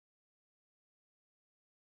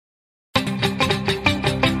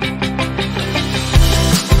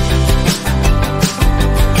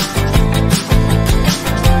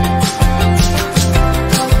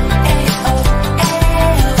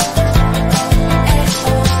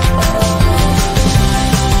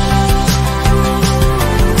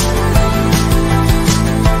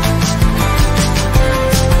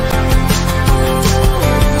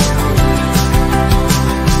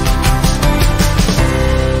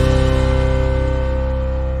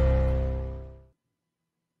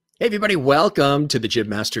Hey everybody, welcome to the Jim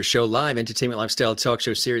Master Show live entertainment lifestyle talk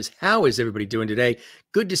show series. How is everybody doing today?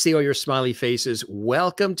 Good to see all your smiley faces.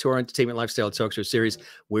 Welcome to our entertainment lifestyle talk show series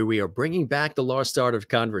where we are bringing back the lost art of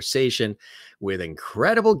conversation with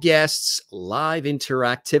incredible guests, live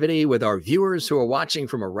interactivity with our viewers who are watching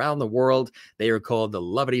from around the world. They are called the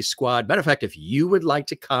Lovity Squad. Matter of fact, if you would like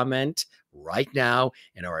to comment right now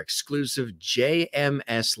in our exclusive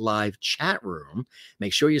JMS live chat room,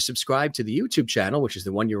 make sure you subscribe to the YouTube channel, which is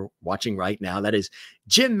the one you're watching right now. That is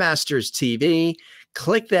Jim Masters TV.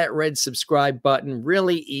 Click that red subscribe button.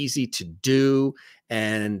 Really easy to do.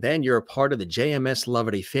 And then you're a part of the JMS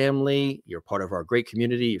Lovity family. You're part of our great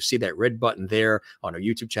community. You see that red button there on our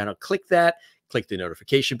YouTube channel. Click that. Click the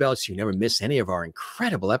notification bell so you never miss any of our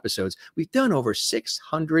incredible episodes. We've done over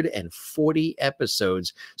 640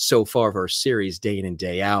 episodes so far of our series, day in and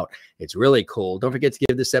day out. It's really cool. Don't forget to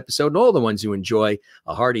give this episode and all the ones you enjoy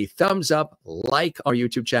a hearty thumbs up, like our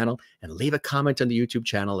YouTube channel, and leave a comment on the YouTube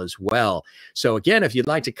channel as well. So again, if you'd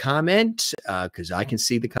like to comment, because I can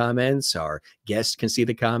see the comments, our guests can see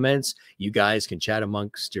the comments, you guys can chat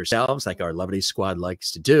amongst yourselves like our Lovity Squad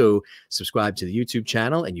likes to do. Subscribe to the YouTube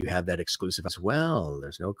channel and you have that exclusive as well.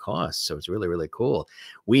 There's no cost, so it's really, really cool.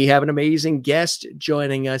 We have an amazing guest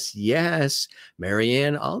joining us. Yes,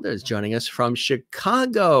 Mariann Aalda is joining us from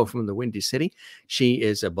Chicago, from the Windy City. She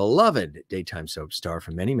is a beloved daytime soap star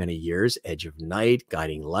for many, many years. Edge of Night,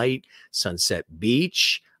 Guiding Light, Sunset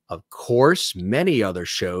Beach, of course, many other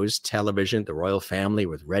shows, television, The Royal Family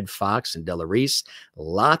with Red Foxx and Della, Reese,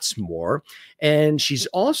 lots more. And she's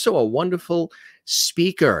also a wonderful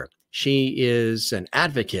speaker. She is an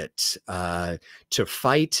advocate to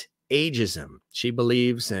fight ageism. She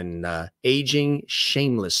believes in aging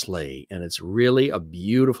shamelessly, and it's really a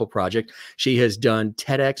beautiful project. She has done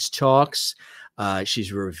TEDx Talks.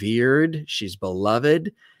 She's revered. She's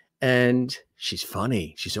beloved. And she's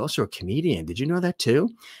funny. She's also a comedian. Did you know that too?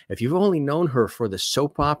 If you've only known her for the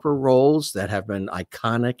soap opera roles that have been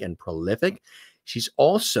iconic and prolific, she's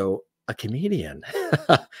also a comedian.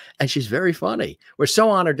 And she's very funny. We're so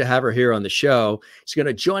honored to have her here on the show. She's going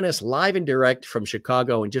to join us live and direct from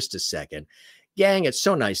Chicago in just a second. Gang, it's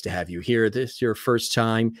so nice to have you here. This is your first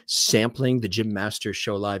time sampling the Jim Master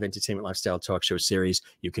Show live entertainment lifestyle talk show series.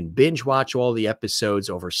 You can binge watch all the episodes,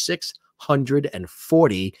 over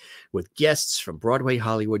 640, with guests from Broadway,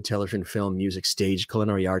 Hollywood, television, film, music, stage,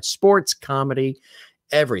 culinary arts, sports, comedy,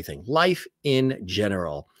 everything, life in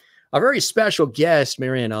general. A very special guest,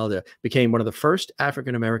 Mariann Aalda, became one of the first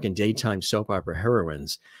African-American daytime soap opera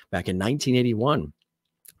heroines back in 1981.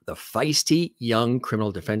 The feisty young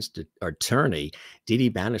criminal defense attorney,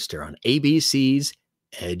 DiDi Bannister, on ABC's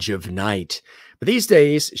Edge of Night. But these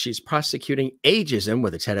days, she's prosecuting ageism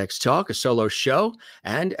with a TEDx Talk, a solo show,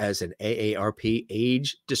 and as an AARP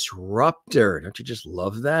Age Disruptor. Don't you just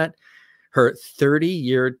love that? Her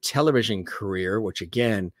 30-year television career, which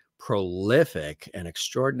again, prolific and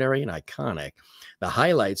extraordinary and iconic. The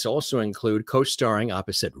highlights also include co-starring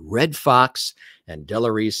opposite Red Foxx and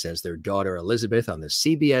Della Reese as their daughter Elizabeth on the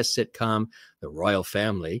CBS sitcom The Royal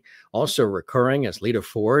Family, also recurring as Lita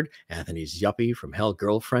Ford, Anthony's yuppie-from-hell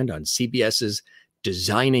girlfriend on CBS's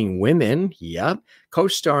Designing Women, yep,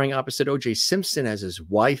 co-starring opposite O.J. Simpson as his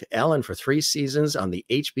wife Ellen for 3 seasons on the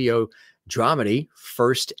HBO dramedy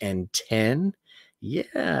First and 10.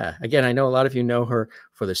 Yeah, again, I know a lot of you know her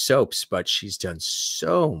for the soaps, but she's done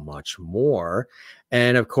so much more.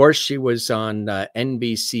 And of course, she was on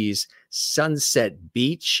NBC's Sunset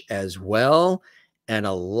Beach as well, and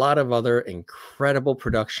a lot of other incredible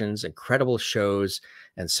productions, incredible shows,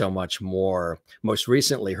 and so much more. Most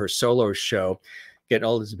recently, her solo show, Gettin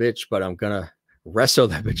Old Is bitch, but I'm gonna wrestle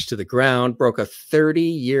that bitch to the ground, broke a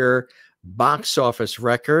 30-year box office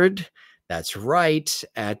record. That's right,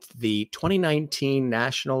 at the 2019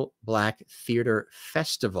 National Black Theater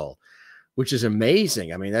Festival, which is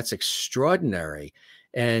amazing. I mean, that's extraordinary.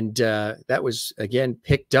 And that was, again,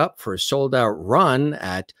 picked up for a sold-out run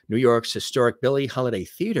at New York's historic Billie Holiday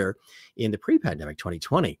Theatre in the pre-pandemic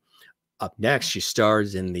 2020. Up next, she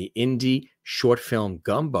stars in the indie short film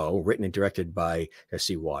Gumbo, written and directed by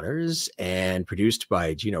Jess Waters and produced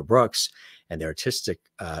by Geno and the artistic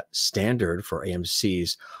standard for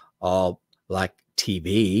AMC's ALLBLK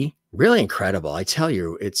TV. Really incredible. I tell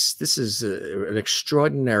you, this is an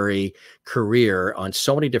extraordinary career on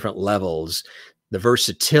so many different levels. The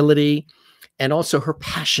versatility and also her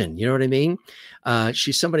passion. You know what I mean?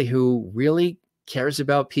 She's somebody who really cares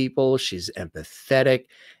about people. She's empathetic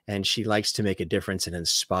and she likes to make a difference and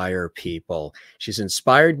inspire people. She's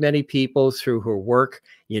inspired many people through her work,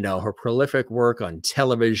 you know, her prolific work on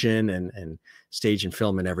television and stage and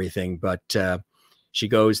film and everything. But She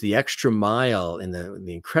goes the extra mile in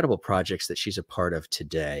the incredible projects that she's a part of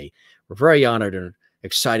today. We're very honored and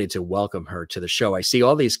excited to welcome her to the show. I see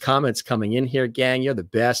all these comments coming in here, gang. You're the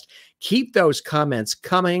best. Keep those comments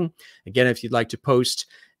coming. Again, if you'd like to post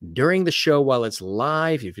during the show while it's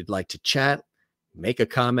live, if you'd like to chat, make a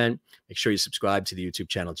comment, make sure you subscribe to the YouTube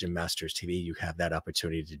channel, Jim Masters TV. You have that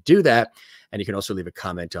opportunity to do that. And you can also leave a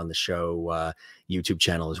comment on the show YouTube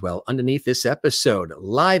channel as well underneath this episode,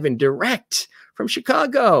 live and direct from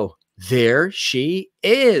Chicago. There she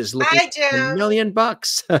is, looking Hi, Jim. $1 million.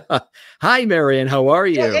 Hi, Mariann. How are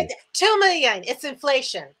you? 2 million. It's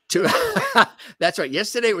inflation. That's right.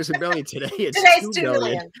 Yesterday it was $1 million. Today's $2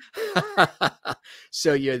 million.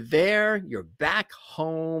 So you're there. You're back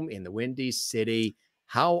home in the Windy City.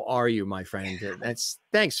 How are you, my friend?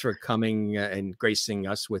 Thanks for coming and gracing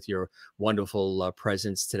us with your wonderful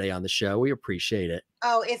presence today on the show. We appreciate it.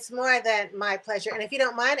 Oh, it's more than my pleasure. And if you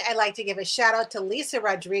don't mind, I'd like to give a shout out to Lisa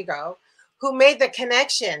Rodrigo, who made the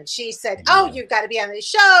connection. She said, "Oh, you've got to be on the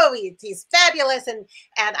show. He's fabulous." And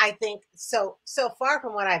I think so far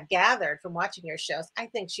from what I've gathered from watching your shows, I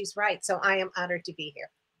think she's right. So I am honored to be here.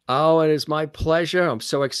 Oh, it is my pleasure. I'm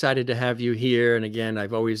so excited to have you here. And again,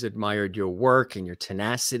 I've always admired your work and your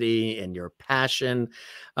tenacity and your passion.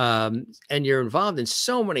 And you're involved in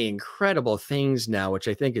so many incredible things now, which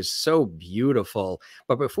I think is so beautiful.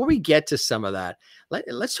 But before we get to some of that,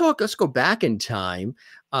 let's go back in time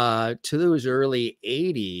to those early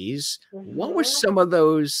 80s. What were some of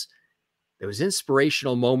those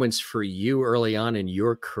inspirational moments for you early on in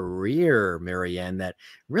your career, Mariann, that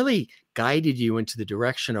really guided you into the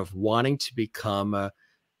direction of wanting to become a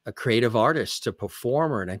creative artist, a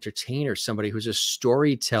performer, an entertainer, somebody who's a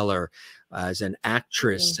storyteller, as an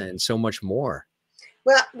actress, and so much more?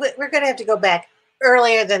 Well, we're going to have to go back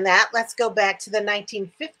earlier than that. Let's go back to the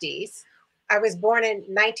 1950s. I was born in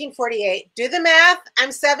 1948. Do the math.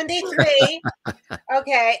 I'm 73.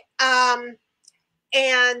 Okay.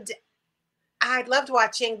 And I loved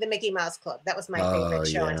watching the Mickey Mouse Club. That was my favorite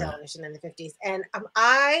show on television in the 50s. And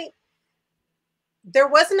there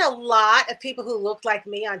wasn't a lot of people who looked like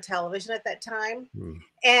me on television at that time.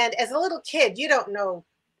 And as a little kid, you don't know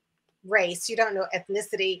race, you don't know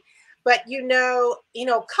ethnicity, but you know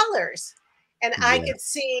colors. And I could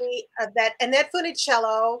see that Annette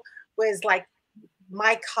Funicello was like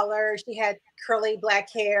my color. She had curly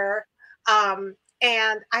black hair.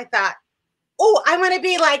 And I thought, oh, I want to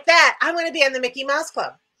be like that. I want to be on the Mickey Mouse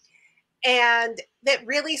Club. And that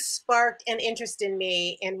really sparked an interest in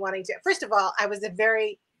me in wanting to, first of all, I was a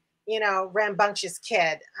very, rambunctious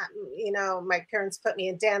kid. My parents put me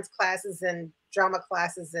in dance classes and drama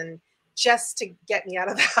classes and just to get me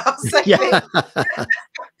out of the house, I think.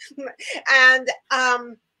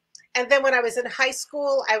 And then when I was in high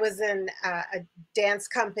school, I was in a dance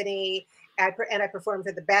company. And I performed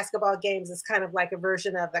for the basketball games. It's kind of like a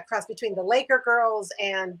version of the cross between the Laker girls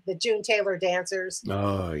and the June Taylor dancers,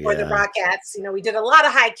 or the Rockettes. We did a lot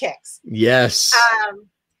of high kicks. Yes.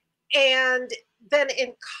 And then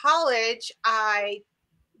in college, I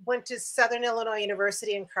went to Southern Illinois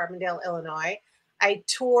University in Carbondale, Illinois. I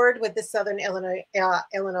toured with the Southern Illinois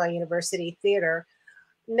University Theater.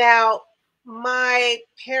 Now, my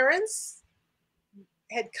parents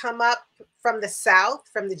had come up from the South,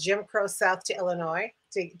 from the Jim Crow South to Illinois,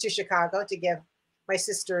 to Chicago to give my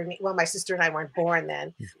sister and I weren't born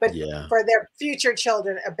then, but for their future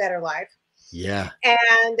children, a better life. Yeah.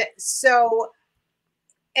 And so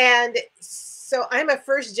I'm a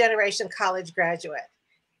first generation college graduate,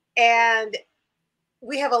 and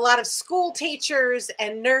we have a lot of school teachers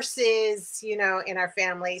and nurses, in our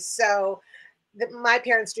family. So my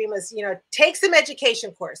parents' dream was, take some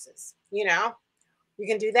education courses, you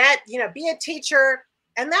can do that, be a teacher.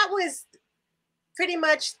 And that was pretty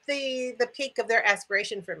much the peak of their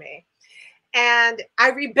aspiration for me. And I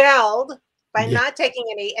rebelled by not taking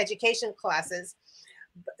any education classes.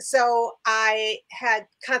 So I had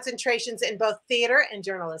concentrations in both theater and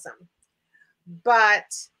journalism.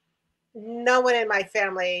 But no one in my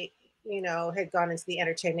family, had gone into the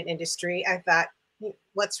entertainment industry. I thought,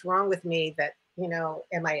 what's wrong with me that,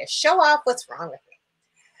 am I a show off? What's wrong with me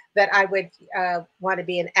that I would want to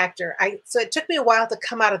be an actor? So it took me a while to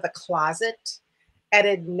come out of the closet and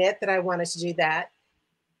admit that I wanted to do that.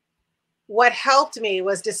 What helped me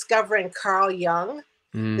was discovering Carl Jung,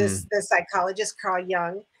 the psychologist Carl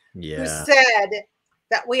Jung, who said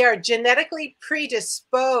that we are genetically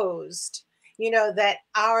predisposed, that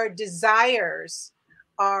our desires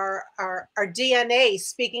are our DNA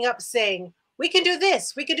speaking up saying, we can do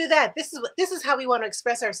this, we can do that. This is how we want to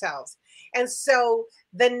express ourselves. And so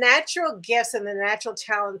the natural gifts and the natural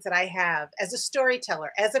talents that I have as a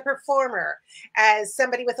storyteller, as a performer, as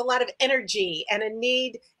somebody with a lot of energy and a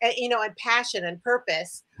need, you know, and passion and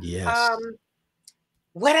purpose. Yes.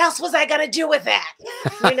 What else was I going to do with that?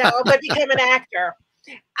 You know, but become an actor.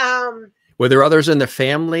 Were there others in the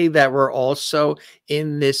family that were also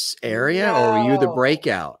in this area, or were you the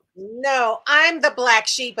breakout? No, I'm the black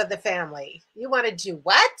sheep of the family. You want to do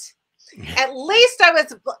what? At least I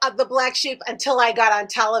was the black sheep until I got on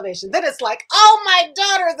television. Then it's like, oh, my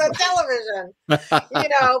daughter's on television, you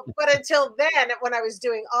know. But until then, when I was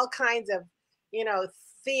doing all kinds of, you know,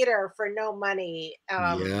 theater for no money,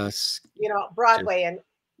 yes, you know, Broadway and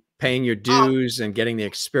paying your dues and getting the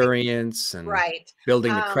experience and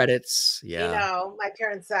building the credits. Yeah. You know, my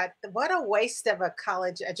parents thought, what a waste of a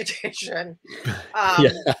college education.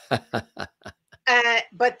 But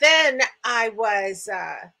then I was,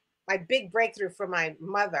 my big breakthrough for my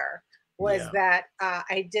mother was that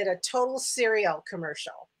I did a total cereal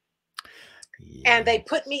commercial. And they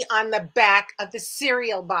put me on the back of the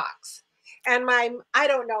cereal box. And I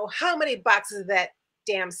don't know how many boxes of that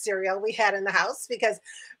damn cereal we had in the house, because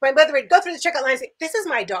my mother would go through the checkout line and say, this is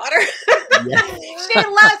my daughter. She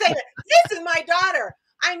loves it. This is my daughter.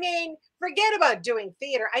 I mean, forget about doing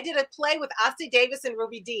theater. I did a play with Ossie Davis and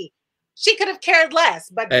Ruby Dee. She could have cared less,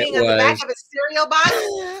 but being on the back of a cereal box,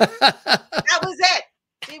 that was it.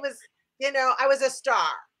 She was, you know, I was a star.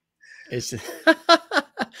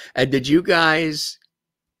 And did you guys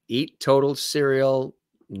eat total cereal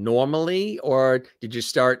normally, or did you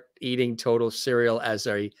start eating total cereal as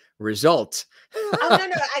a result? Oh,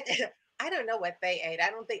 no, I don't know what they ate.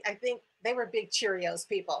 I think they were big Cheerios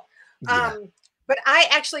people. But I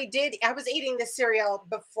actually I was eating the cereal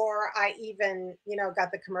before I even, you know,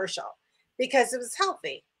 got the commercial, because it was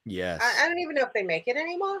healthy. Yes. I don't even know if they make it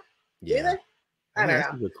anymore. Yeah. Do they? I don't know.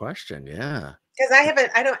 That's a good question. Yeah. Because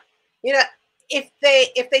I don't, you know, if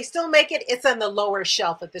they still make it, it's on the lower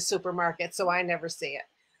shelf at the supermarket, so I never see it.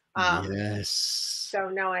 Yes. So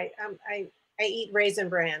no, I eat Raisin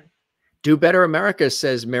Bran. Do Better America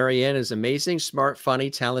says Mariann is amazing, smart, funny,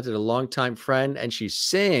 talented, a longtime friend, and she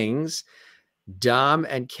sings Dom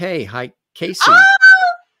and Kay. Hi, Casey. Oh!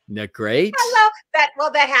 Isn't that great? Hello.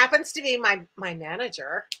 That happens to be my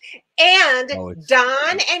manager, and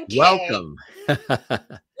Don and Kay. Welcome.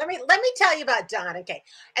 let me tell you about Don and Kay.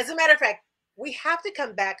 As a matter of fact, we have to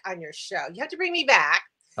come back on your show. You have to bring me back.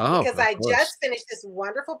 Because I just finished this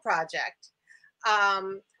wonderful project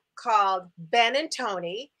called Ben and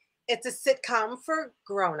Tony. It's a sitcom for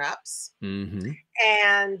grown-ups.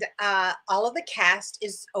 And all of the cast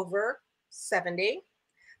is over 70.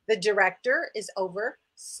 The director is over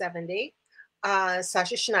 70.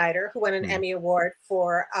 Sasha Schneider, who won an Emmy Award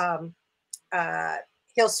for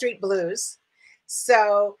Hill Street Blues.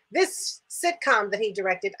 So this sitcom that he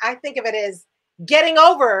directed, I think of it as defying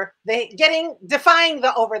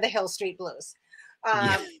the over the Hill Street Blues,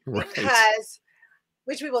 because,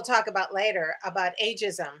 which we will talk about later, about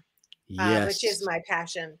ageism, which is my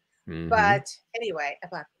passion. But anyway,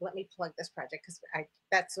 let me plug this project, because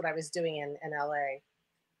that's what I was doing in LA.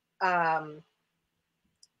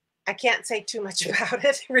 I can't say too much about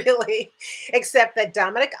it, really, except that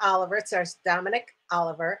Dominic Oliver, it stars Dominic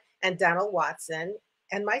Oliver and Donald Watson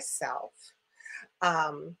and myself,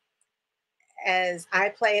 as I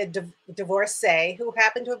play a divorcee who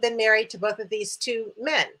happened to have been married to both of these two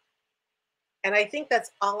men. And I think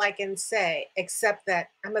that's all I can say, except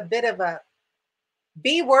that I'm a bit of a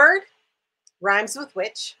B word, rhymes with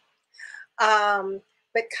witch, but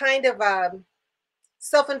kind of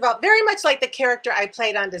self-involved, very much like the character I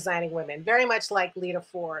played on Designing Women, very much like Lita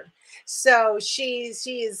Ford. So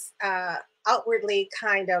she's outwardly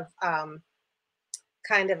kind of a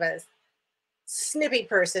snippy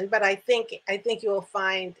person, but I think you will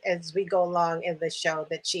find as we go along in the show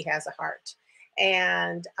that she has a heart.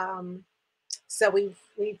 And so we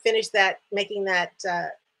finished making that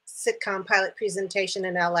sitcom pilot presentation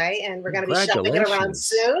in LA, and we're going to be shopping it around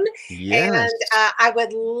soon. Yes. And I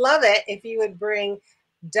would love it if you would bring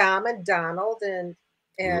Dom and Donald and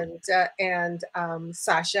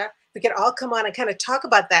Sasha. We could all come on and kind of talk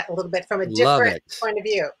about that a little bit from a different point of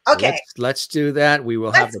view. Okay, let's do that. We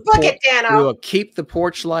will have book it, Geno. We will keep the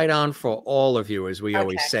porch light on for all of you, as we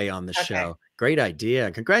always say on the show. Great idea.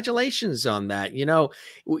 Congratulations on that. You know,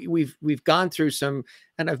 we've gone through some,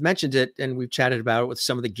 and I've mentioned it, and we've chatted about it with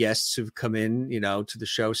some of the guests who've come in, you know, to the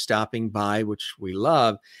show, stopping by, which we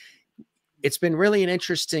love. It's been really an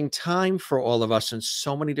interesting time for all of us on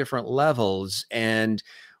so many different levels, and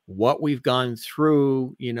what we've gone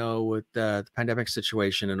through, you know, with the pandemic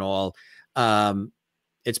situation and all.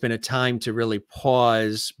 It's been a time to really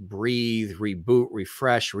pause, breathe, reboot,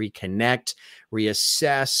 refresh, reconnect,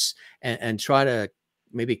 reassess, and try to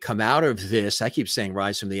maybe come out of this. I keep saying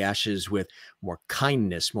rise from the ashes with more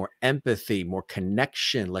kindness, more empathy, more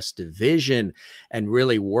connection, less division, and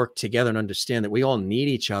really work together and understand that we all need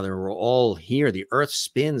each other. We're all here. The earth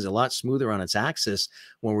spins a lot smoother on its axis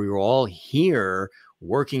when we were all here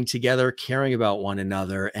working together, caring about one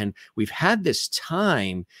another. And we've had this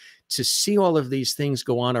time to see all of these things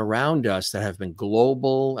go on around us that have been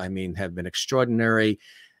global, I mean, have been extraordinary,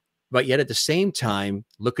 but yet at the same time,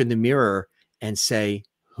 look in the mirror and say,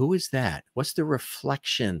 who is that? What's the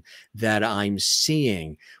reflection that I'm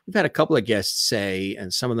seeing? We've had a couple of guests say,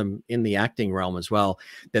 and some of them in the acting realm as well,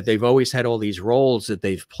 that they've always had all these roles that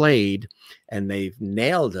they've played and they've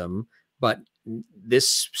nailed them. But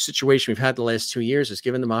this situation we've had the last 2 years has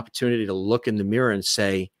given them opportunity to look in the mirror and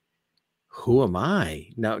say, who am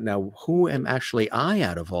I now? Who am actually I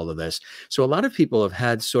out of all of this? So a lot of people have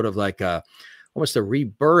had sort of like almost a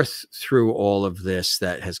rebirth through all of this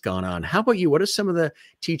that has gone on. How about you? What are some of the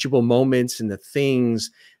teachable moments and the things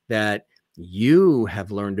that you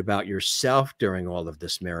have learned about yourself during all of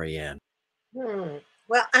this, Mariann?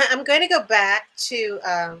 Well, I'm going to go back to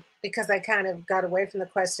because I kind of got away from the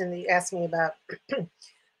question that you asked me about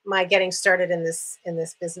my getting started in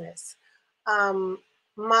this business.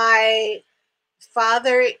 My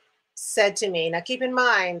father said to me, now keep in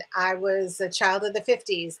mind, I was a child of the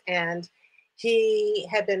 50s and he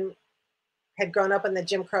had grown up in the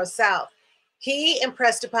Jim Crow South. He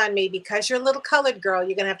impressed upon me, because you're a little colored girl,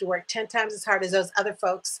 you're going to have to work 10 times as hard as those other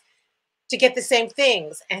folks to get the same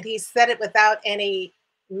things. And he said it without any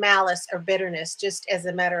malice or bitterness, just as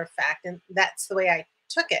a matter of fact. And that's the way I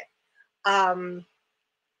took it.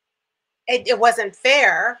 It wasn't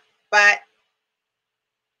fair, but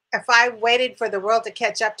if I waited for the world to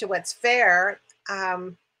catch up to what's fair,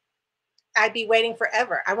 I'd be waiting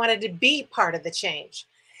forever. I wanted to be part of the change.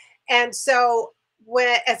 And so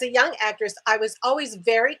as a young actress, I was always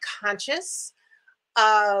very conscious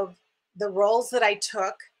of the roles that I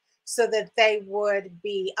took so that they would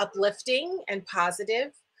be uplifting and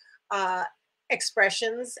positive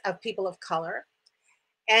expressions of people of color.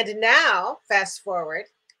 And now, fast forward,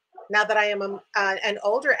 now that I am an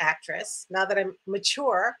older actress, now that I'm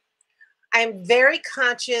mature, I'm very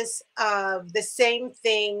conscious of the same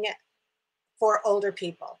thing for older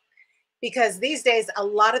people. Because these days, a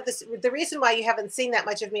lot of this, the reason why you haven't seen that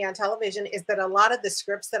much of me on television is that a lot of the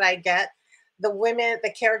scripts that I get,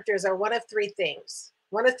 the characters are one of three things.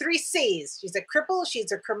 One of three C's. She's a cripple,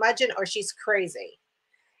 she's a curmudgeon, or she's crazy.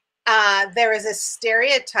 There is a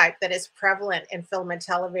stereotype that is prevalent in film and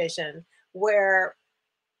television where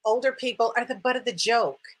older people are the butt of the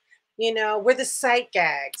joke. You know, we're the sight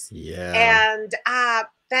gags. Yeah. And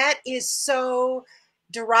that is so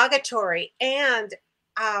derogatory. And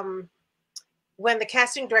when the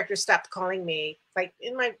casting director stopped calling me, like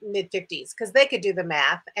in my mid-50s, because they could do the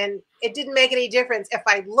math, and it didn't make any difference if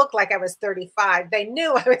I looked like I was 35. They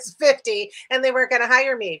knew I was 50, and they weren't going to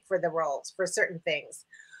hire me for the roles, for certain things.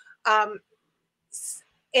 And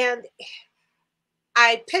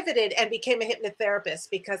I pivoted and became a hypnotherapist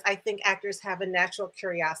because I think actors have a natural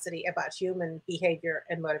curiosity about human behavior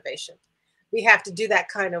and motivation. We have to do that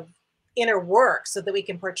kind of inner work so that we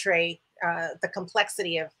can portray the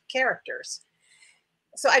complexity of characters.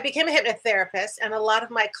 So I became a hypnotherapist, and a lot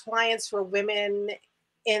of my clients were women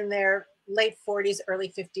in their late 40s, early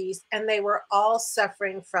 50s, and they were all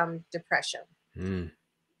suffering from depression.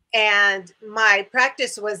 And my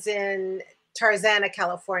practice was in Tarzana,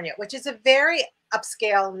 California, which is a very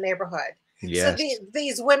upscale neighborhood. Yes. So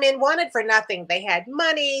these women wanted for nothing. They had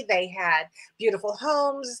money, they had beautiful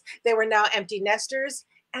homes, they were now empty nesters,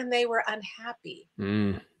 and they were unhappy.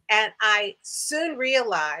 And I soon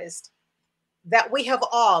realized that we have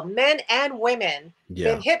all, men and women,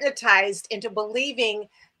 been hypnotized into believing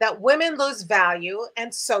that women lose value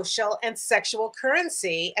and social and sexual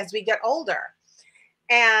currency as we get older.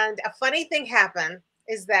 And a funny thing happened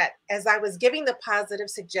is that as I was giving the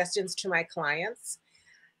positive suggestions to my clients,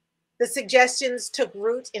 the suggestions took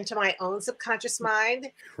root into my own subconscious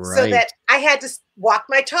mind, so that I had to walk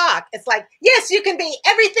my talk. It's like, yes, you can be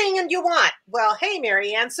everything and you want. Well, hey,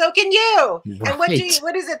 Mariann, so can you. And what is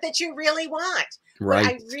it that you really want? What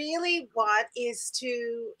I really want is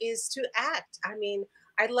to act. I mean,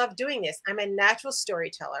 I love doing this. I'm a natural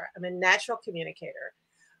storyteller. I'm a natural communicator.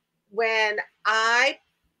 When I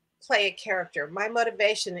play a character, my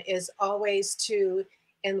motivation is always to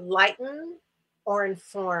enlighten or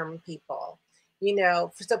inform people, you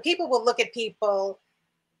know, so people will look at people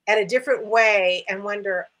at a different way and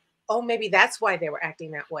wonder, oh, maybe that's why they were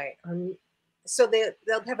acting that way. So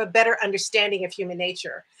they'll have a better understanding of human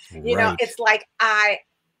nature. You know, it's like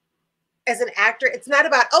as an actor, it's not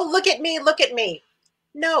about, oh, look at me, look at me.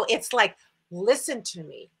 No, it's like, listen to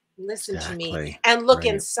me, and look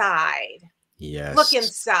inside. Yes. Look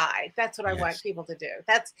inside. That's what I want people to do.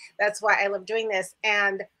 That's why I love doing this.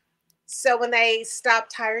 And so when they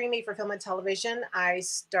stopped hiring me for film and television, I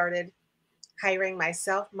started hiring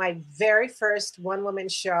myself. My very first one-woman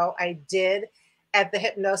show I did at the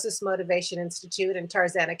Hypnosis Motivation Institute in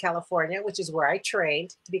Tarzana, California, which is where I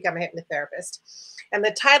trained to become a hypnotherapist. And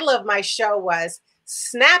the title of my show was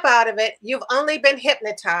Snap Out of It. You've only been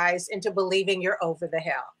hypnotized into believing you're over the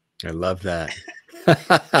hell. I love that.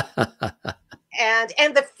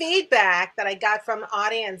 And the feedback that I got from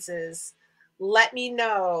audiences let me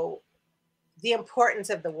know the importance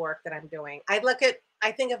of the work that I'm doing. I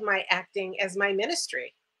think of my acting as my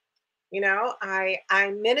ministry. You know, I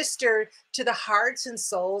minister to the hearts and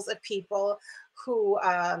souls of people who,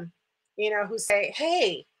 who say,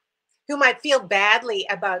 hey, who might feel badly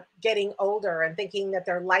about getting older and thinking that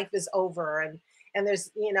their life is over, and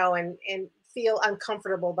there's, and feel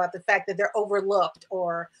uncomfortable about the fact that they're overlooked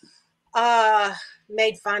or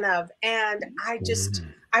made fun of. And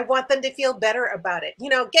I want them to feel better about it.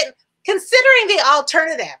 Considering the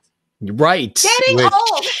alternative. Right. Getting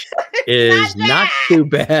old is not too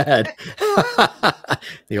bad.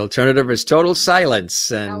 The alternative is total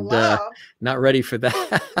silence, and not ready for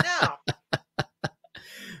that. No.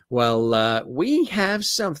 Well, we have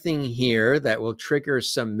something here that will trigger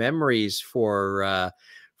some memories for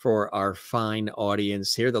our fine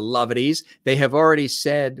audience here, the Lovities. They have already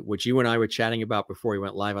said, which you and I were chatting about before we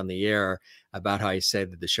went live on the air, about how I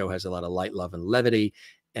said that the show has a lot of light, love, and levity.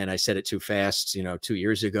 And I said it too fast, 2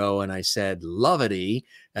 years ago. And I said Lovity.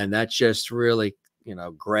 And that just really,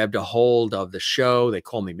 grabbed a hold of the show. They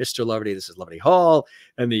call me Mr. Lovity. This is Lovity Hall.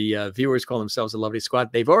 And the viewers call themselves the Lovity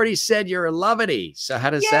Squad. They've already said you're a Lovity. So how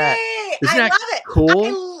does that? Isn't that love it.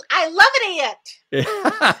 Cool? I Lovity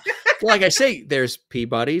it. Like I say, there's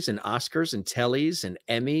Peabodys and Oscars and Tellys and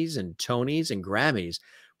Emmys and Tonys and Grammys.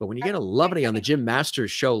 But when you get a Lovity on the Jim Masters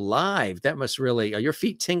Show live, that must really, are your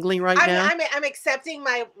feet tingling right now? I'm accepting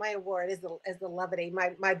my award as the Lovity,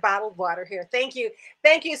 my bottled water here. Thank you.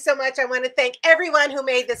 Thank you so much. I want to thank everyone who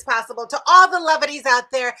made this possible. To all the Lovities out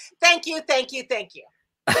there, thank you, thank you, thank you.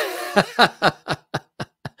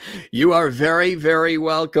 You are very, very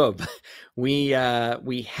welcome. We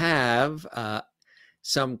have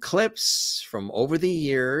some clips from over the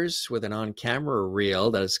years with an on-camera reel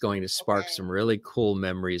that is going to spark some really cool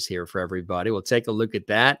memories here for everybody. We'll take a look at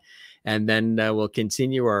that, and then we'll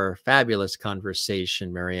continue our fabulous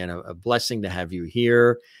conversation. Mariann, a blessing to have you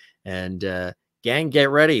here. And gang, get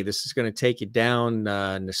ready. This is going to take you down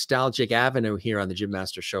nostalgic avenue here on the Jim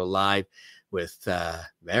Master Show live with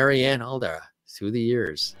Mariann Aalda through the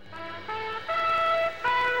years.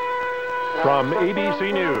 From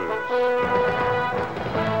ABC News.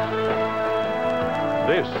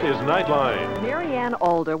 This is Nightline. Mariann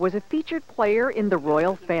Aalda was a featured player in The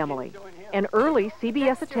Royal Family, an early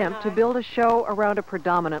CBS attempt to build a show around a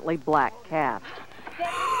predominantly black cast.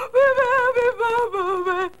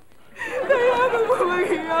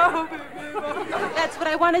 That's what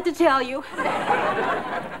I wanted to tell you.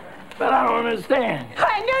 But I don't understand.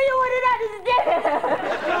 I knew you wouldn't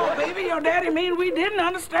understand. No, baby, your daddy mean we didn't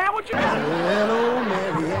understand what you said. Hello,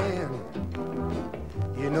 Mariann.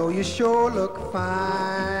 You know you sure look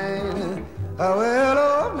fine. Oh,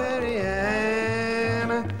 hello,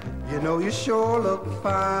 Mariann. You know you sure look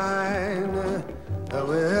fine. Oh,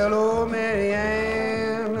 hello,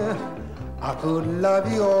 Mariann. I could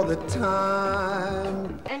love you all the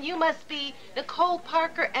time. And you must be Nicole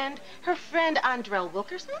Parker and her friend Andrell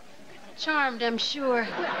Wilkerson? Charmed, I'm sure.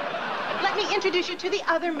 Let me introduce you to the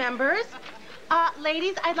other members.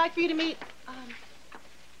 Ladies, I'd like for you to meet,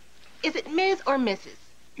 is it Ms. or Mrs.?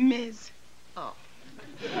 Ms. Oh.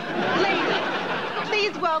 Ladies,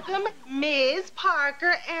 please welcome Ms.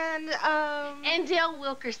 Parker and Dell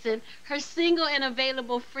Wilkerson, her single and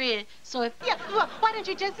available friend. So if... Yeah, well, why don't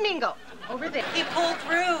you just mingle over there? He pulled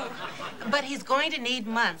through, but he's going to need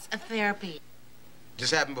months of therapy.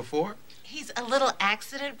 This happened before? He's a little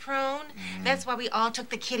accident prone. That's why we all took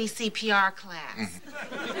the kiddie CPR class.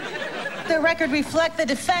 The record reflect the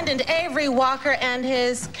defendant, Avery Walker, and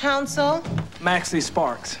his counsel. Maxie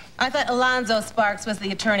Sparks. I thought Alonzo Sparks was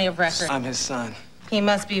the attorney of record. I'm his son. He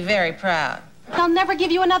must be very proud. They'll never give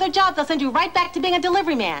you another job. They'll send you right back to being a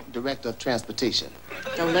delivery man. Director of Transportation.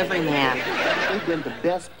 Delivery man. It's been the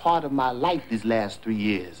best part of my life these last 3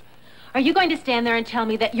 years. Are you going to stand there and tell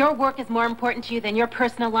me that your work is more important to you than your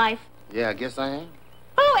personal life? Yeah, I guess I am.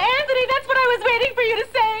 Oh, Anthony, that's what I was waiting for you to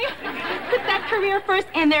say. Put that career first,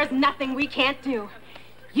 and there's nothing we can't do.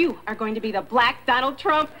 You are going to be the Black Donald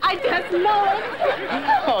Trump. I just know it.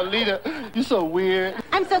 Oh, Lita, you're so weird.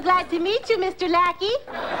 I'm so glad to meet you, Mr. Lackey.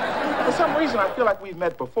 For some reason, I feel like we've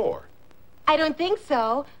met before. I don't think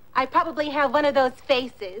so. I probably have one of those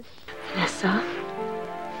faces. Vanessa,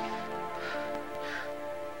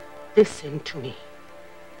 listen to me.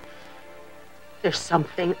 There's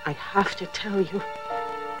something I have to tell you.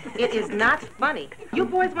 It is not funny. You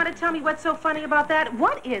boys want to tell me what's so funny about that?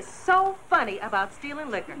 What is so funny about stealing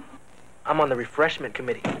liquor? I'm on the refreshment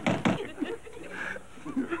committee.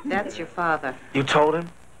 That's your father. You told him?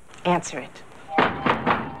 Answer it.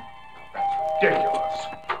 Ridiculous.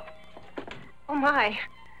 Oh, my.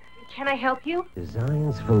 Can I help you?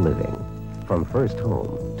 Designs for living. From first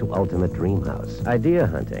home to ultimate dream house. Idea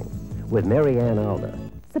hunting with Mariann Aalda.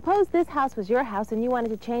 Suppose this house was your house and you wanted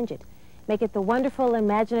to change it. Make it the wonderful,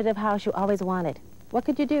 imaginative house you always wanted. What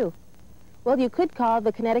could you do? Well, you could call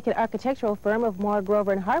the Connecticut architectural firm of Moore,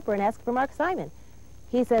 Grover, and Harper and ask for Mark Simon.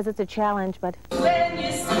 He says it's a challenge, but... When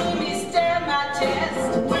you see me stand my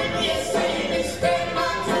test. When you see me stand my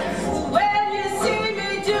test. When you see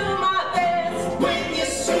me do my best. When you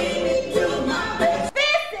see me do my best.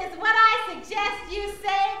 This is what I suggest you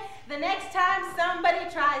say the next time somebody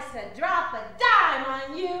tries to drop a dime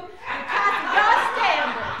on you because of your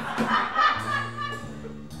standards.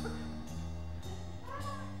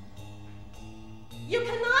 You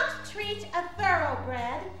cannot treat a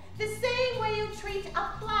thoroughbred the same way you treat a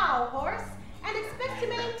plow horse and expect to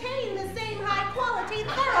maintain the same high-quality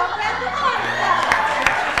thoroughbred lifestyle.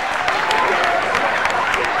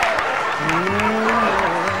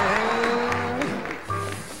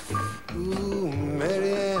 Ooh,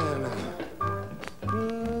 Mariann.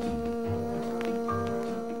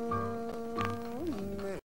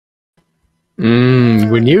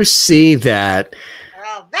 When you see that,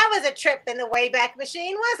 Well, that was a trip in the Wayback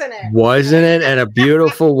Machine, wasn't it? wasn't it? And a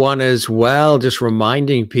beautiful one as well, just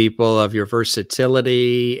reminding people of your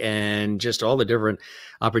versatility and just all the different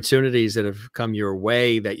opportunities that have come your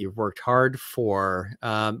way that you've worked hard for.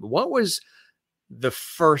 What was the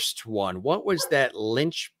first one? What was that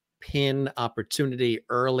linchpin opportunity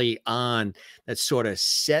early on that sort of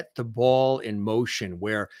set the ball in motion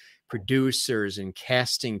where producers and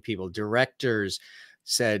casting people, directors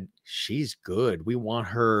said, she's good. We want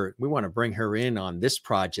to bring her in on this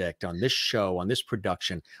project, on this show, on this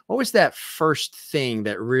production. What was that first thing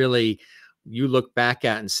that really you look back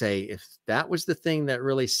at and say, if that was the thing that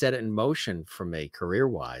really set it in motion for me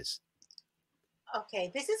career-wise?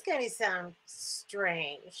 Okay, this is going to sound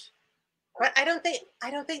strange, but I don't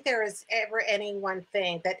think there is ever any one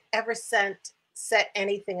thing that ever set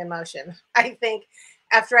anything in motion. I think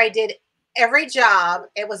after I did every job,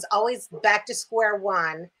 it was always back to square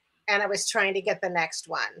one, and I was trying to get the next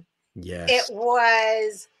one. Yes. It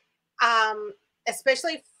was,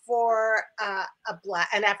 especially for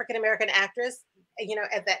an African-American actress, you know,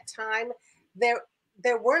 at that time, there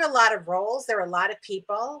weren't a lot of roles. There were a lot of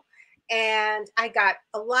people, and I got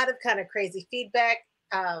a lot of kind of crazy feedback.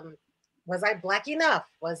 Was I Black enough?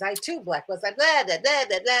 Was I too Black? Was I blah, blah, blah,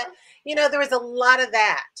 blah, blah? You know, there was a lot of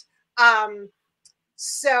that.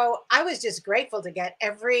 So I was just grateful to get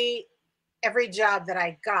every job that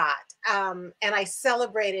I got. And I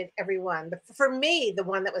celebrated everyone. But for me, the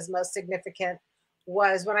one that was most significant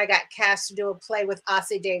was when I got cast to do a play with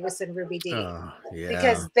Ossie Davis and Ruby Dee. Oh, yeah.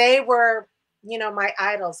 Because they were, you know, my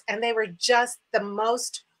idols, and they were just the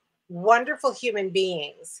most wonderful human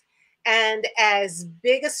beings. And as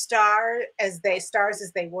big a stars as they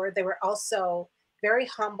were also very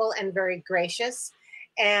humble and very gracious.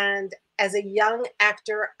 And as a young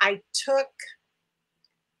actor, I took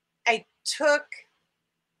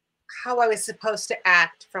how I was supposed to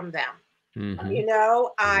act from them. Mm-hmm. You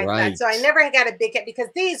know, Right. so I never got a big hit because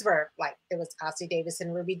these were like, it was Ossie Davis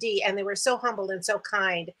and Ruby Dee, and they were so humble and so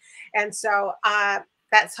kind. And so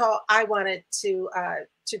that's how I wanted to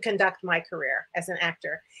conduct my career as an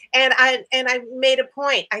actor. And I made a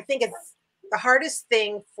point. I think it's the hardest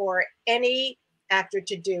thing for any actor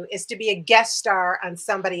to do is to be a guest star on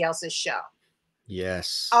somebody else's show.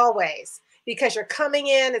 Yes. Always. Because you're coming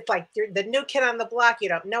in, it's like you're the new kid on the block, you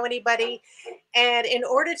don't know anybody. And in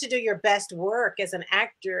order to do your best work as an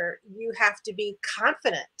actor, you have to be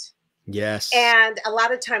confident. Yes. And a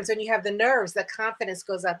lot of times when you have the nerves, the confidence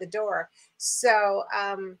goes out the door. So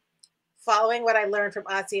following what I learned from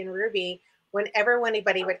Ossie and Ruby, whenever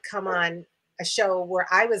anybody would come on a show where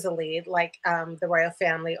I was a lead, like The Royal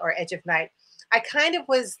Family or Edge of Night, I kind of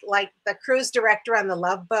was like the cruise director on the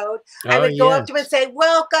Love Boat. Oh, I would go up yes. to them and say,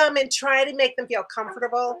 welcome, and try to make them feel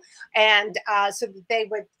comfortable. And so that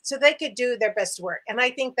they could do their best work. And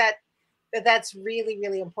I think that's really,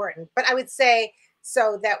 really important. But I would say,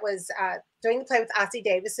 so that was doing the play with Ossie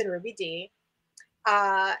Davis and Ruby Dee.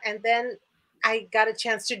 And then I got a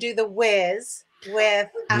chance to do The Wiz with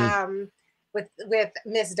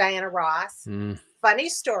Miss Diana Ross. Funny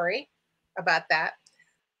story about that.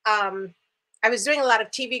 I was doing a lot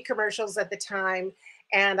of TV commercials at the time,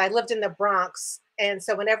 and I lived in the Bronx. And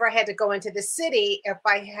so whenever I had to go into the city, if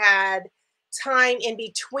I had time in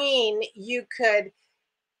between, you could,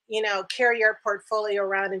 you know, carry your portfolio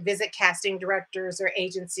around and visit casting directors or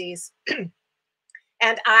agencies.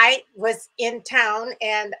 And I was in town,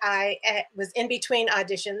 and I was in between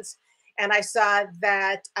auditions, and I saw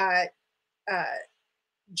that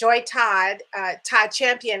Joy Todd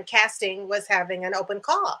Champion Casting was having an open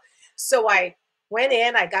call. So I went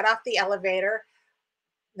in, I got off the elevator.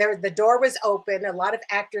 The door was open. A lot of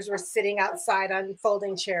actors were sitting outside on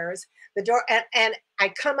folding chairs. The door, and I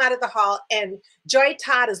come out of the hall, and Joy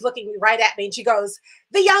Todd is looking right at me, and she goes,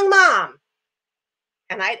 "The young mom."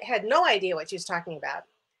 And I had no idea what she was talking about.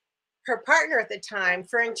 Her partner at the time,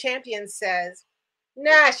 Fern Champion, says,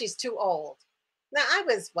 "Nah, she's too old." Now, I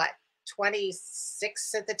was, what,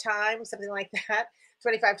 26 at the time, something like that,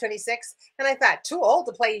 25, 26. And I thought, too old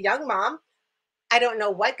to play a young mom? I don't know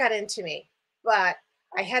what got into me, but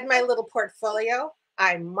I had my little portfolio.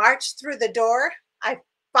 I marched through the door. I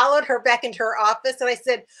followed her back into her office, and I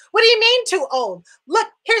said, "What do you mean too old? Look,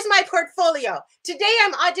 here's my portfolio. Today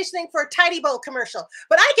I'm auditioning for a Tidy Bowl commercial,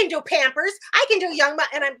 but I can do Pampers. I can do Young Mom."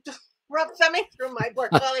 And I'm thumbing through my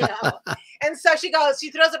portfolio. And so she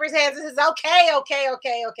throws up her hands and says, okay.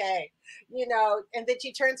 You know, and then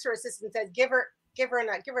she turns to her assistant and says, give her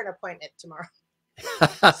an appointment tomorrow.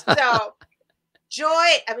 So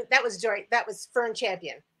that was Joy. That was Fern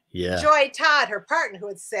Champion. Yeah. Joy Todd, her partner, who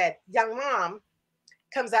had said, "Young mom,"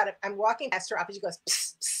 comes out. I'm walking past her office. She goes,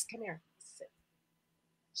 "Psst, psst, come here."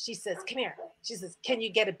 She says, "Come here." She says, "Can you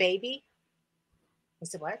get a baby?" I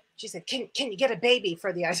said, "What?" She said, can you get a baby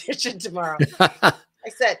for the audition tomorrow?" I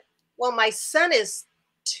said, "Well, my son is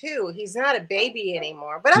 2. He's not a baby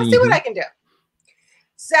anymore, but I'll see what I can do."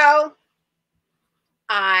 So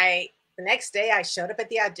the next day I showed up at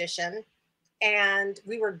the audition, and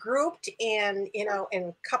we were grouped in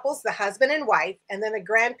couples, the husband and wife, and then the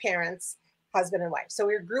grandparents, husband and wife. So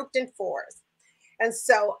we were grouped in 4s. And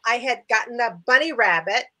so I had gotten a bunny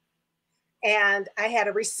rabbit, and I had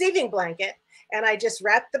a receiving blanket, and I just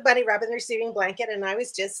wrapped the bunny rabbit in the receiving blanket, and I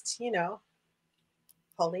was just,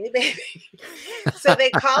 holding the baby. So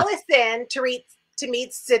they call us in to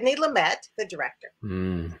meet Sidney Lumet, the director.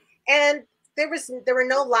 And there were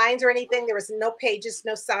no lines or anything. There was no pages,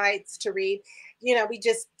 no sides to read.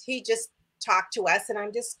 He just talked to us, and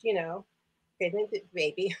I'm just, feeding the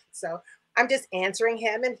baby. So I'm just answering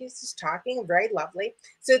him, and he's just talking, very lovely.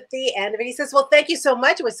 So at the end of it, he says, "Well, thank you so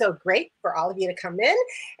much. It was so great for all of you to come in."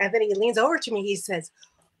 And then he leans over to me. He says,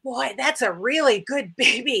 "Boy, that's a really good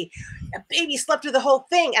baby. A baby slept through the whole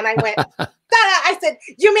thing." And I went, "Da-da." I said,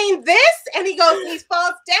 "You mean this?" And he goes, he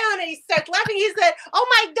falls down, and he starts laughing. He said, "Oh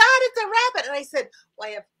my God, it's a rabbit." And I said, "Why,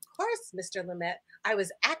 of course, Mr. Lumet. I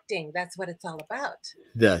was acting. That's what it's all about."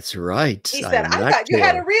 That's right. He said, "I thought you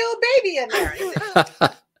had a real baby in there." I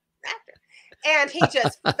said, and he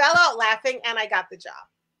just fell out laughing, and I got the job.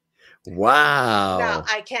 Wow. Now,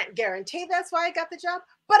 I can't guarantee that's why I got the job,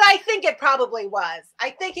 but I think it probably was.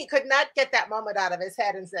 I think he could not get that moment out of his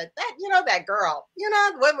head and said, that girl,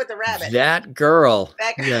 the one with the rabbit. That girl.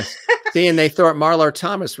 That girl. Yes. See, and they thought Marlo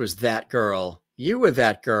Thomas was that girl. You were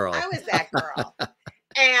that girl. I was that girl.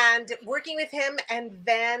 And working with him, and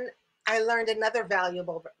then I learned another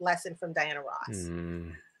valuable lesson from Diana Ross,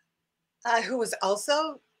 who was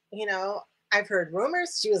also, I've heard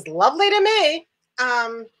rumors. She was lovely to me.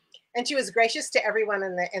 And she was gracious to everyone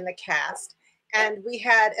in the cast. And we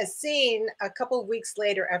had a scene a couple of weeks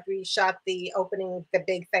later after we shot the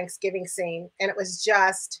big Thanksgiving scene. And it was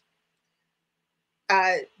just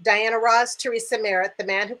Diana Ross, Teresa Merritt, the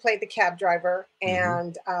man who played the cab driver,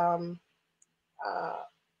 and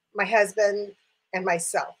my husband and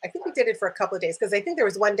myself. I think we did it for a couple of days, because I think there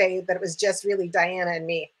was one day that it was just really Diana and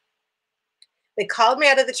me. They called me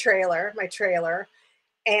out of my trailer,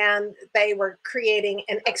 and they were creating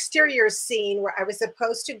an exterior scene where I was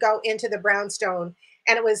supposed to go into the brownstone,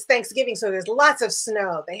 and it was Thanksgiving, so there's lots of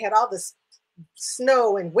snow. They had all this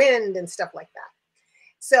snow and wind and stuff like that.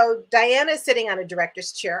 So Diana is sitting on a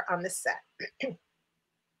director's chair on the set.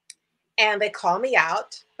 and they call me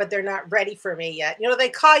out, but they're not ready for me yet. You know, they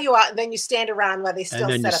call you out and then you stand around while they still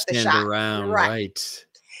set up the shop. Around, right.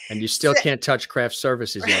 And you still can't touch craft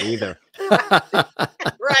services yet either.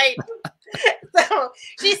 Right. So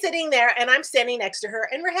she's sitting there and I'm standing next to her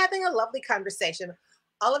and we're having a lovely conversation.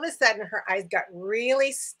 All of a sudden her eyes got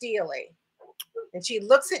really steely and she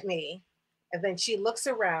looks at me and then she looks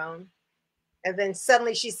around and then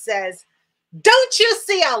suddenly she says, "Don't you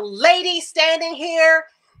see a lady standing here?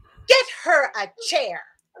 Get her a chair."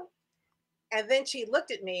 And then she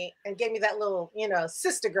looked at me and gave me that little, you know,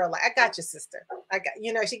 sister girl, like, "I got you, sister. I got,"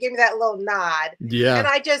 you know, she gave me that little nod. Yeah. And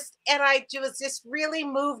I was just really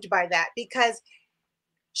moved by that because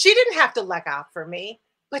she didn't have to look out for me,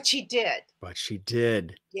 but she did. But she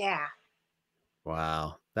did. Yeah.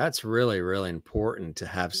 Wow. That's really, really important to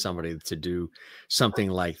have somebody to do something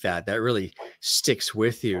like that. That really sticks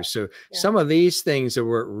with you. So some of these things are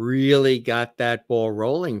what really got that ball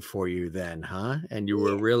rolling for you then, huh? And you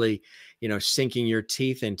were really, you know, sinking your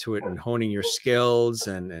teeth into it and honing your skills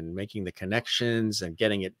and making the connections and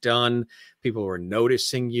getting it done. People were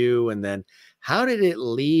noticing you. And then how did it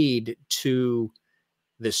lead to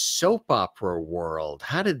the soap opera world?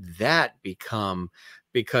 How did that become?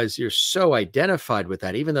 Because you're so identified with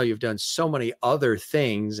that, even though you've done so many other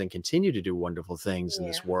things and continue to do wonderful things in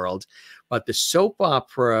this world. But the soap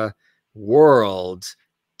opera world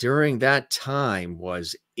during that time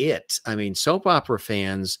was it. I mean, soap opera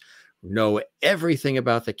fans know everything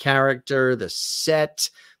about the character, the set,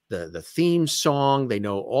 the theme song. They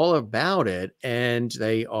know all about it, and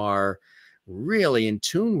they are really in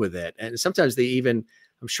tune with it. And sometimes they even,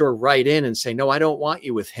 I'm sure, write in and say, "No, I don't want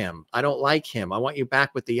you with him. I don't like him. I want you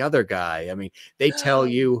back with the other guy." I mean, they tell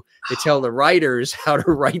you, they tell the writers how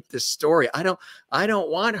to write the story. I don't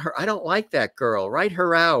want her. I don't like that girl. Write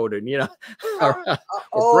her out. And, you know,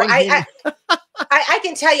 I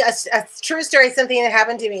can tell you a true story, something that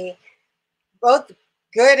happened to me, both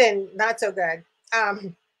good and not so good.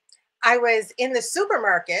 I was in the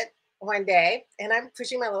supermarket one day and I'm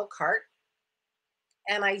pushing my little cart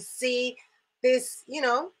and I see this, you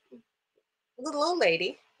know, little old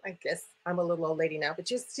lady. I guess I'm a little old lady now, but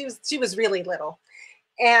she was really little.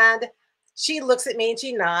 And she looks at me and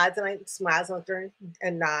she nods and I smiles at her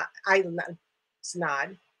and nod. I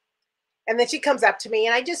nod. And then she comes up to me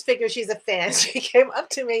and I just figure she's a fan. She came up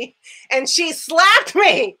to me and she slapped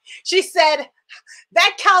me. She said,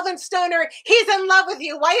 "That Calvin Stoner, he's in love with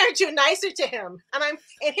you. Why aren't you nicer to him?" And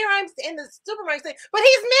here I'm in the supermarket saying, "But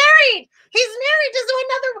he's married. He's married to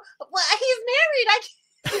another. Well, he's married."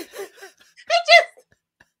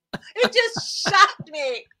 It just shocked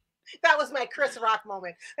me. That was my Chris Rock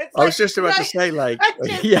moment. It's I was just about to say, like,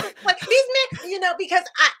 yeah, like he's married, you know, because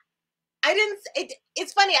I didn't.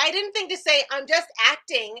 It's funny. I didn't think to say I'm just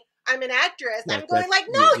acting. I'm an actress. I'm going like,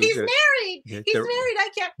 no, he's married. He's married. I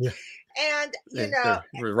can't. Yeah. And, you know,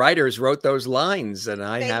 the writers wrote those lines and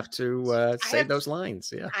I have to say those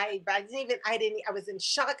lines. Yeah. I was in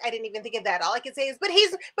shock. I didn't even think of that. All I could say is, but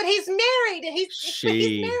he's married and he's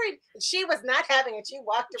married. She was not having it. She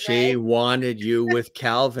walked away. She wanted you with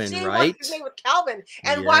Calvin, she right? Wanted me with Calvin.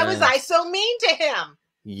 And why was I so mean to him?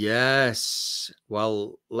 Yes.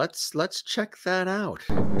 Well, let's check that out.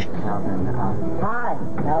 Calvin, hi,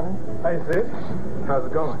 Calvin. Hi, sis. How's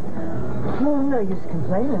it going? Oh, no use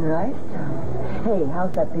complaining, right? Hey,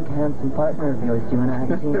 how's that big handsome partner of yours doing? I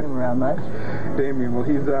haven't seen him around much. Damien, well,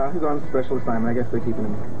 he's on special assignment. I guess they're keeping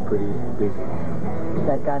him pretty busy. Has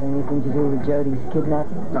that got anything to do with Jody's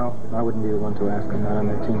kidnapping? No, I wouldn't be the one to ask. I'm not on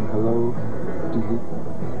their team. Hello, DiDi.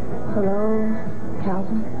 Hello,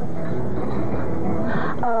 Calvin.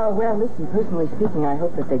 Well, listen, personally speaking, I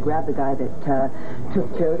hope that they grab the guy that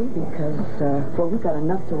took Jody because, well, we've got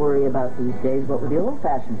enough to worry about these days, what with the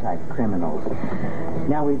old-fashioned type criminals.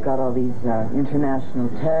 Now we've got all these international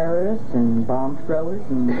terrorists and bomb throwers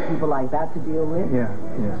and people like that to deal with. Yeah,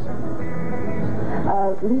 yes.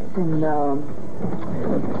 Listen,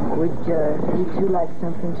 would you two like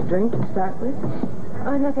something to drink to start with?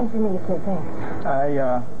 Oh, nothing for me, so thanks.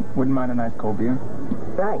 I wouldn't mind a nice cold beer.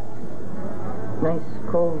 Right. Nice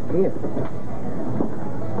cold beer.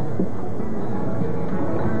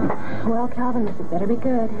 Well, Calvin, this had better be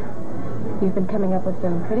good. You've been coming up with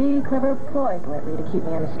some pretty clever ploys lately to keep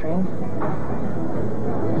me on a string.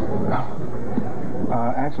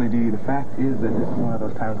 Actually, DiDi, the fact is that this is one of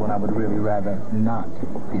those times when I would really rather not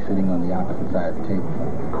be sitting on the opposite side of the table.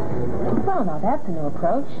 Well, now that's a new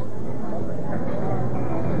approach.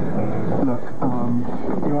 Look,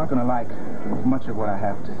 you aren't going to like much of what I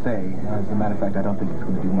have to say. As a matter of fact, I don't think it's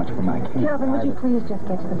going to do much for my case. Calvin, would you please just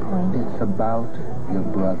get to the point? It's about your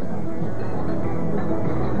brother.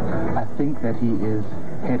 I think that he is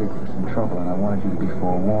headed for some trouble, and I wanted you to be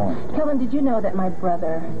forewarned. Kelvin, did you know that my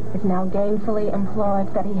brother is now gainfully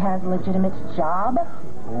employed, that he has a legitimate job?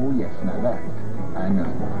 Oh, yes, now that I know.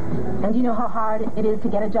 And do you know how hard it is to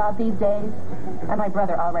get a job these days? And my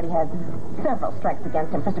brother already has several strikes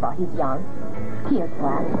against him. First of all, he's young. He is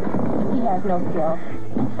black. He has no skill.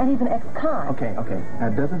 And he's an ex-con. Okay. Now,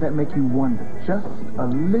 doesn't that make you wonder, just a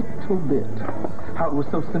little bit, how it was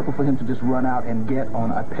so simple for him to just run out and get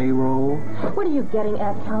on a payroll? What are you getting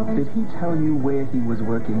at, Calvin? Did he tell you where he was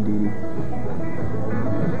working, DiDi?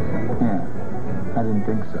 Yeah, I didn't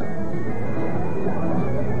think so.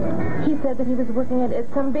 He said that he was working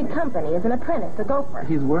at some big company as an apprentice, a gopher.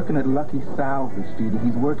 He's working at Lucky Salvage, DiDi.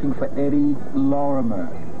 He's working for Eddie Lorimer.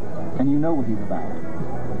 And you know what he's about.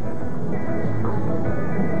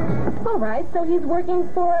 All right, so he's working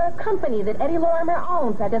for a company that Eddie Lorimer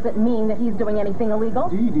owns. That doesn't mean that he's doing anything illegal.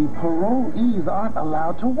 DiDi, parolees aren't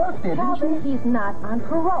allowed to work there, Calvin, he's not on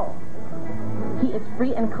parole. He is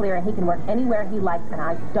free and clear, and he can work anywhere he likes, and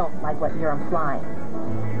I don't like what you're implying.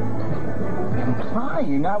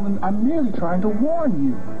 Implying? I'm merely trying to warn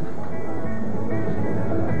you.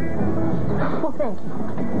 Well, thank you.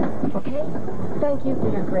 Okay? Thank you for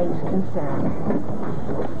your great concern.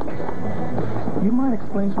 You might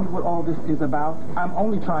explain to me what all this is about? I'm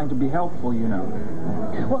only trying to be helpful, you know.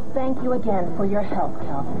 Well, thank you again for your help,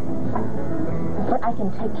 Calvin. But I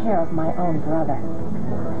can take care of my own brother.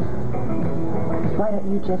 Why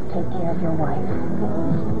don't you just take care of your wife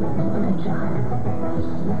and child?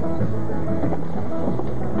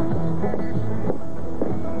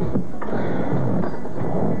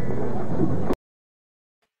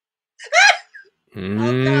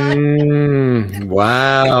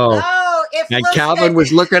 Wow. Oh, and Calvin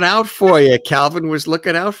was looking out for you. Calvin was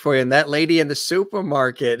looking out for you. And that lady in the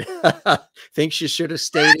supermarket thinks you should have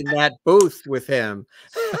stayed in that booth with him.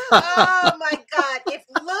 Oh, my God. If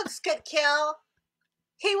looks could kill,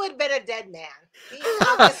 he would have been a dead man. He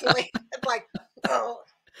obviously like, oh.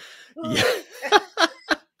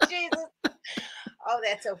 Jesus. Oh,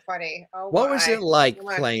 that's so funny. Oh, what was it like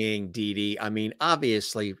playing DiDi? I mean,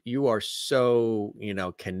 obviously, you are so,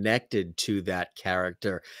 connected to that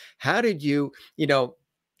character. How did you,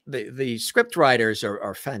 the script writers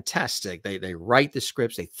are fantastic. They write the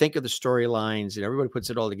scripts, they think of the storylines, and everybody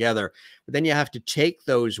puts it all together. But then you have to take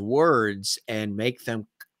those words and make them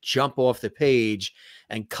jump off the page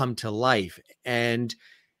and come to life. And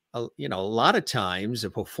a lot of times a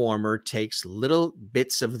performer takes little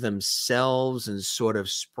bits of themselves and sort of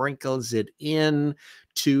sprinkles it in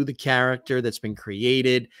to the character that's been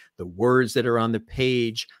created, the words that are on the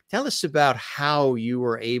page. Tell us about how you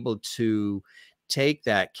were able to take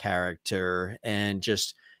that character and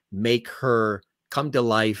just make her come to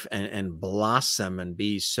life and blossom and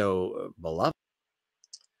be so beloved.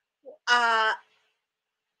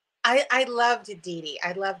 I loved DiDi.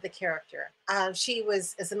 I loved the character. She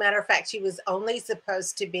was, as a matter of fact, she was only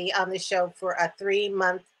supposed to be on the show for a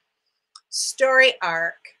 3-month story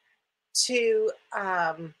arc to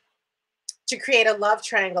create a love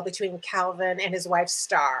triangle between Calvin and his wife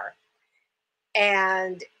Star.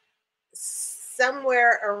 And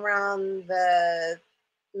somewhere around the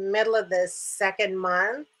middle of the 2nd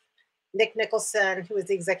month, Nick Nicholson, who was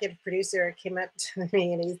the executive producer, came up to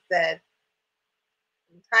me and he said,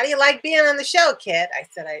 "How do you like being on the show, kid?" I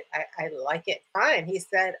said, I like it fine. He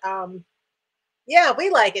said, yeah, we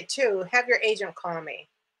like it too. Have your agent call me.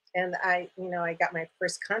 And I got my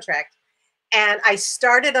first contract. And I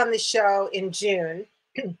started on the show in June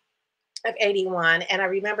of '81. And I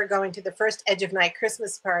remember going to the first Edge of Night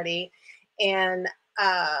Christmas party in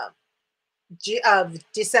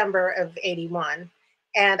December of '81.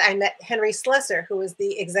 And I met Henry Slessor, who was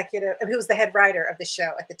the head writer of the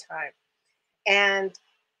show at the time. And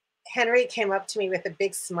Henry came up to me with a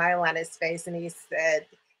big smile on his face and he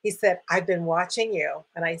said, "I've been watching you."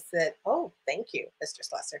 And I said, "Oh, thank you, Mr.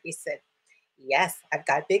 Slessor." He said, "Yes, I've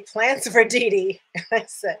got big plans for DiDi." And I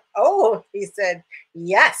said, "Oh," he said,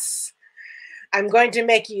 "Yes, I'm going to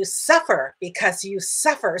make you suffer because you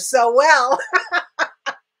suffer so well."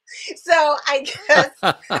 So I guess,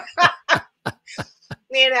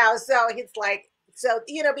 so it's like,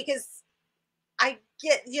 because I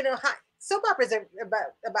get, soap operas are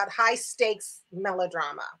about high stakes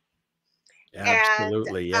melodrama.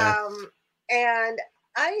 Absolutely, yeah. And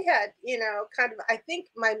I had, I think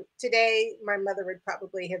my mother would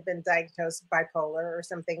probably have been diagnosed bipolar or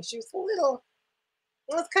something. She was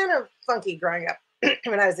it was kind of funky growing up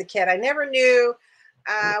when I was a kid. I never knew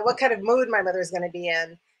what kind of mood my mother was going to be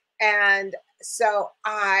in. And so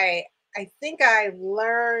I think I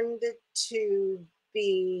learned to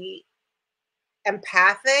be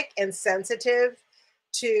empathic and sensitive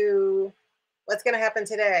to what's going to happen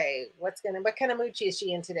today, what kind of mood is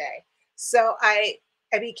she in today. So I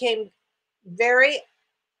became very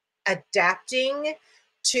adapting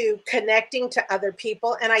to connecting to other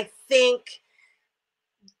people. And I think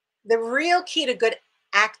the real key to good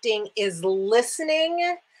acting is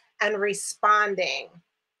listening and responding,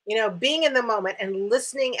 you know, being in the moment and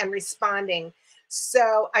listening and responding.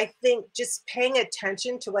 So I think just paying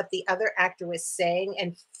attention to what the other actor was saying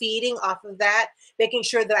and feeding off of that, making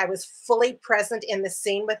sure that I was fully present in the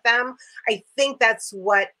scene with them. I think that's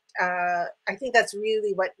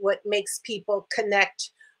really what makes people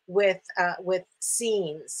connect with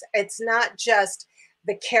scenes. It's not just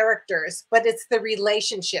the characters, but it's the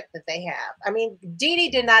relationship that they have. I mean,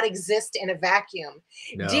 DiDi did not exist in a vacuum.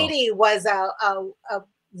 No. DiDi was a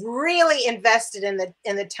really invested in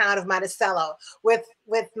the town of Monticello with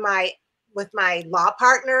my law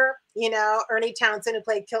partner, you know, Ernie Townsend, who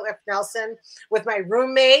played Cliff Nelson, with my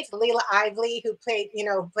roommate Leela Ively, who played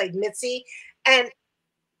Mitzi, and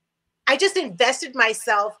I just invested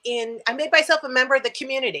myself I made myself a member of the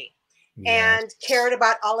community. Yes. And cared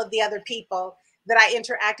about all of the other people that I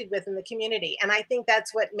interacted with in the community. And I think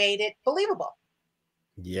that's what made it believable.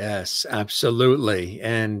 Yes, absolutely.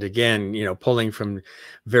 And again, you know, pulling from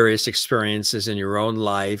various experiences in your own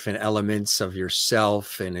life and elements of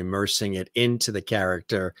yourself and immersing it into the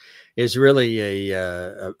character is really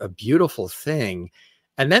a beautiful thing.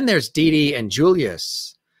 And then there's DiDi and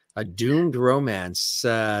Julius, a doomed romance.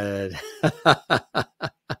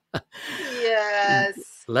 Yes.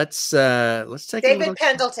 Let's take David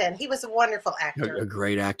Pendleton. He was a wonderful actor. A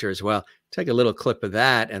great actor as well. Take a little clip of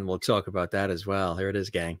that and we'll talk about that as well. Here it is,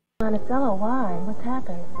 gang. Monticello, why? What's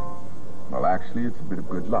happened? Well, actually, it's a bit of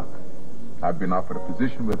good luck. I've been offered a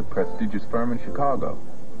position with a prestigious firm in Chicago.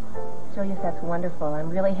 Julius, that's wonderful. I'm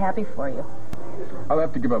really happy for you. I'll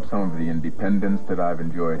have to give up some of the independence that I've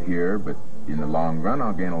enjoyed here, but in the long run,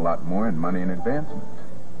 I'll gain a lot more in money and advancement.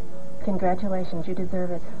 Congratulations. You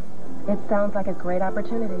deserve it. It sounds like a great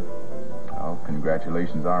opportunity. Well,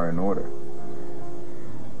 congratulations are in order.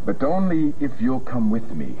 But only if you'll come with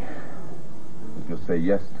me. If you'll say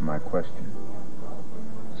yes to my question.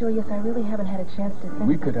 Julius, I really haven't had a chance to think.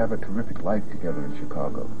 We could have a terrific life together in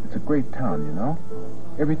Chicago. It's a great town, you know?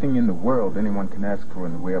 Everything in the world anyone can ask for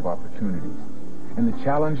in the way of opportunities. And the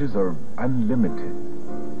challenges are unlimited.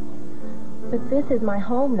 But this is my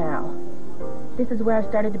home now. This is where I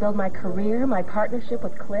started to build my career, my partnership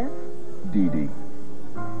with Cliff. DiDi,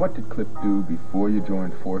 what did Cliff do before you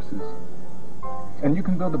joined forces? And you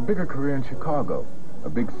can build a bigger career in Chicago. A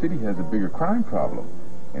big city has a bigger crime problem.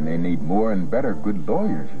 And they need more and better good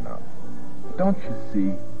lawyers, you know. Don't you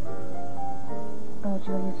see? Oh,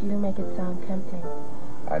 Julius, you make it sound tempting.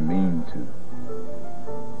 I mean to.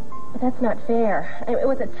 But that's not fair. It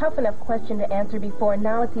was a tough enough question to answer before.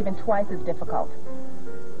 Now it's even twice as difficult.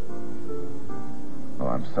 Oh,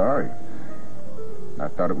 I'm sorry. I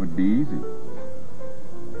thought it would be easy.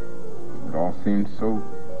 It all seemed so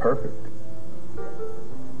perfect.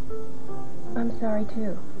 I'm sorry,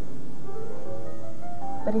 too.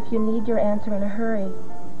 But if you need your answer in a hurry,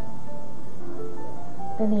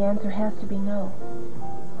 then the answer has to be no.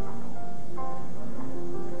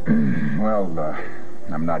 Well,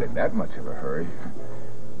 I'm not in that much of a hurry.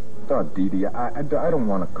 DiDi, I don't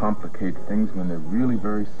want to complicate things when they're really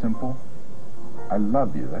very simple. I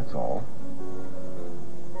love you, that's all.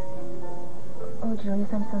 Oh,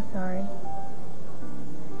 Julius, I'm so sorry.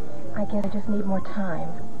 I guess I just need more time.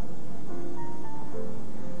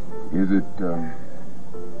 Is it,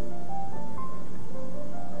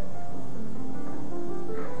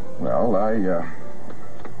 Well, I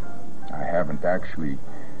haven't actually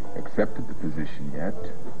accepted the position yet.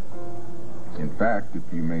 In fact, if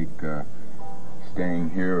you make staying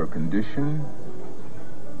here a condition,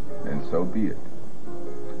 then so be it.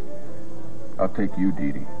 I'll take you,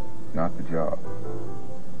 DiDi, not the job.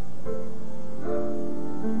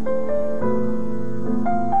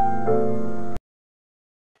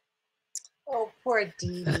 Oh, poor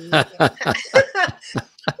DiDi.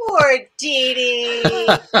 Poor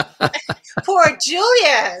DiDi. Poor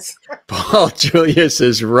Julius. Paul Julius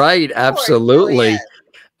is right. Absolutely.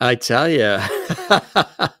 I tell you.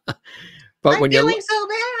 But I'm feeling so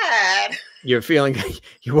bad. You're feeling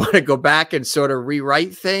you want to go back and sort of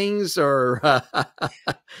rewrite things, or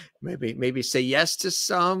maybe say yes to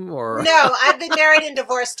some, or no. I've been married and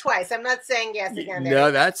divorced twice. I'm not saying yes again. No,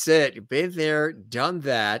 that's it. You've been there, done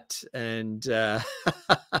that, and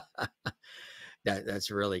That's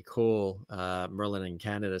really cool. Merlin in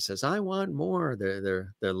Canada says, "I want more."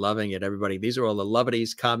 They're loving it. Everybody, these are all the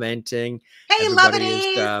lovedies commenting. Hey,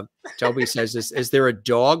 Everybody lovedies! Toby says, "Is there a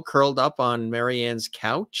dog curled up on Mariann's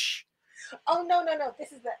couch?" Oh no.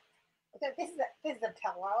 This is a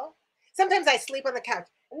pillow. Sometimes I sleep on the couch,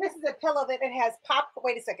 and this is a pillow that it has pop.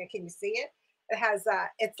 Wait a second, can you see it? It has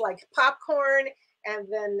it's like popcorn, and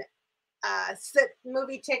then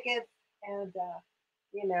movie tickets, and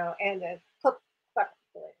and a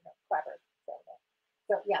clapper.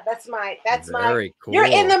 So yeah, that's Very cool. You're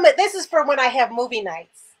in the. This is for when I have movie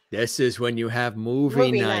nights. This is when you have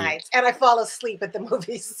movie night. And I fall asleep at the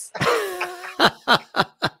movies.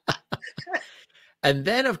 And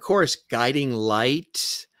then, of course, Guiding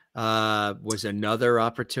Light was another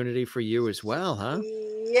opportunity for you as well, huh?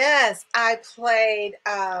 Yes, I played.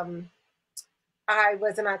 I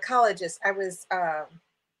was an oncologist. I was.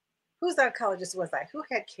 Whose oncologist was I? Who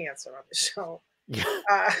had cancer on the show?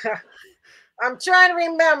 I'm trying to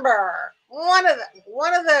remember. One of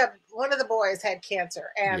the boys had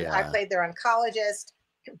cancer, and I played their oncologist.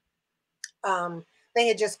 They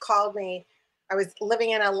had just called me. I was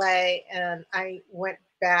living in LA, and I went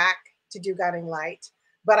back to do Guiding Light,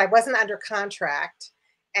 but I wasn't under contract,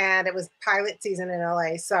 and it was pilot season in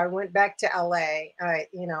LA, so I went back to LA. I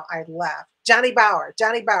left. Johnny Bowers,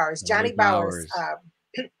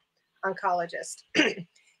 oncologist,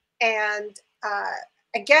 and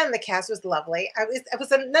again, the cast was lovely. It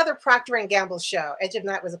was another Procter & Gamble show. Edge of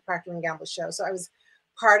Night was a Procter & Gamble show, so I was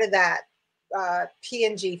part of that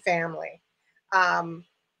P&G family.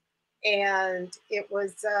 And it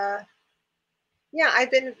was, I've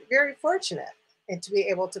been very fortunate to be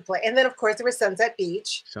able to play. And then, of course, there was Sunset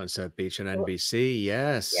Beach. Sunset Beach on NBC,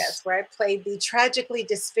 yes. Yes, where I played the tragically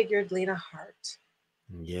disfigured Lena Hart.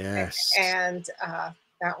 Yes. And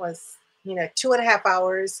that was, 2.5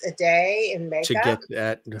 hours a day in makeup. To get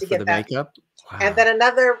that, for the makeup? Wow. And then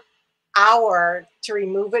another hour to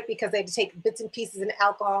remove it because they had to take bits and pieces and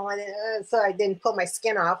alcohol, and so I didn't pull my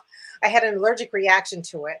skin off. I had an allergic reaction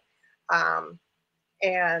to it.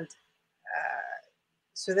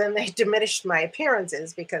 So then they diminished my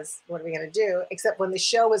appearances because what are we going to do? Except when the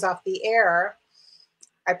show was off the air,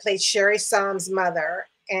 I played Sherry Som's mother,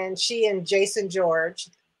 and she and Jason George,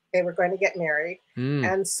 they were going to get married.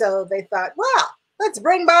 And so they thought, well, let's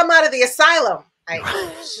bring Mom out of the asylum. I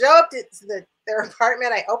show up to their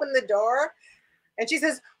apartment. I open the door, and she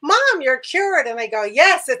says, "Mom, you're cured." And I go,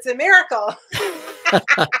 "Yes, it's a miracle."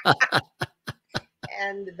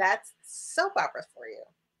 And that's soap opera for you.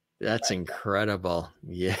 That's incredible.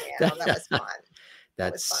 Yeah, that was fun.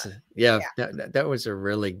 That's that was a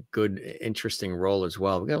really good, interesting role as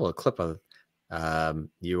well. We got a little clip of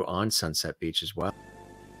you on Sunset Beach as well.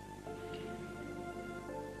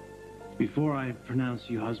 Before I pronounce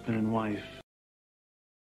you husband and wife.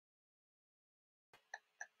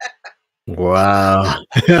 Wow.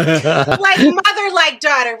 Like mother, like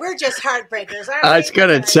daughter. We're just heartbreakers, aren't we? I was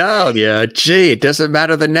going to tell you. Gee, it doesn't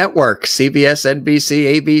matter the network. CBS,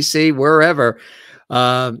 NBC, ABC, wherever.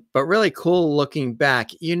 But really cool looking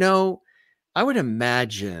back. I would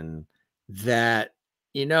imagine that,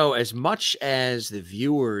 as much as the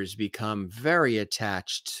viewers become very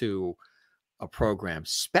attached to a program,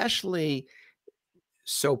 especially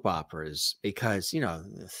soap operas, because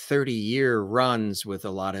 30-year runs with a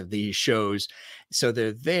lot of these shows, so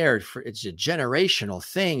they're there for, it's a generational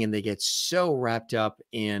thing, and they get so wrapped up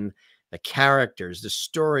in the characters, the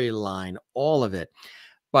storyline, all of it.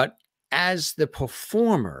 But as the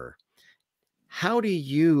performer, how do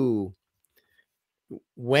you,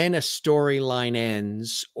 when a storyline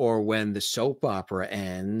ends or when the soap opera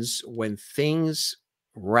ends, when things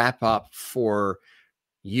wrap up for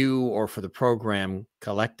you or for the program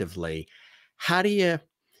collectively, how do you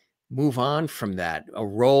move on from that? A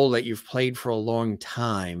role that you've played for a long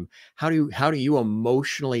time. How do you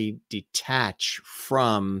emotionally detach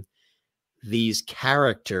from these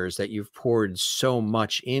characters that you've poured so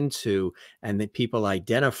much into and that people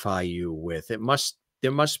identify you with? There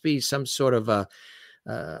must be some sort of a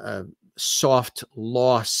soft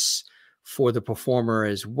loss for the performer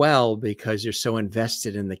as well, because you're so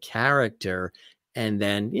invested in the character. And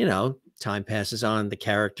then, time passes on, the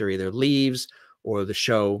character either leaves or the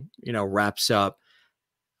show, wraps up.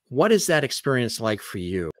 What is that experience like for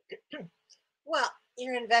you? Well,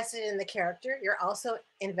 you're invested in the character. You're also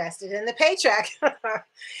invested in the paycheck. But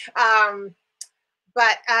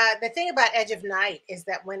the thing about Edge of Night is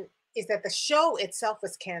that the show itself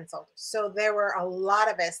was canceled. So there were a lot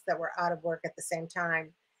of us that were out of work at the same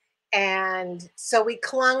time. And so we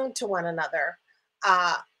clung to one another.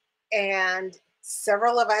 And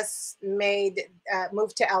several of us moved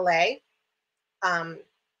to LA. Um,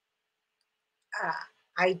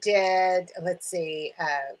 I did, let's see,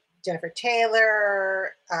 Jennifer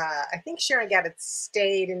Taylor. I think Sharon Gabbett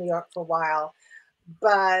stayed in New York for a while,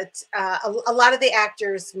 but a lot of the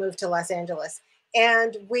actors moved to Los Angeles,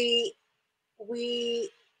 and we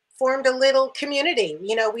formed a little community.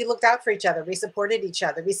 You know, we looked out for each other, we supported each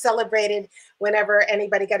other, we celebrated whenever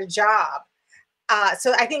anybody got a job.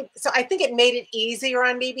 So I think it made it easier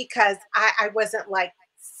on me because I wasn't like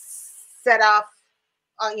set off,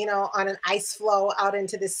 you know, on an ice floe out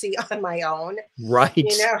into the sea on my own. Right.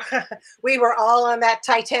 You know, we were all on that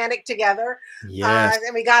Titanic together. Yes.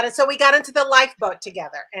 And we got into the lifeboat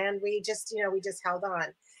together, and we just, you know, we just held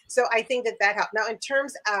on. So I think that helped. Now, in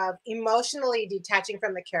terms of emotionally detaching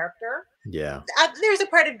from the character, Yeah. there's a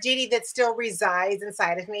part of DiDi that still resides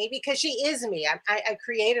inside of me because she is me. I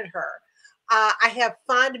created her. I have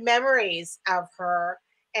fond memories of her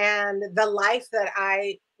and the life that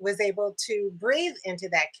I was able to breathe into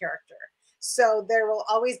that character. So there will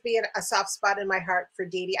always be a soft spot in my heart for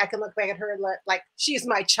DiDi. I can look back at her like she's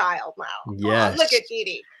my child now. Yes. Oh, look at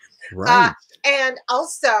DiDi. Right. And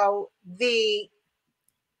also the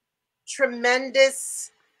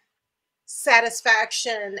tremendous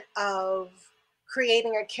satisfaction of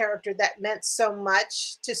creating a character that meant so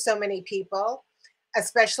much to so many people,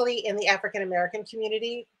 especially in the African American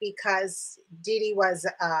community, because DiDi was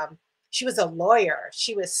she was a lawyer.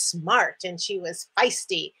 She was smart and she was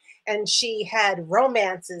feisty, and she had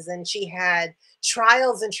romances and she had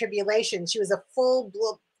trials and tribulations. She was a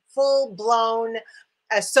full-blown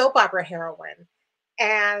soap opera heroine.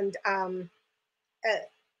 And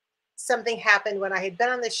something happened when I had been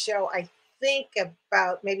on the show, I think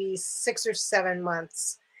about maybe 6 or 7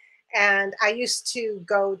 months. And I used to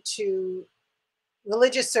go to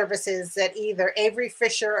religious services at either Avery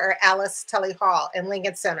Fisher or Alice Tully Hall in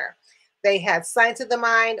Lincoln Center. They had Science of the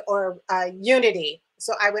Mind or Unity.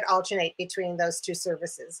 So I would alternate between those two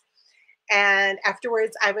services. And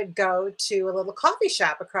afterwards, I would go to a little coffee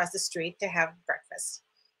shop across the street to have breakfast.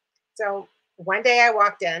 So one day I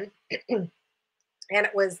walked in and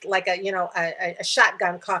it was like a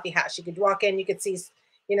shotgun coffee house. You could walk in, you could see,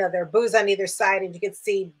 you know, there are booths on either side, and you could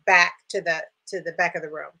see back to the back of the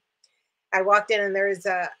room. I walked in and there was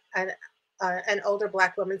an older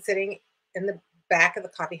Black woman sitting in the back of the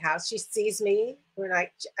coffee house. She sees me when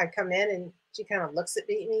I come in, and she kind of looks at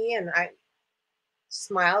me and I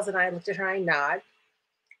smiles, and I looked at her, I nod.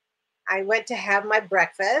 I went to have my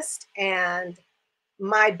breakfast, and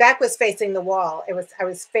my back was facing the wall. I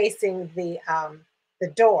was facing the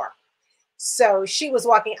door. So she was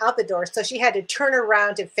walking out the door, so she had to turn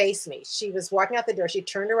around to face me. She was walking out the door. She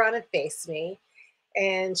turned around and faced me,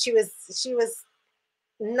 and she was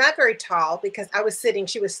not very tall because I was sitting.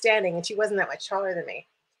 She was standing, and she wasn't that much taller than me.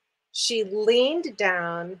 She leaned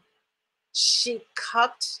down. She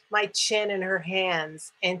cupped my chin in her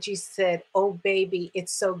hands, and she said, "Oh, baby,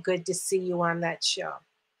 it's so good to see you on that show."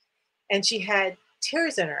 And she had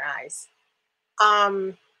tears in her eyes.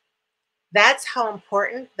 That's how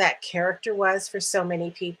important that character was for so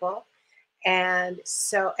many people. And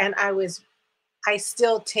I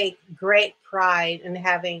still take great pride in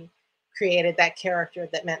having created that character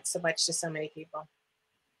that meant so much to so many people.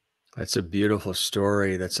 That's a beautiful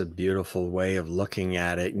story. That's a beautiful way of looking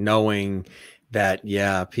at it, knowing that,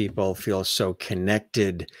 yeah, people feel so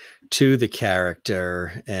connected to the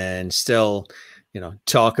character and still, you know,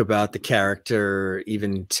 talk about the character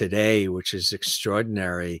even today, which is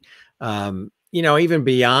extraordinary. You know, even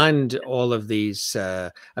beyond all of these, I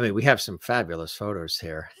mean, we have some fabulous photos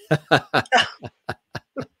here.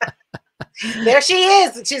 There she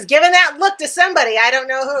is. She's giving that look to somebody. I don't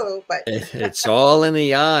know who, but it's all in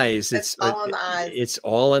the eyes. It's all in the eyes. It's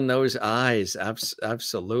all in those eyes.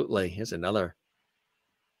 Absolutely. Here's another.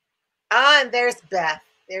 And there's Beth.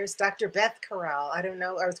 There's Dr. Beth Carell. I don't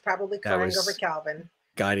know. I was probably crying over Calvin.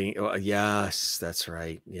 Guiding. Oh, yes, that's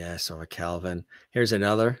right. Yes, over Calvin. Here's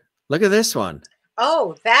another. Look at this one.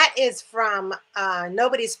 Oh, that is from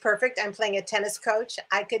Nobody's Perfect. I'm playing a tennis coach.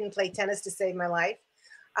 I couldn't play tennis to save my life.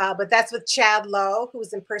 But that's with Chad Lowe, who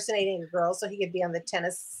was impersonating a girl, so he could be on the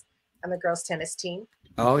girls' tennis team.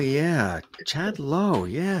 Oh yeah, Chad Lowe.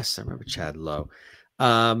 Yes, I remember Chad Lowe.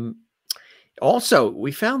 Also,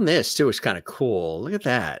 we found this too. It's kind of cool. Look at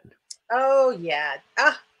that. Oh yeah.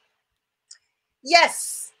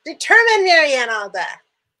 Yes, determined Mariann Aalda.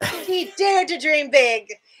 He dared to dream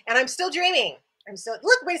big, and I'm still dreaming. I'm still.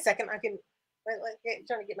 Look, wait a second. I'm trying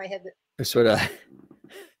to get my head. That's what I.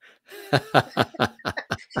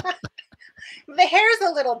 The hair's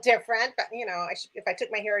a little different, but you know, if I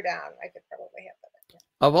took my hair down, I could probably have that. Yeah.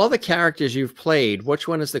 Of all the characters you've played, which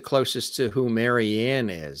one is the closest to who Mariann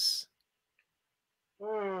is?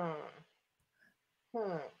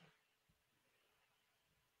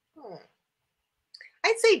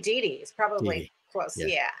 I'd say DiDi is probably DiDi. close. Yeah.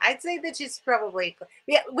 Yeah, I'd say that she's probably.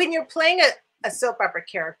 Yeah, when you're playing a soap opera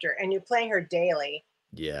character and you're playing her daily,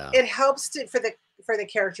 Yeah. it helps for the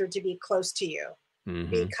character to be close to you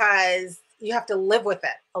because you have to live with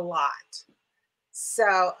it a lot.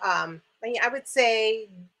 So I would say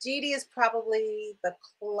DiDi is probably the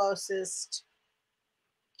closest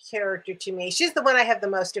character to me. She's the one I have the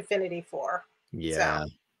most affinity for. Yeah,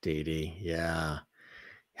 DiDi. Yeah.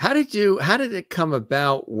 How did it come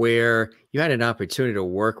about where you had an opportunity to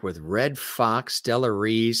work with Red Foxx, Della,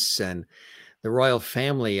 Reese, and the royal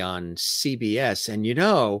family on CBS? And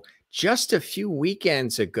just a few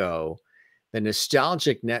weekends ago, the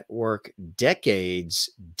nostalgic network Decades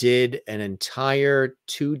did an entire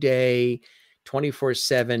 2-day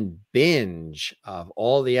 24/7 binge of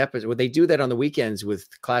all the episodes. Well, they do that on the weekends with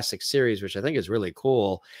classic series, which I think is really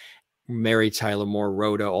cool. Mary Tyler Moore,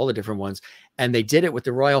 Rhoda, all the different ones. And they did it with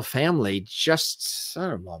the royal family just, I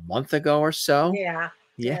don't know, a month ago or so.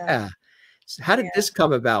 Yeah. So how did this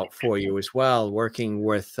come about for you as well, working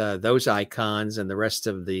with those icons and the rest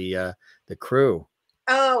of the crew?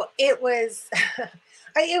 Oh, it was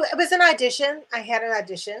it was an audition. I had an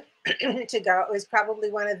audition to go. It was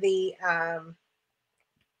probably one of the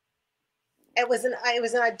it was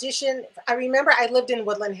an audition. I remember I lived in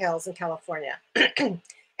Woodland Hills in California.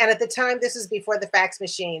 And at the time, this was before the fax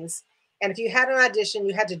machines. And if you had an audition,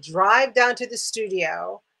 you had to drive down to the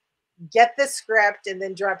studio, get the script, and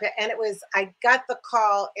then drop it. And I got the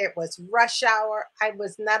call. It was rush hour. I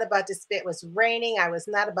was not about to spend, it was raining. I was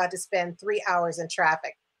not about to spend 3 hours in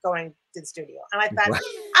traffic going to the studio. And I thought,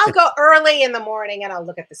 I'll go early in the morning and I'll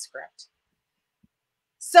look at the script.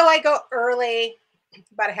 So I go early,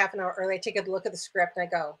 about a half an hour early. I take a look at the script and I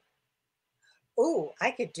go, ooh,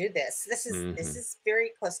 I could do this. This is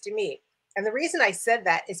very close to me. And the reason I said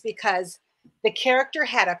that is because the character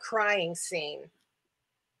had a crying scene,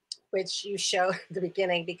 which you show at the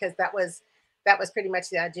beginning, because that was pretty much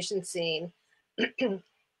the audition scene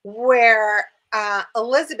where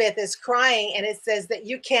Elizabeth is crying and it says that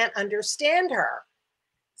you can't understand her.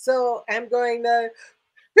 So I'm going to,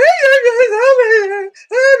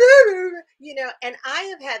 and I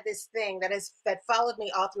have had this thing that followed me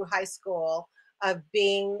all through high school of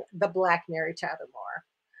being the Black Mary Tyler Moore.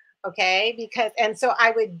 Okay, and so I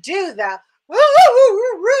would do the,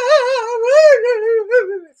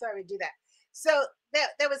 so I would do that. So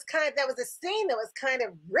that was a scene that was kind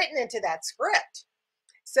of written into that script.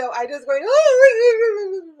 So I just going,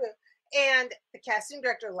 and the casting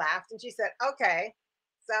director laughed and she said, okay.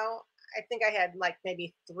 So I think I had like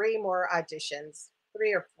maybe 3 or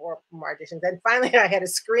 4 more auditions. And finally I had a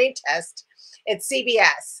screen test at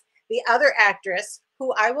CBS. The other actress,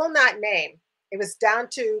 who I will not name, it was down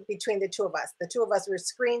to between the two of us. The two of us were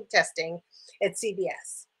screen testing at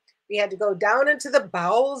CBS. We had to go down into the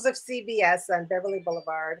bowels of CBS on Beverly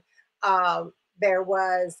Boulevard. There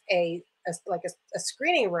was a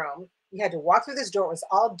screening room. You had to walk through this door. It was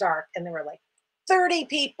all dark, and there were like 30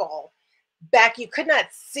 people back. You could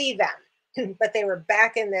not see them, but they were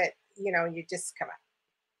back in the, you just come out.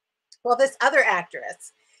 Well, this other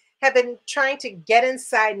actress had been trying to get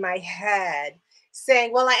inside my head,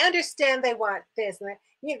 saying, well, I understand they want this. And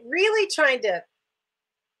really trying to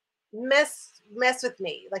mess with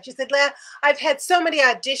me. Like she said, I've had so many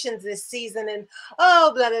auditions this season and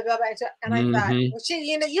blah, blah, blah, blah. And I thought, well,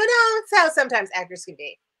 you know, it's how sometimes actors can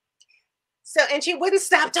be. So, and she wouldn't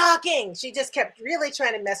stop talking. She just kept really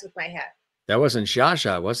trying to mess with my head. That wasn't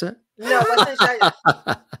Shasha, was it? No, it wasn't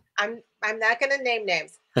Shasha. I'm not going to name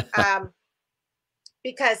names.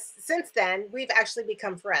 Because since then we've actually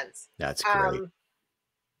become friends. That's great.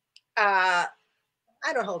 I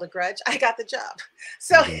don't hold a grudge. I got the job.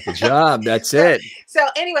 So good job. That's it. So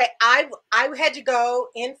anyway, I had to go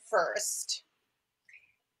in first.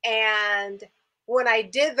 And when I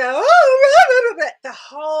did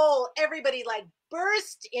everybody like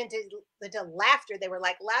burst into laughter. They were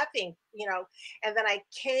like laughing, and then I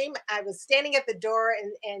was standing at the door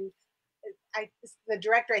and the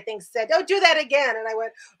director, I think, said, "Oh, do that again." And I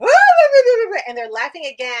went, and they're laughing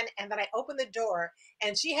again. And then I opened the door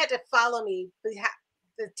and she had to follow me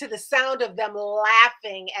to the sound of them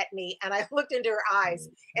laughing at me. And I looked into her eyes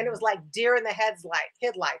and it was like deer in the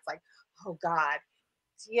headlights, like, oh God,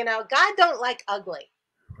 God don't like ugly.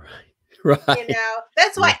 Right.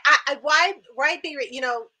 That's why why be,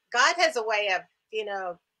 God has a way of,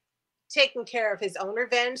 taking care of his own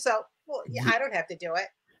revenge. So, I don't have to do it.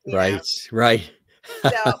 Right. So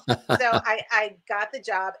I got the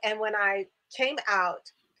job. And when I came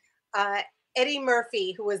out, Eddie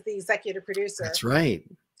Murphy, who was the executive producer. That's right.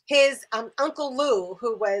 His Uncle Lou,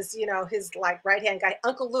 who was, his like right-hand guy,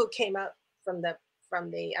 Uncle Lou came out from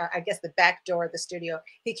the I guess the back door of the studio.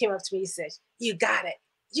 He came up to me. He said, "You got it.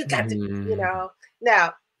 You got to, you know."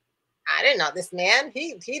 Now, I didn't know this man.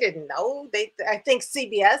 He didn't know. I think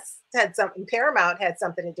CBS had something. Paramount had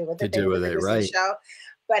something to do with it. Right? Show,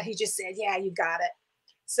 but he just said, "Yeah, you got it."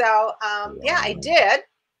 So yeah, I did.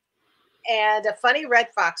 And a funny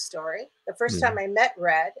Red Fox story. The first time I met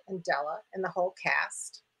Red and Della and the whole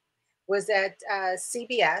cast was at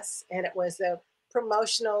CBS, and it was a promo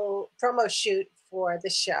shoot for the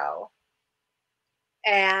show.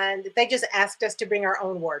 And they just asked us to bring our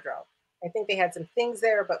own wardrobe. I think they had some things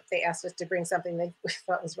there, but they asked us to bring something they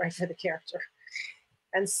thought was right for the character.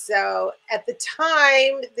 And so at the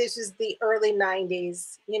time, this was the early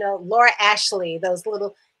 90s, you know, Laura Ashley, those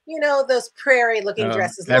little, you know, those prairie looking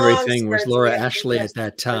dresses. Everything was Laura Ashley at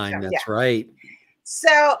that time. That's right.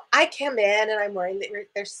 So I come in and I'm wearing,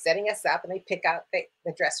 they're setting us up and they pick out the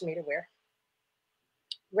dress for me to wear.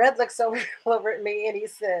 Red looks over at me and he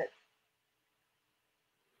said,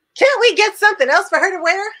 "Can't we get something else for her to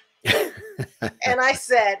wear?" And I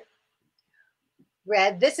said,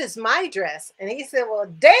 "Red, this is my dress." And he said, "Well,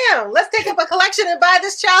 damn, let's take up a collection and buy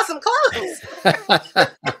this child some clothes."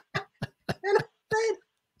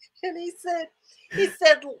 And he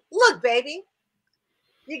said, "Look, baby,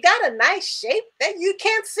 you got a nice shape that you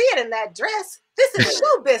can't see it in that dress. This is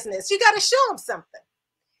show business. You got to show them something."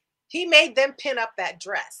 He made them pin up that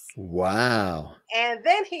dress. Wow. And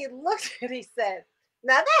then he looked and he said,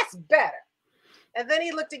 "Now that's better." And then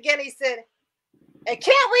he looked again. He said, "And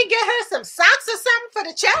can't we get her some socks or something for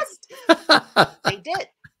the chest?" They did.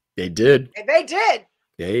 They did. And they did.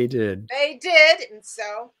 They did. They did. And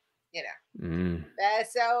so, you know,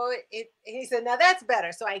 so he said, "Now that's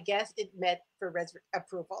better." So I guess it met for Red's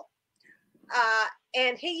approval.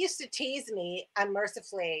 And he used to tease me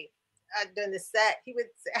unmercifully during the set.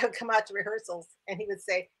 I would come out to rehearsals and he would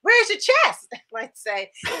say, "Where's your chest?" And I'd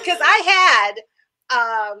say, because I had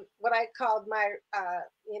what I called my,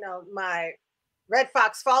 my Red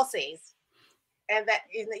Fox falsies, and that,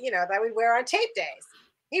 you know, that we wear on tape days.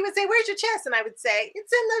 He would say, "Where's your chest?" And I would say,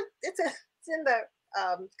 it's in the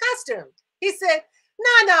costume." He said,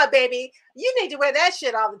 No, baby, you need to wear that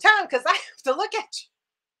shit all the time because I have to look at you."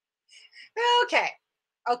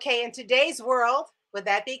 Okay. In today's world, would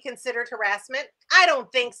that be considered harassment? I don't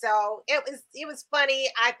think so. It was funny.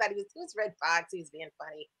 I thought it was Red Fox. He was being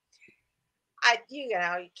funny.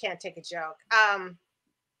 You can't take a joke.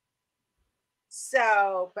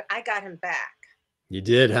 But I got him back. You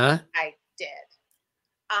did, huh? I did.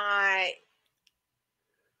 I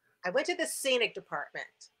went to the scenic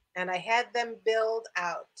department and I had them build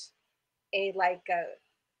out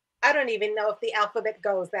I don't even know if the alphabet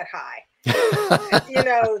goes that high. You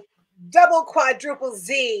know, double quadruple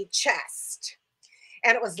Z chest.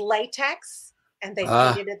 And it was latex and they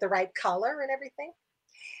painted it the right color and everything.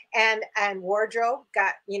 And wardrobe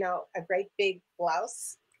got, you know, a great big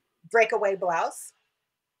blouse, breakaway blouse.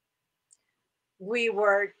 We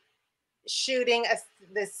were shooting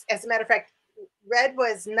this, as a matter of fact, Red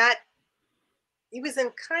was not, he was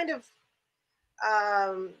in kind of,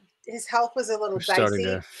 his health was a little dicey. Starting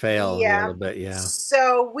to fail a little bit, yeah.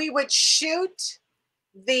 So we would shoot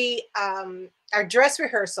our dress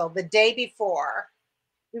rehearsal the day before.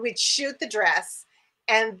 We would shoot the dress.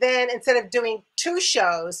 And then instead of doing 2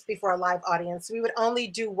 shows before a live audience, we would only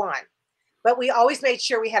do 1. But we always made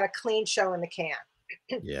sure we had a clean show in the can.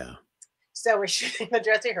 Yeah. So we're shooting the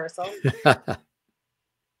dress rehearsal.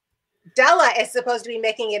 Della is supposed to be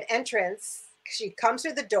making an entrance. She comes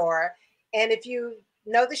through the door. And if you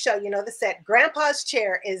know the show, you know the set, Grandpa's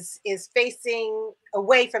chair is facing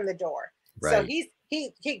away from the door. Right. So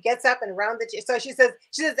he gets up and around the chair. So she says,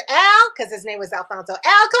 "Al," because his name was Alfonso,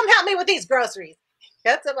 "Al, come help me with these groceries."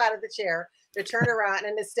 Gets up out of the chair to turn around,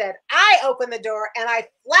 and instead I open the door and I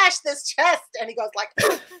flash this chest, and he goes like,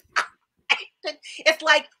 it's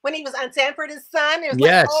like when he was on Sanford and Son. It was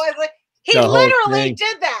yes. He literally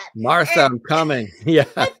did that. Martha, I'm coming. Yeah.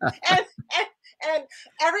 And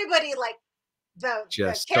everybody, like the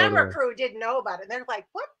camera crew didn't know about it. They're like,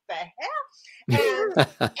 "What the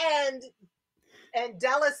hell?" And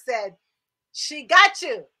Della said, "She got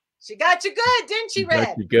you. She got you good, didn't she,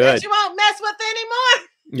 Red? Good. That you won't mess with anymore."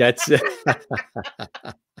 That's it.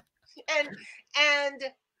 and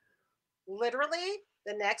literally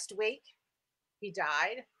the next week he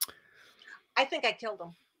died. I think I killed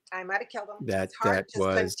him. I might have killed him. That couldn't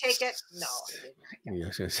take it. No, I did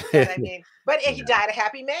not. Yes, But I mean, he died a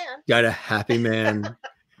happy man. Got a happy man.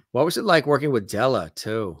 What was it like working with Della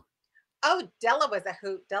too? Oh, Della was a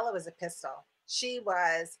hoot. Della was a pistol. She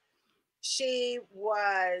was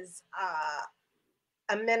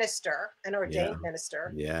a minister, an ordained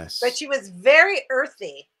minister. Yes. But she was very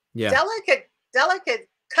earthy. Yeah. Della could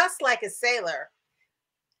cuss like a sailor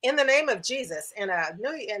in the name of Jesus. And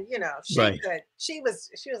you know, she was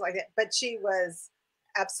like that, but she was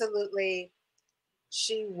absolutely,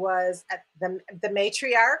 she was at the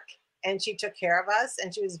matriarch, and she took care of us,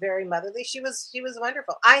 and she was very motherly. She was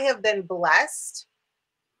wonderful. I have been blessed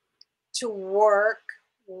to work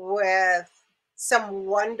with some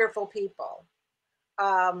wonderful people.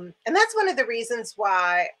 And that's one of the reasons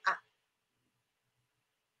why,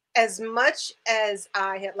 as much as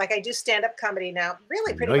I do stand-up comedy now,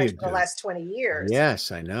 really pretty much for the last 20 years.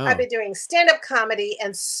 Yes, I know. I've been doing stand-up comedy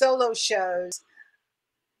and solo shows,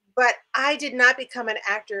 but I did not become an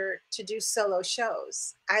actor to do solo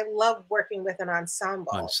shows. I love working with an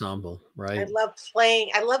ensemble. Ensemble, right. I love playing.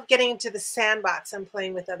 I love getting into the sandbox and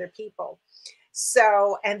playing with other people.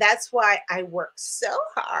 So, and that's why I work so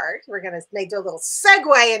hard. We're going to do a little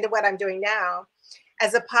segue into what I'm doing now.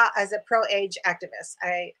 As a pro-age activist,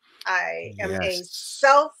 I am a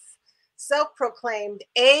self-proclaimed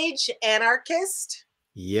age anarchist.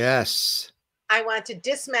 Yes. I want to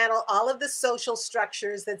dismantle all of the social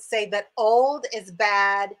structures that say that old is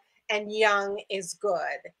bad and young is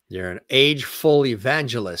good. You're an age-full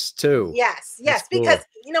evangelist too. Yes, yes, because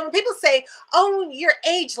you know, when people say, "Oh, you're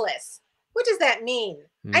ageless," what does that mean?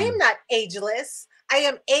 I am not ageless. I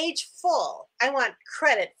am age-full. I want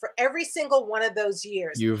credit for every single one of those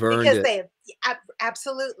years. You've earned because it. They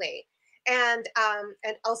absolutely. And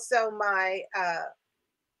also my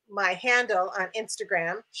my handle on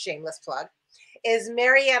Instagram, shameless plug, is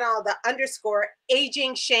Mariann Aalda _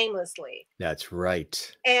 aging shamelessly. That's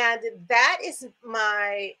right. And that is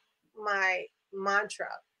my mantra.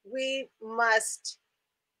 We must,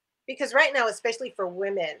 because right now, especially for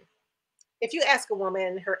women, if you ask a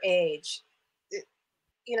woman her age,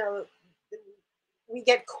 you know, we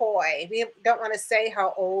get coy. We don't want to say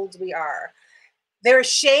how old we are. There's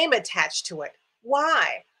shame attached to it.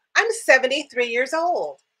 Why? I'm 73 years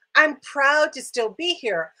old. I'm proud to still be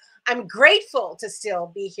here. I'm grateful to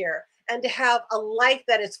still be here and to have a life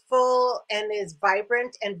that is full and is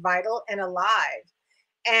vibrant and vital and alive.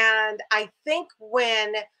 And I think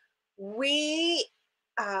when we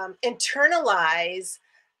internalize,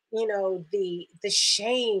 you know, the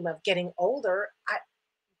shame of getting older,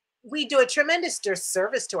 we do a tremendous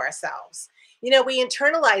disservice to ourselves. You know, we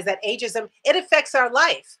internalize that ageism. It affects our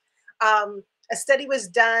life. A study was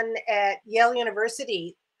done at Yale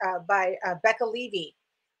University by Becca Levy.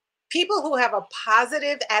 People who have a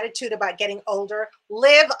positive attitude about getting older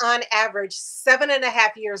live on average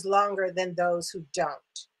 7.5 years longer than those who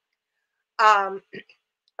don't. I'm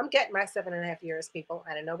getting my 7.5 years, people.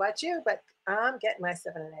 I don't know about you, but I'm getting my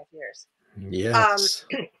 7.5 years. Yes.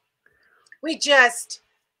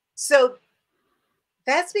 So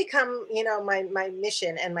that's become, you know, my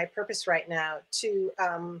mission and my purpose right now to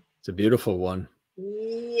it's a beautiful one.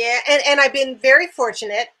 Yeah, and I've been very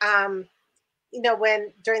fortunate. You know,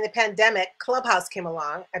 when during the pandemic, Clubhouse came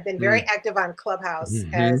along. I've been very active on Clubhouse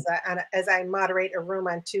as I moderate a room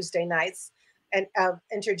on Tuesday nights, an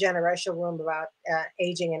intergenerational room about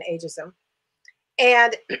aging and ageism.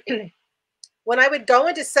 And when I would go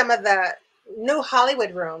into some of the new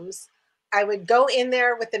Hollywood rooms, I would go in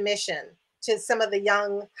there with the mission to some of the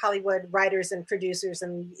young Hollywood writers and producers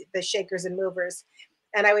and the shakers and movers.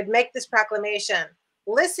 And I would make this proclamation: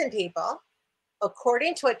 listen, people,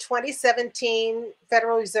 according to a 2017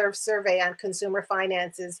 Federal Reserve survey on consumer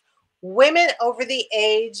finances, women over the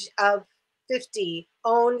age of 50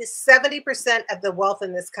 own 70% of the wealth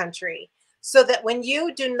in this country. So that when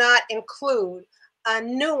you do not include a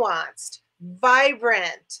nuanced,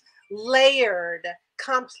 vibrant, layered,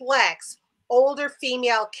 complex, older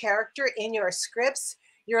female character in your scripts,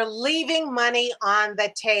 you're leaving money on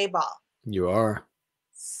the table. You are.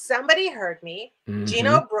 Somebody heard me.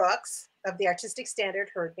 Geno Brooks of the Artistic Standard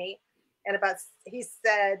heard me. And he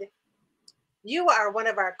said, "You are one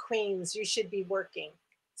of our queens. You should be working."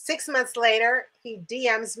 6 months later, he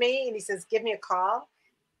DMs me and he says, "Give me a call."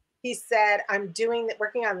 He said, "I'm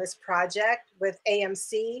working on this project with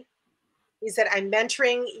AMC." He said, "I'm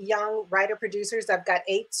mentoring young writer producers. I've got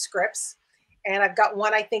 8 scripts and I've got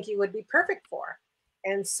one I think you would be perfect for."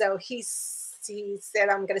 And so he said,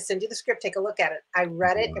 "I'm going to send you the script. Take a look at it." I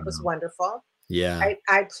read it. It was wonderful. Yeah.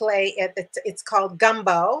 I play it. It's called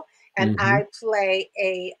Gumbo. And I play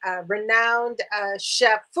a renowned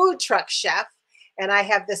food truck chef. And I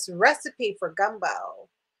have this recipe for gumbo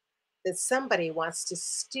that somebody wants to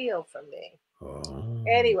steal from me. Oh.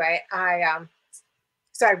 Anyway,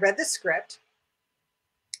 so I read the script.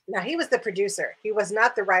 Now, he was the producer. He was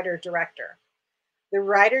not the writer-director. The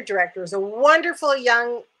writer-director is a wonderful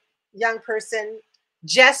young person,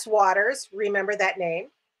 Jess Waters. Remember that name?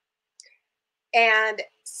 And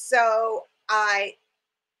so I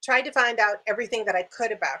tried to find out everything that I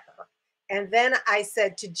could about her. And then I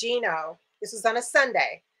said to Geno, this was on a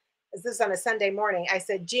Sunday. This was on a Sunday morning. I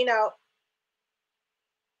said, Geno,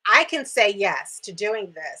 I can say yes to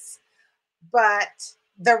doing this, but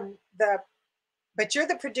but you're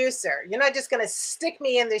the producer. You're not just going to stick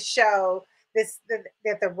me in this show.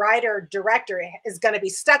 That the writer director is going to be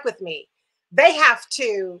stuck with me. They have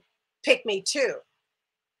to pick me too.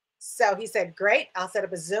 So he said, great, I'll set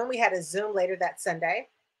up a Zoom. We had a Zoom later that Sunday.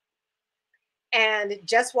 And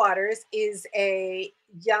Jess Waters is a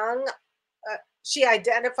young, they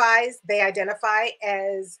identify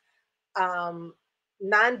as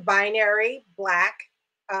non-binary Black,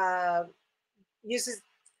 uses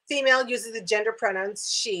the gender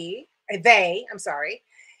pronouns they,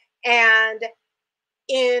 and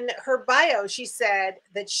in her bio, she said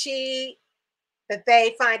that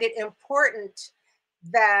they find it important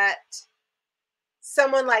that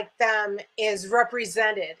someone like them is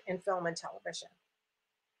represented in film and television.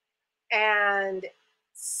 And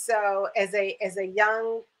so as a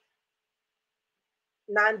young,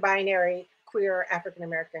 non-binary, queer,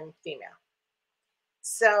 African-American female.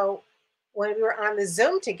 So when we were on the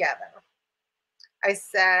Zoom together, I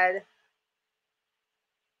said,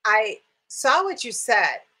 I saw what you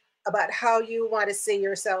said about how you want to see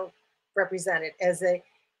yourself represented as a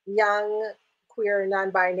young, queer,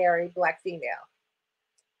 non-binary Black female.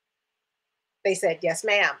 They said, yes,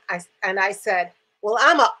 ma'am. I said, well,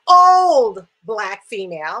 I'm an old Black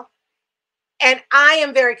female, and I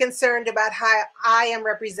am very concerned about how I am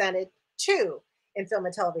represented too in film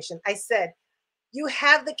and television. I said, you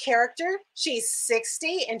have the character, she's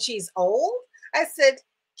 60 and she's old. I said,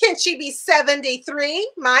 can she be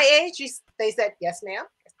 73, my age? They said, yes, ma'am.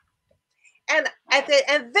 And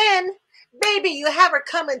then, baby, you have her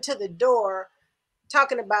coming to the door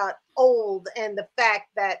talking about old and the fact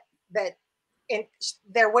that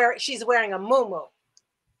she's wearing a muumuu.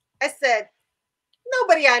 I said,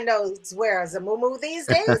 nobody I know wears a muumuu these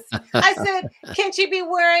days. I said, can she be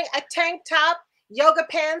wearing a tank top, yoga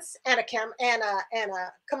pants, and a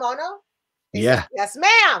kimono? They said, yes,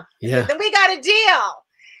 ma'am. Yeah. Then we got a deal.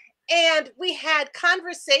 And we had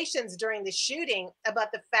conversations during the shooting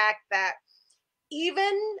about the fact that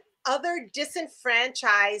even other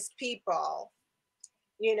disenfranchised people,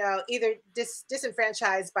 either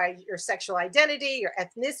disenfranchised by your sexual identity, your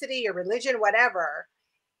ethnicity, your religion, whatever,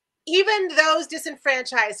 even those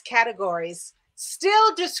disenfranchised categories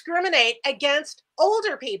still discriminate against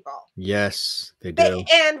older people. Yes, they do.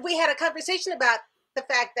 And we had a conversation about the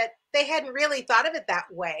fact that they hadn't really thought of it that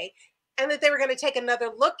way, and that they were going to take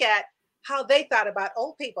another look at how they thought about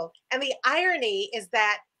old people. And the irony is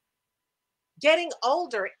that getting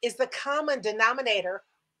older is the common denominator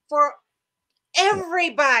for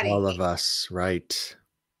everybody. All of us, right.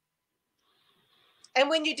 And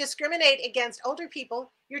when you discriminate against older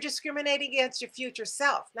people, you're discriminating against your future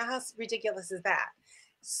self. Now, how ridiculous is that?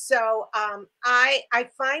 So I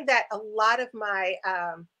find that a lot of my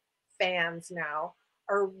fans now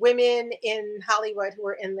are women in Hollywood who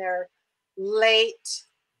are in their late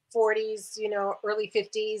 40s, early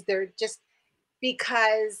 50s. They're just,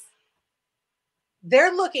 because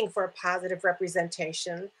they're looking for a positive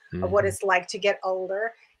representation of what it's like to get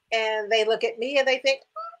older. And they look at me and they think,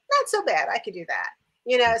 not so bad, I could do that.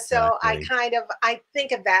 So I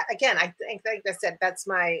think of that again. I think, like I said,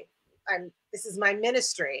 this is my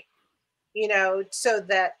ministry, so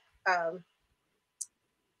that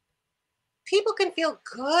people can feel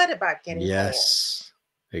good about getting old.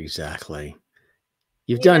 Exactly.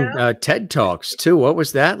 You've done TED Talks too. What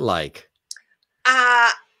was that like?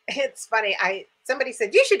 It's funny. Somebody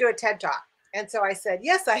said, you should do a TED Talk. And so I said,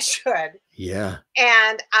 yes, I should. Yeah.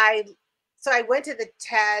 And so I went to the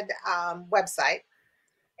TED website,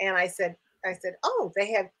 and I said, oh,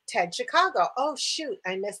 they have TED Chicago. Oh, shoot,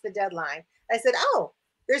 I missed the deadline. I said, oh,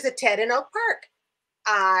 there's a TED in Oak Park.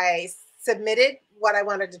 I submitted what I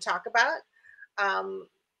wanted to talk about.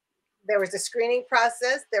 There was a screening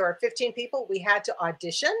process. There were 15 people. We had to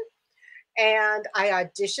audition. And I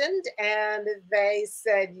auditioned, and they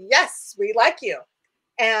said, yes, we like you.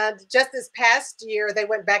 And just this past year, they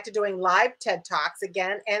went back to doing live TED Talks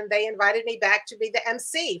again, and they invited me back to be the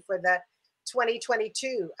MC for the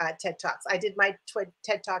 2022 TED Talks. I did my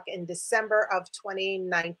TED Talk in December of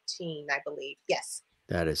 2019, I believe. Yes.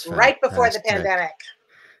 That is fantastic. Right before the pandemic.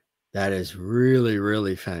 That is really,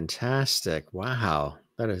 really fantastic. Wow.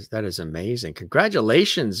 That is amazing.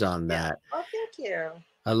 Congratulations on that. Oh, thank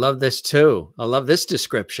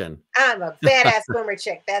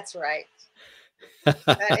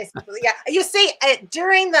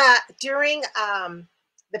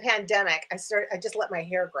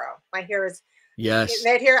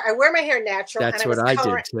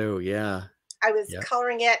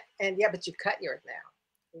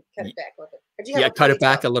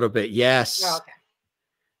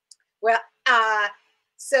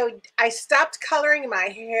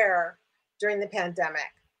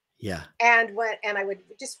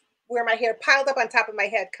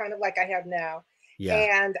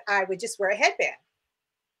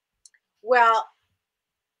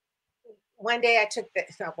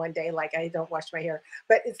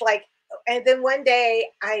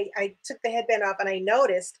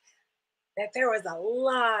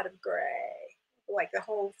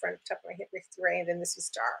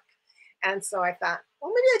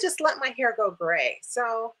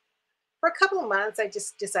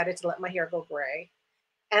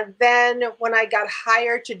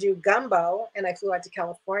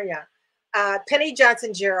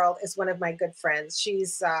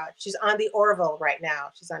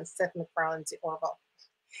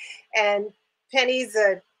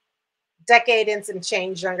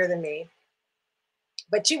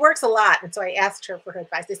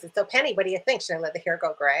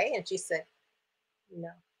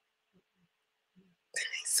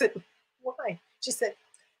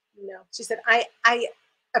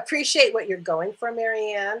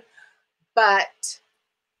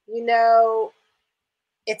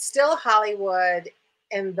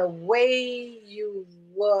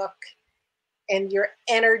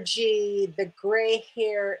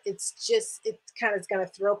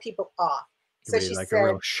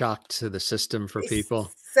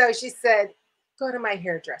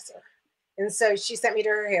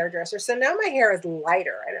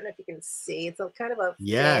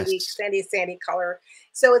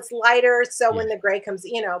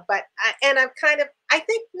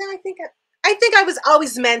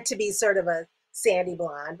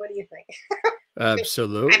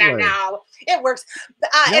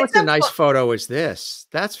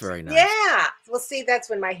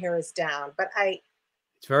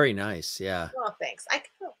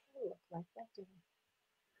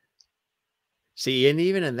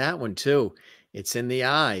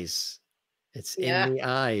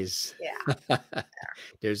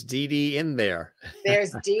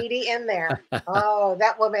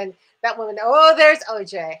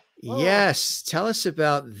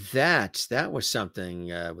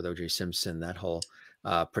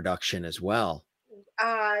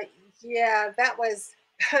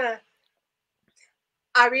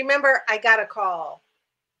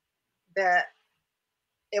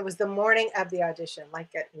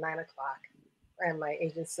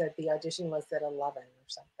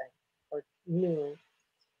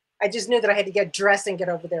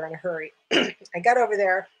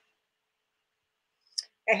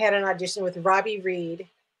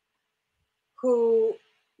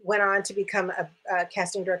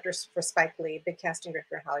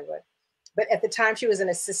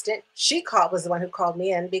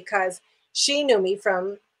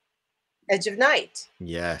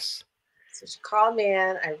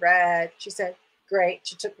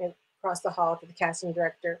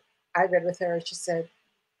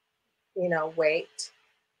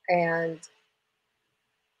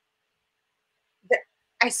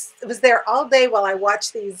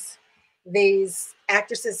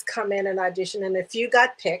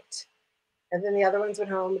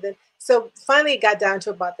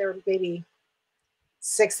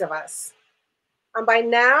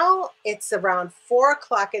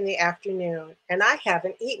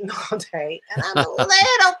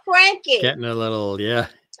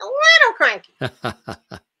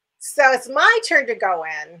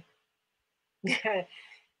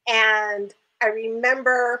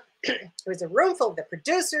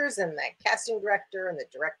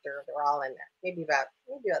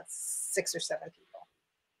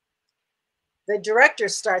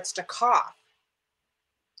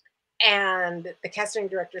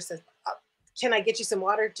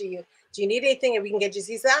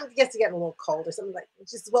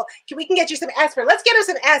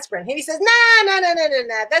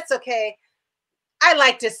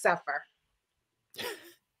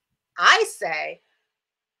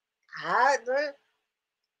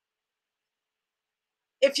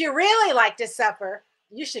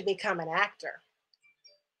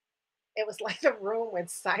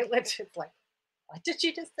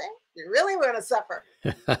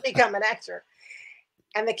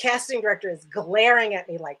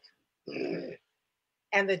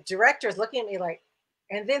And the director's looking at me like,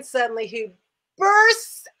 and then suddenly he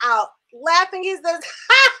bursts out laughing. He says,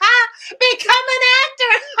 ha ha, become an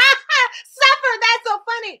actor. Suffer, that's so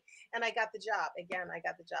funny. And I got the job. Again, I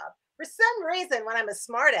got the job. For some reason, when I'm a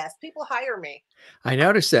smartass, people hire me. I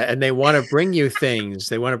noticed that. And they want to bring you things.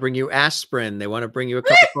 They want to bring you aspirin. They want to bring you a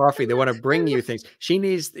cup of coffee. They want to bring you things. She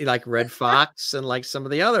needs like Red Fox and like some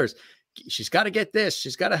of the others. She's got to get this.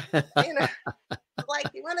 She's got to, You know, like,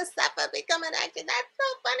 you want to suffer, become an actor. That's so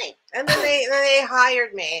funny. And then they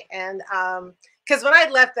hired me. And because when I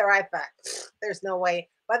left there, I thought, there's no way.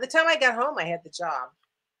 By the time I got home, I had the job.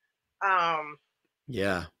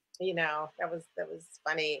 yeah. You know, that was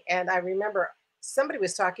funny. And I remember somebody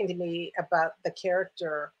was talking to me about my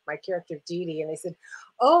character DiDi, and they said,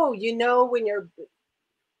 oh, you know, when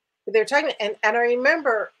they're talking, and I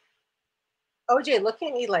remember OJ looking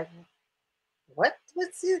at me like,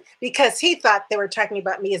 what's it? Because he thought they were talking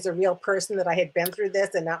about me as a real person, that I had been through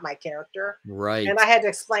this and not my character. Right. And I had to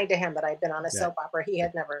explain to him that I'd been on a soap opera. He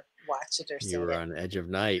had never watched it or seen it. You were on Edge of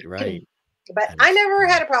Night, right? But I never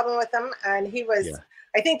had a problem with him. And he was,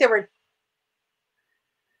 I think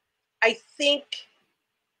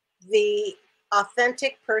the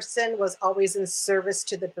authentic person was always in service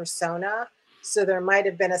to the persona. So there might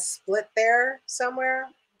have been a split there somewhere.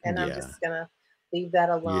 And I'm just going to leave that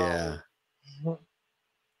alone. Yeah.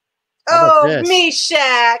 Oh,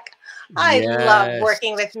 Meshack. I love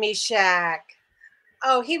working with Meshack.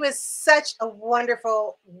 Oh, he was such a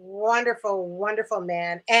wonderful, wonderful, wonderful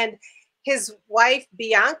man. And his wife,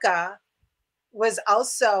 Bianca, was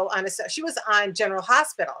also she was on General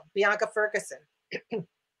Hospital, Bianca Ferguson.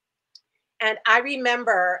 And I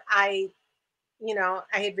remember I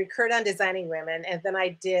had recurred on Designing Women, and then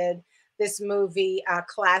I did this movie,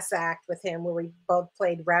 Class Act, with him, where we both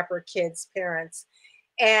played rapper kids' parents.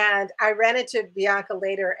 And I ran into Bianca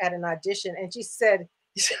later at an audition, and she said,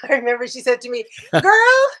 I remember she said to me,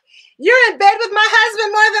 girl, you're in bed with my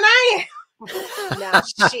husband more than I am. Now,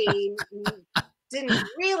 she didn't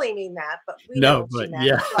really mean that, but we know what she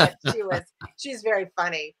meant. But she's very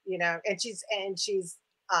funny, you know, and she's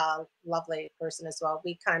a lovely person as well.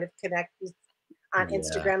 We kind of connect on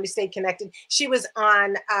Instagram. We stayed connected. She was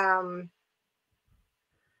on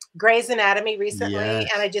Grey's Anatomy recently, and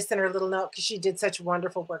I just sent her a little note because she did such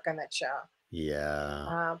wonderful work on that show.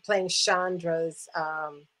 Yeah. Playing Chandra's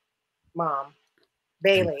mom,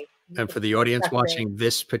 Bailey. And for the audience watching,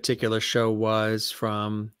 this particular show was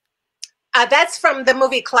from? That's from the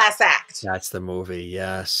movie Class Act. That's the movie,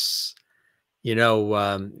 yes. You know,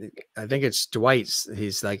 I think it's Dwight's.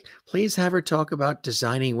 He's like, please have her talk about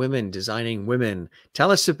designing women.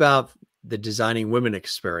 Tell us about the Designing Women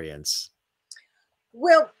experience.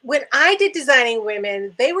 Well, when I did Designing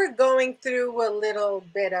Women, they were going through a little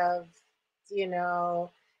bit of, you know,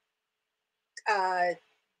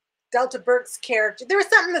 Delta Burke's character. There was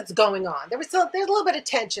something that's going on. There's a little bit of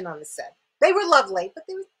tension on the set. They were lovely, but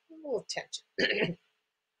there was a little tension.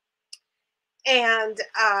 And,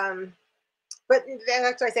 but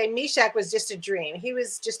that's why I say Meshack was just a dream. He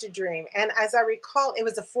was just a dream. And as I recall, it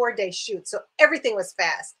was a 4-day shoot. So everything was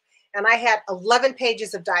fast. And I had 11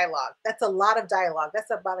 pages of dialogue. That's a lot of dialogue. That's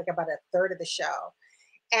about a third of the show.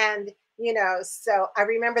 And, you know, so I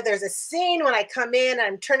remember there's a scene when I come in and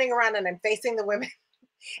I'm turning around and I'm facing the women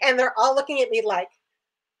and they're all looking at me like,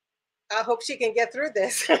 I hope she can get through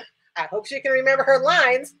this. I hope she can remember her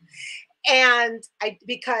lines. And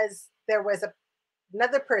because there was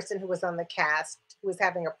another person who was on the cast who was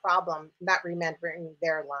having a problem not remembering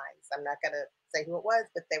their lines. I'm not going to say who it was,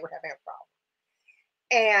 but they were having a problem.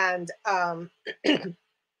 And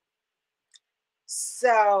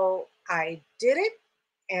so I did it,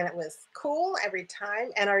 and it was cool every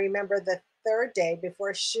time. And I remember the third day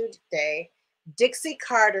before shoot day, Dixie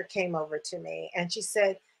Carter came over to me and she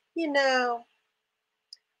said, you know,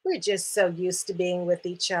 we're just so used to being with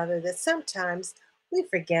each other that sometimes we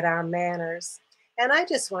forget our manners. And I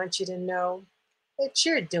just want you to know that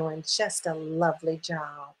you're doing just a lovely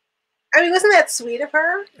job. I mean, wasn't that sweet of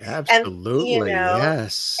her? Absolutely, and, you know,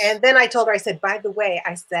 yes. And then I told her, I said, by the way,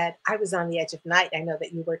 I said, I was on the Edge of Night. I know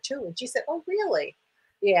that you were too. And she said, oh, really?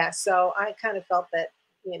 Yeah, so I kind of felt that,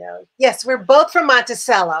 you know, yes, we're both from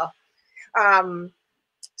Monticello.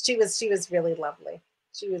 She was really lovely.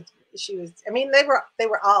 She was, I mean, they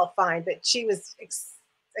were all fine, but she was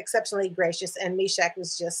exceptionally gracious, and Meshack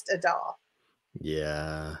was just a doll.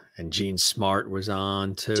 Yeah, and Jean Smart was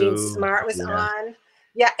on too. Jean Smart was on.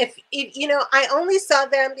 Yeah, if you know, I only saw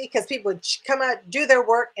them because people would come out, do their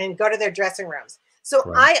work, and go to their dressing rooms. So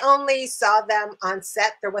I only saw them on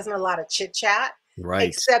set. There wasn't a lot of chit chat, right?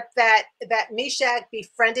 Except that Meshack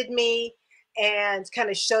befriended me and kind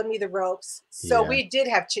of showed me the ropes. So we did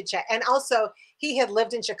have chit chat. And also he had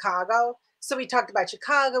lived in Chicago. So we talked about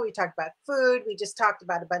Chicago, we talked about food, we just talked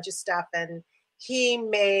about a bunch of stuff, and he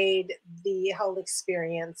made the whole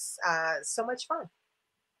experience so much fun.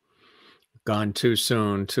 Gone too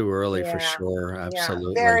soon, too early for sure.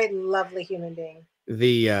 Absolutely. Yeah, very lovely human being.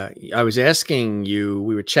 I was asking you,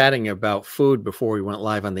 we were chatting about food before we went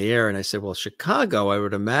live on the air, and I said, well, Chicago, I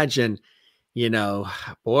would imagine, you know,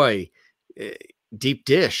 boy, deep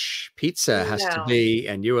dish pizza has to be,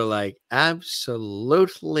 and you were like,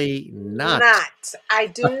 absolutely not. I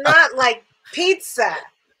do not like pizza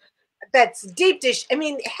that's deep dish. I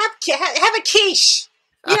mean, have a quiche.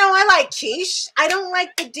 You know, I like quiche. I don't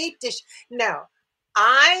like the deep dish. No,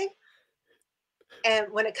 and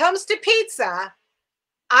when it comes to pizza,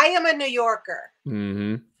 I am a New Yorker.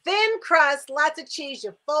 Mm-hmm. Thin crust, lots of cheese.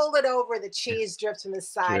 You fold it over, the cheese drips from the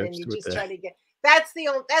side, and you just try to get. That's the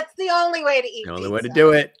only way to eat. The only way to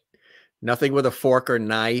do it. Nothing with a fork or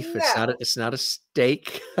knife. No. It's not a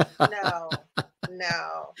steak. No.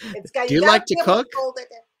 It's got. Do you like to cook?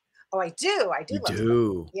 Oh, I do. I do. You love do.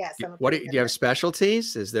 To cook. Yes. Do you have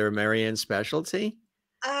specialties? Is there a Mariann specialty?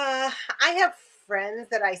 I have friends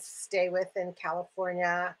that I stay with in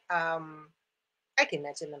California. I can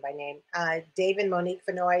mention them by name. Dave and Monique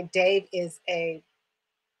Fenoy. Dave is a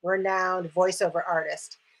renowned voiceover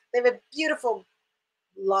artist. They have a beautiful,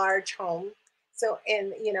 large home. So,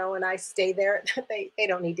 and you know, when I stay there, they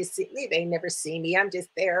don't need to see me. They never see me. I'm just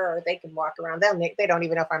there, or they can walk around. They don't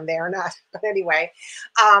even know if I'm there or not. But anyway,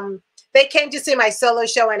 they came to see my solo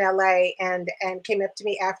show in LA and came up to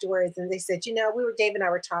me afterwards, and they said, you know, Dave and I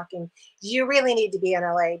were talking. You really need to be in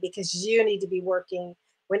LA because you need to be working.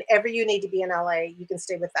 Whenever you need to be in LA, you can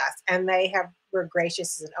stay with us. And they were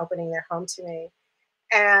gracious in opening their home to me.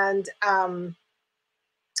 And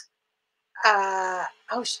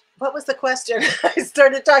what was the question? I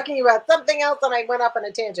started talking about something else and I went up on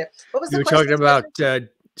a tangent. What was the question? You were talking about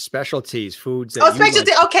specialties, foods. That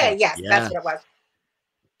specialty. Like okay, yes, that's what it was.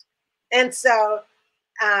 And so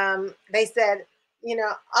they said, you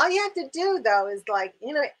know, all you have to do though is like,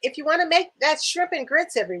 you know, if you want to make that shrimp and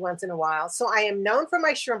grits every once in a while. So I am known for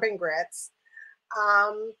my shrimp and grits.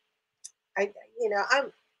 I'm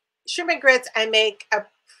shrimp and grits. I make a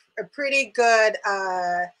pretty good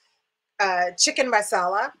chicken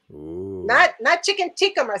masala. Ooh. Not chicken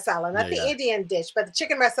tikka masala, not the Indian dish, but the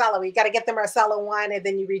chicken masala. We got to get the masala one, and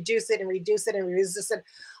then you reduce it and reduce it and reduce it.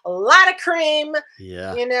 A lot of cream,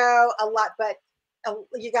 you know, a lot, but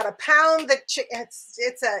you got to pound the chicken.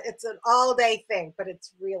 It's an all day thing, but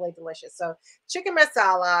it's really delicious. So chicken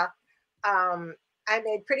masala. I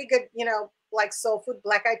made pretty good, you know, like soul food,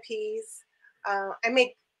 black eyed peas. I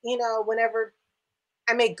make, you know, whenever.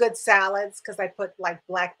 I make good salads because I put like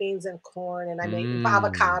black beans and corn, and I make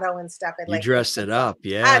avocado and stuff. You dress it up,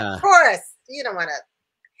 yeah. Of course, you don't want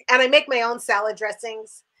to. And I make my own salad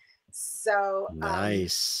dressings. So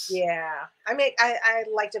nice. Yeah, I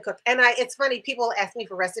like to cook, and it's funny. People ask me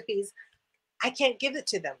for recipes. I can't give it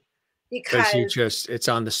to them because it's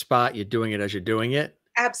on the spot. You're doing it as you're doing it.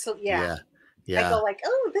 Absolutely, yeah. Yeah. I go like,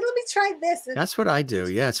 oh, then let me try this. That's what I do.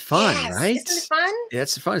 Yeah, it's fun, right? Isn't it fun? Yeah,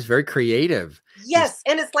 it's fun. It's very creative. Yes,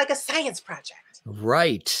 and it's like a science project.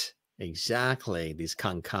 Right. Exactly. These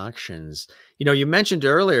concoctions. You know, you mentioned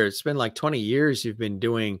earlier, it's been like 20 years you've been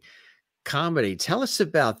doing comedy. Tell us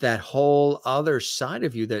about that whole other side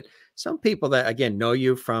of you that some people that, again, know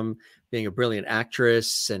you from being a brilliant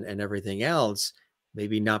actress and everything else,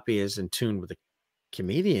 maybe not be as in tune with the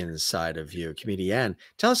comedian side of you, comedian.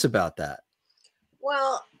 Tell us about that.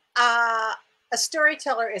 Well, a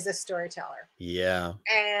storyteller is a storyteller. Yeah.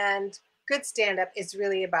 And good stand-up is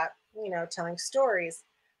really about, you know, telling stories.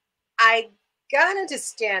 I got into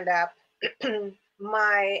stand-up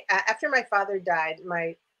after my father died,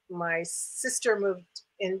 my sister moved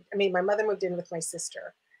in. I mean, my mother moved in with my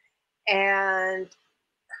sister, and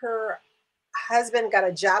her husband got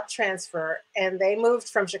a job transfer, and they moved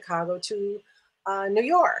from Chicago to New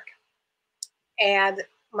York. And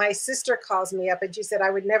my sister calls me up and she said, I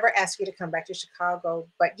would never ask you to come back to Chicago,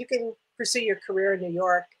 but you can pursue your career in New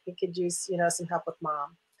York. You could use, you know, some help with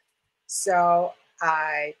mom. So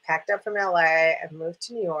I packed up from LA and moved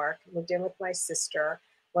to New York, moved in with my sister.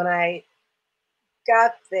 When I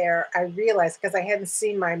got there, I realized, because I hadn't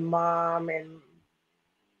seen my mom in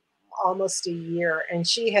almost a year, and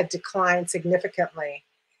she had declined significantly.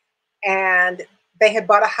 And they had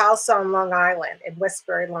bought a house on Long Island, in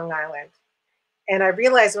Westbury, Long Island. And I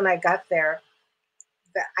realized when I got there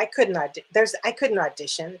that I couldn't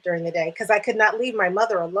audition during the day because I could not leave my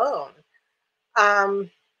mother alone.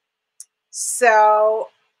 So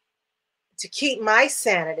to keep my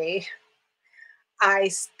sanity, I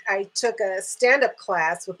took a stand-up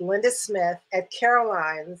class with Linda Smith at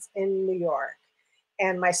Caroline's in New York.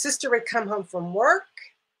 And my sister would come home from work.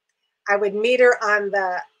 I would meet her on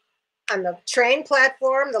the train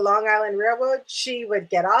platform, the Long Island Railroad. She would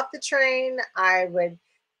get off the train. I would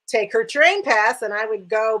take her train pass, and I would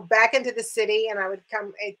go back into the city, and I would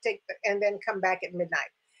and then come back at midnight.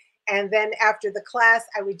 And then after the class,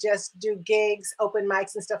 I would just do gigs, open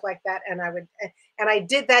mics and stuff like that. And I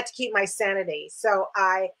did that to keep my sanity. So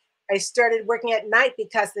I started working at night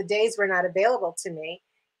because the days were not available to me.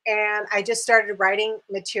 And I just started writing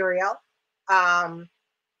material and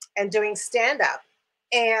doing stand-up.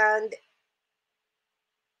 And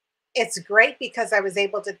it's great because I was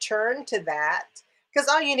able to turn to that, because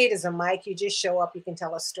all you need is a mic. You just show up, you can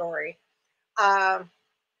tell a story.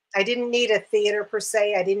 I didn't need a theater per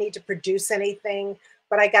se. I didn't need to produce anything,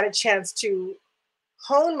 but I got a chance to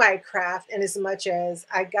hone my craft in as much as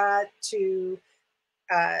I got to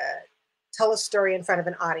tell a story in front of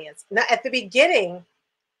an audience. Now, at the beginning,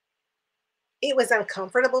 it was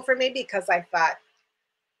uncomfortable for me because I thought,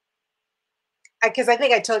 because I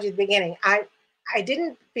think I told you at the beginning, I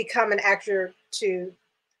didn't become an actor to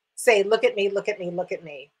say, look at me, look at me, look at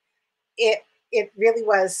me. It really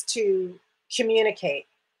was to communicate.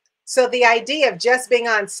 So the idea of just being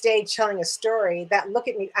on stage telling a story, that look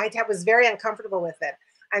at me, I was very uncomfortable with it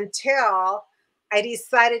until I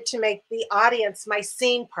decided to make the audience my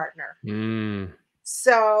scene partner.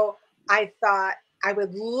 So I thought I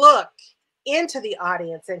would look into the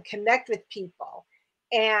audience and connect with people.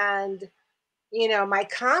 And, you know, my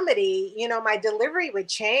comedy, you know, my delivery would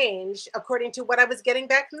change according to what I was getting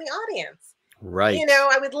back from the audience. Right. You know,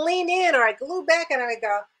 I would lean in, or I glue back, and I would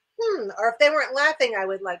go, or if they weren't laughing, I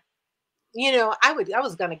would like, you know, I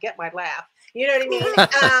was going to get my laugh. You know what I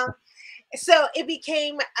mean? So it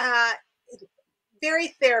became very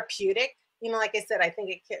therapeutic. You know, like I said, I think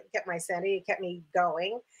it kept my sanity, it kept me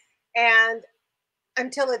going. And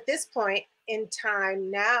until at this point in time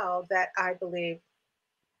now that I believe,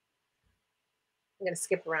 I'm going to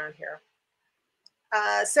skip around here.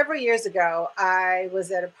 Several years ago, I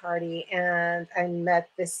was at a party and I met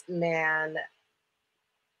this man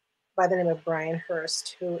by the name of Brian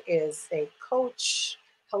Hurst, who is a coach,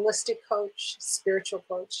 holistic coach, spiritual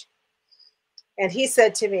coach. And he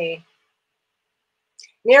said to me,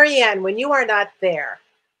 Mariann, when you are not there,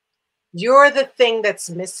 you're the thing that's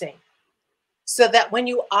missing. So that when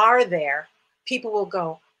you are there, people will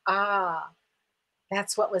go, ah,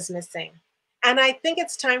 that's what was missing. And I think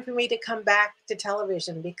it's time for me to come back to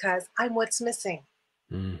television because I'm what's missing.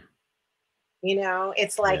 You know,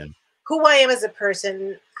 it's like who I am as a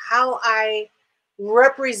person, how I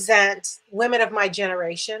represent women of my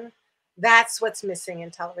generation. That's what's missing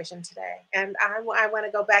in television today. And I want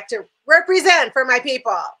to go back to represent for my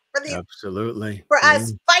people. Absolutely. For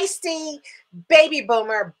us feisty baby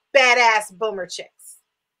boomer, badass boomer chicks.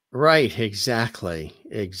 Right. Exactly.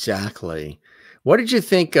 Exactly. What did you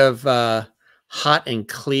think of Hot in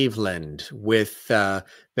Cleveland with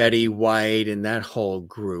Betty White and that whole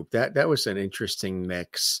group? That was an interesting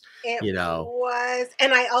mix. It was.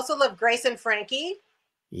 And I also love Grace and Frankie.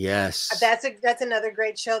 Yes. That's another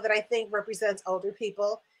great show that I think represents older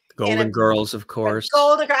people. Golden Girls, of course.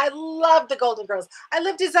 Golden Girls. I love the Golden Girls. I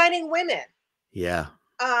love Designing Women. Yeah.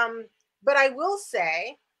 But I will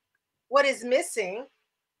say what is missing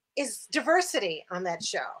is diversity on that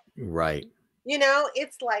show. Right. You know,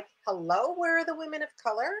 it's like, hello, where are the women of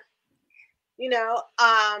color? You know,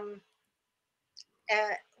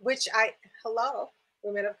 hello,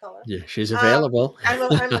 women of color. Yeah, she's available. I'm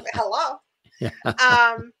hello.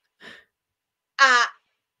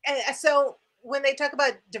 So when they talk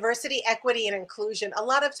about diversity, equity, and inclusion, a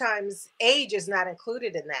lot of times age is not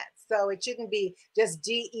included in that. So it shouldn't be just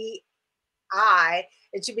DEI.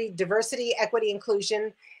 It should be diversity, equity,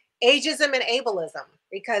 inclusion, ageism, and ableism,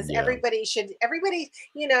 because everybody should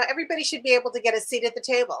be able to get a seat at the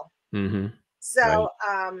table. So,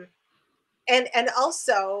 and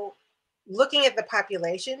also looking at the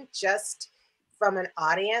population just from an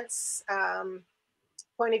audience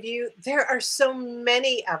point of view, there are so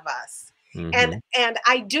many of us. And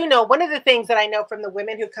I do know, one of the things that I know from the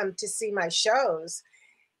women who come to see my shows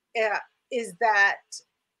is that,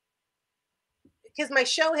 because my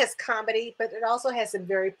show has comedy, but it also has some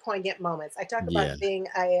very poignant moments. I talk about being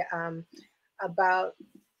about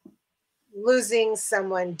losing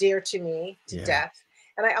someone dear to me to death.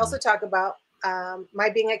 And I also talk about my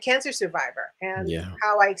being a cancer survivor and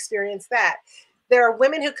how I experienced that. There are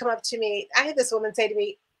women who come up to me. I had this woman say to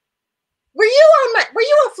me, were you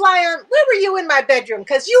a fly on, where were you in my bedroom?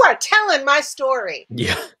 Because you are telling my story.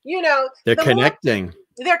 Yeah. You know, they're connecting.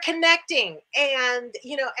 they're connecting. And,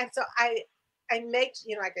 you know, and so I make,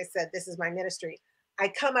 you know, like I said, this is my ministry. I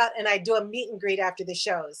come out and I do a meet and greet after the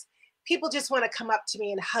shows. People just want to come up to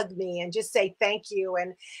me and hug me and just say thank you.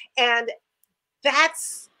 And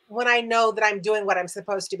that's when I know that I'm doing what I'm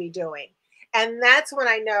supposed to be doing. And that's when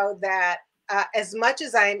I know that as much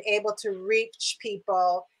as I'm able to reach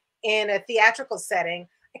people in a theatrical setting,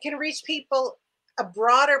 I can reach people a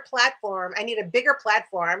broader platform. I need a bigger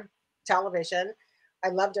platform, television. I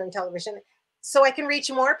love doing television. So I can reach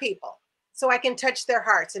more people. So I can touch their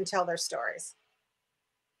hearts and tell their stories.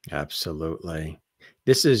 Absolutely.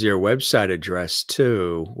 This is your website address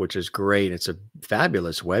too, which is great. It's a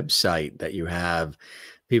fabulous website that you have.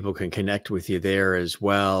 People can connect with you there as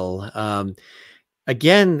well.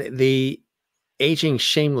 Again, the Aging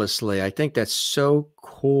Shamelessly. I think that's so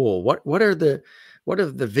cool. What are the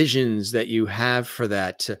visions that you have for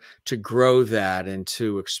that, to grow that and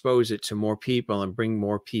to expose it to more people and bring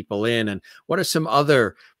more people in? And what are some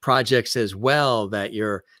other projects as well that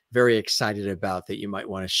you're very excited about that you might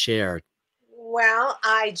want to share? Well,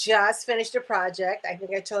 I just finished a project. I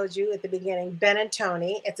think I told you at the beginning, Ben and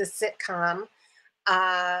Tony. It's a sitcom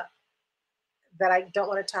that I don't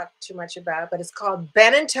want to talk too much about, but it's called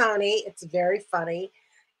Ben and Tony. It's very funny.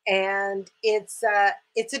 And it's a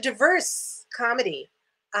diverse comedy.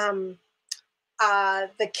 The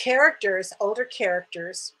characters, older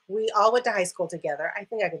characters, we all went to high school together. I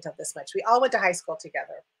think I can tell this much. We all went to high school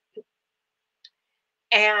together.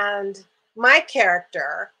 And my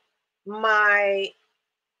character, I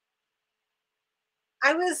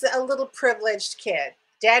was a little privileged kid.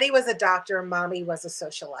 Daddy was a doctor, mommy was a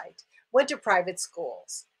socialite. Went to private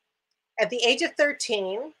schools. At the age of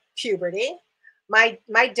 13, puberty, my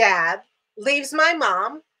dad leaves my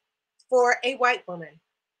mom for a white woman.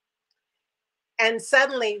 And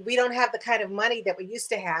suddenly we don't have the kind of money that we used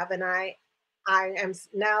to have. And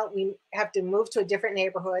we have to move to a different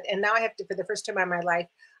neighborhood. And now I have to, for the first time in my life,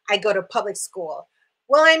 I go to public school.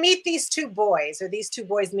 Well, I meet these two boys, or these two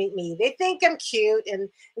boys meet me. They think I'm cute. And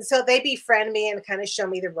so they befriend me and kind of show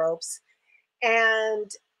me the ropes.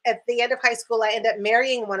 And at the end of high school, I end up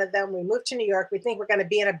marrying one of them. We moved to New York. We think we're going to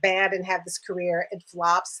be in a band and have this career. It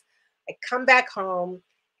flops. I come back home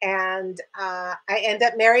and I end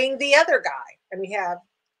up marrying the other guy. And we have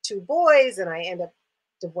two boys, and I end up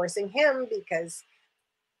divorcing him because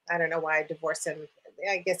I don't know why I divorced him.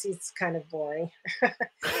 I guess he's kind of boring.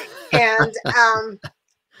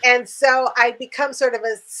 And so I become sort of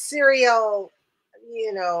a serial,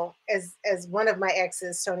 you know, as one of my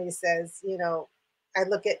exes, Tony says, you know, I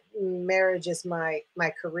look at marriage as my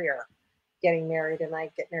career, getting married, and I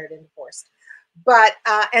get married and divorced. But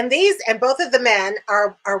and both of the men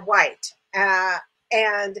are white,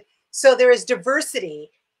 and so there is diversity.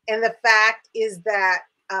 And the fact is that,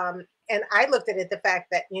 and I looked at it, the fact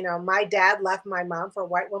that, you know, my dad left my mom for a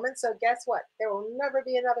white woman. So guess what? There will never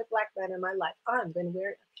be another black man in my life. I'm going to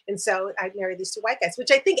marry. And so I married these two white guys,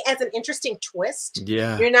 which I think adds an interesting twist.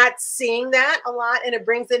 Yeah. You're not seeing that a lot, and it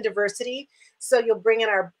brings in diversity. So you'll bring in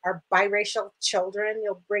our biracial children.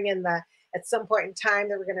 You'll bring in at some point in time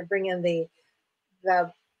that we're going to bring in the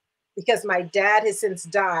because my dad has since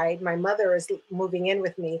died, my mother is moving in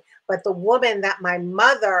with me, but the woman that my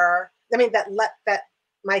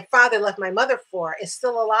father left my mother for is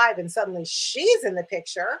still alive, and suddenly she's in the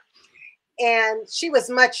picture. And she was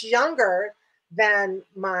much younger than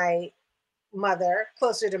my mother,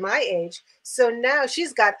 closer to my age. So now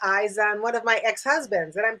she's got eyes on one of my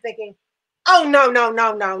ex-husbands, and I'm thinking, oh, no.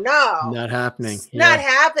 Not happening. Not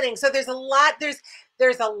happening. So there's a lot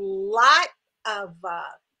of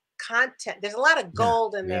content. There's a lot of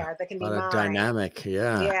gold in there that can be mined. Dynamic.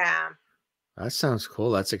 Yeah. Yeah. That sounds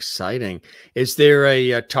cool. That's exciting. Is there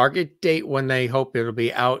a target date when they hope it'll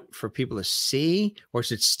be out for people to see, or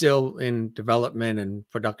is it still in development and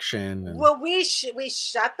production? Well, we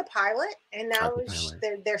shot the pilot, and now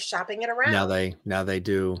they're shopping it around. Now they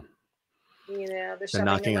do. You know, they're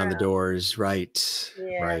knocking on the doors, right?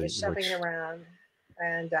 Yeah, right. They're shopping it around,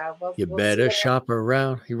 and you better shop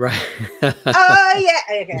around, right? Oh yeah,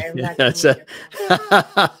 okay.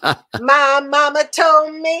 My mama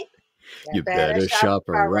told me. You better shop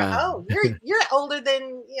around. Oh, you're older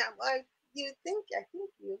than you think. I think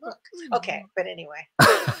you look. Okay, but anyway.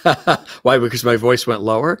 Why? Because my voice went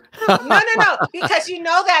lower? No. Because you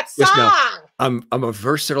know that song. I'm a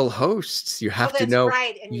versatile host. You have to know.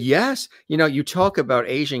 Right. Yes. You know, you talk about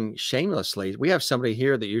aging shamelessly. We have somebody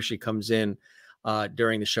here that usually comes in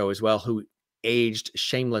during the show as well, who aged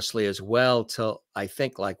shamelessly as well till I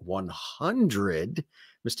think like 100.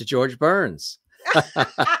 Mr. George Burns.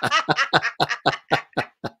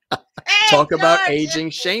 talk about gosh. aging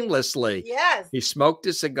shamelessly. Yes. He smoked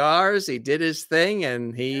his cigars, he did his thing,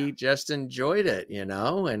 and he just enjoyed it,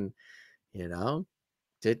 and,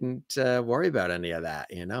 didn't worry about any of that,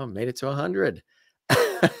 made it to 100. How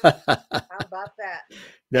about that?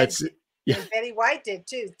 That's and Betty White did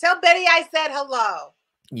too. Tell Betty I said hello.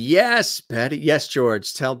 Yes, Betty. Yes,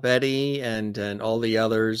 George. Tell Betty and all the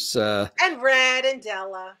others. And Red and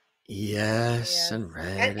Della. Yes, and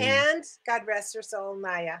Red. And God rest her soul,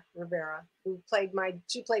 Naya Rivera, who played my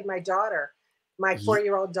daughter, my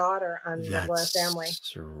 4-year-old daughter on The Royal Family.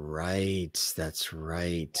 That's right. That's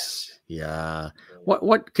right. Yeah.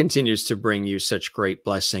 What continues to bring you such great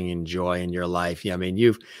blessing and joy in your life? Yeah, I mean,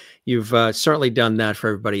 you've certainly done that for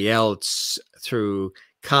everybody else through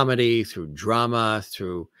comedy, through drama,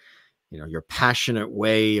 through your passionate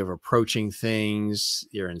way of approaching things,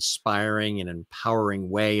 your inspiring and empowering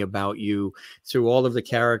way about you through all of the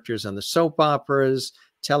characters on the soap operas,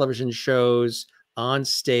 television shows, on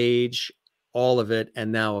stage, all of it.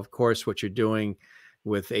 And now, of course, what you're doing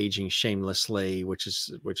with Aging Shamelessly, which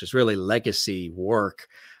is really legacy work.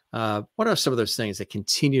 What are some of those things that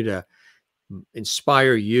continue to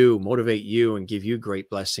inspire you, motivate you, and give you great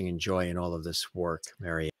blessing and joy in all of this work,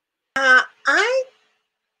 Mariann?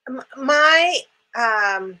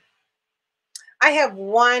 I have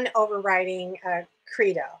one overriding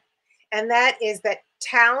credo, and that is that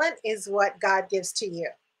talent is what God gives to you,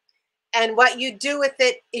 and what you do with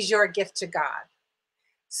it is your gift to God.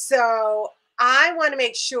 So I want to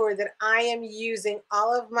make sure that I am using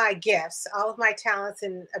all of my gifts, all of my talents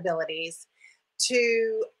and abilities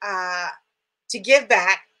to give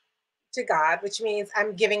back to God, which means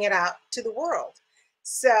I'm giving it out to the world.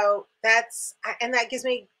 So that gives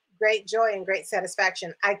me great joy and great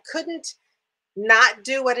satisfaction. I couldn't not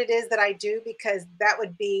do what it is that I do, because that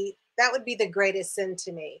would be the greatest sin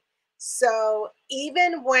to me. So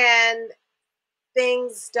even when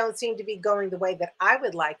things don't seem to be going the way that I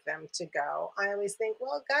would like them to go, I always think,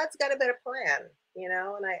 well, God's got a better plan,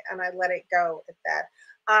 and I let it go at that.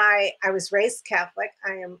 I was raised Catholic.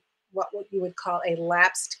 I am what you would call a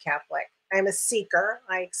lapsed Catholic. I'm a seeker.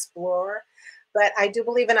 I explore, but I do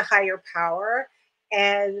believe in a higher power.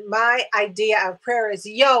 And my idea of prayer is,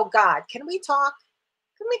 yo, God, can we talk?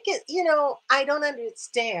 Can we get, I don't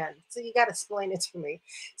understand. So you got to explain it to me.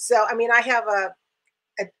 So, I mean, I have a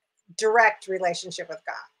direct relationship with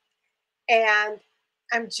God. And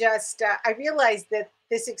I'm just, I realized that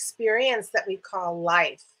this experience that we call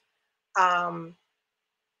life, I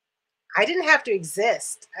didn't have to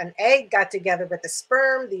exist. An egg got together with a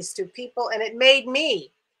sperm, these two people, and it made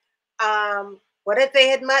me. What if they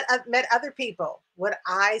had met other people? Would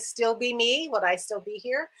I still be me? Would I still be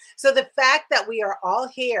here? So the fact that we are all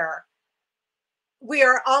here, we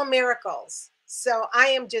are all miracles. So I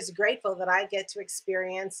am just grateful that I get to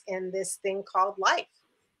experience in this thing called life.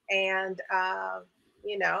 And, and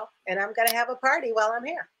I'm going to have a party while I'm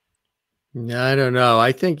here. I don't know.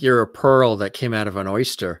 I think you're a pearl that came out of an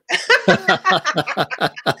oyster.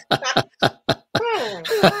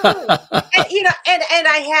 And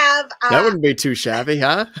I have that wouldn't be too shabby,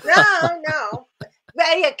 huh? No.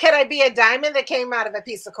 But, could I be a diamond that came out of a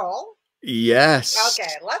piece of coal? Yes. Okay,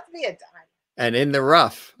 let's be a diamond. And in the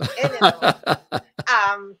rough. But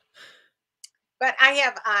I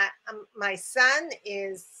have my son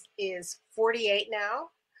is 48 now.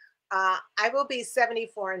 I will be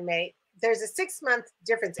 74 in May. There's a 6-month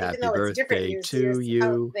difference, Happy even though it's different years. To you.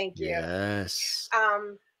 Oh, thank you. Yes.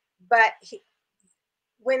 But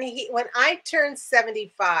when I turn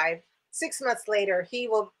 75, 6 months later, he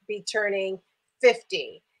will be turning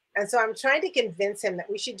 50. And so I'm trying to convince him that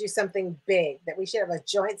we should do something big, that we should have a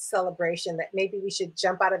joint celebration, that maybe we should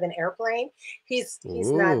jump out of an airplane. He's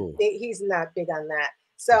not big on that.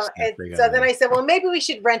 So then I said, well, maybe we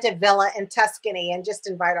should rent a villa in Tuscany and just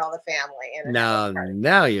invite all the family.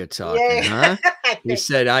 Now you're talking, huh? He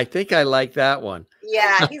said, I think I like that one.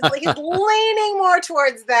 Yeah, he's leaning more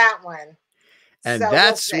towards that one. And so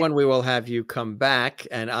that's when we will have you come back,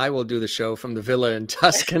 and I will do the show from the villa in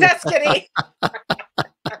Tuscany. Tuscany.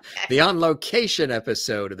 The on location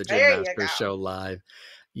episode of the Gym Master Show Live.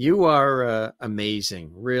 You are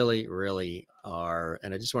amazing, really, really are.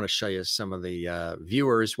 And I just want to show you some of the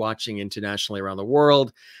viewers watching internationally around the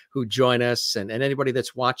world who join us, and anybody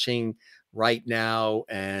that's watching right now,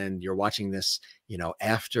 and you're watching this,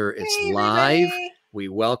 after it's live. We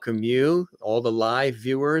welcome you, all the live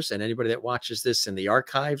viewers, and anybody that watches this in the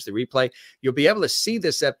archives, the replay. You'll be able to see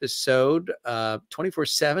this episode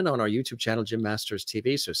 24/7 on our YouTube channel, Gym Masters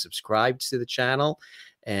TV. So subscribe to the channel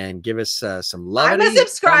and give us some I'm levity. a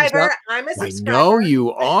subscriber. I'm a I subscriber. know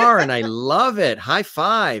you are, and I love it. High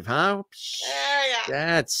five, huh? Yeah.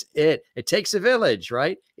 That's it. It takes a village,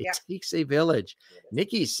 right? It Yeah. takes a village.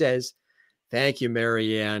 Nikki says, thank you,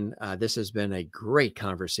 Mariann. This has been a great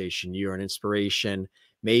conversation. You're an inspiration,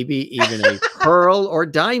 maybe even a pearl or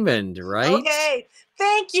diamond, right? Okay.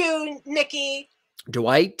 Thank you, Nikki.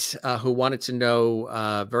 Dwight, who wanted to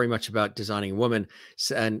know very much about Designing Women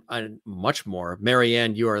and much more.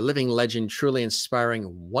 Mariann, you are a living legend, truly inspiring,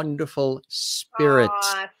 wonderful spirit.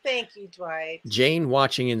 Aw, thank you, Dwight. Jane,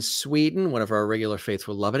 watching in Sweden, one of our regular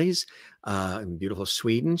faithful lovelies in beautiful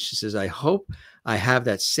Sweden. She says, I hope I have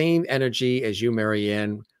that same energy as you,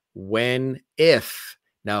 Mariann, when you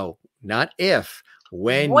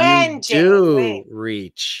do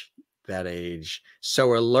reach that age.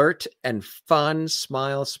 So alert and fun.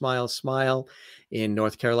 Smile, smile, smile. In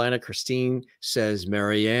North Carolina, Christine says,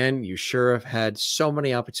 Mariann, you sure have had so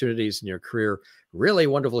many opportunities in your career. Really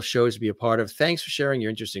wonderful shows to be a part of. Thanks for sharing your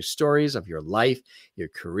interesting stories of your life, your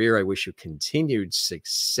career. I wish you continued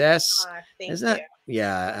success. Thank you.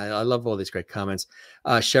 Yeah, I love all these great comments.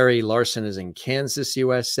 Sherry Larson is in Kansas,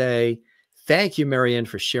 USA. Thank you, Mariann,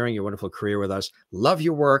 for sharing your wonderful career with us. Love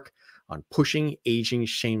your work on pushing aging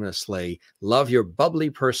shamelessly. Love your bubbly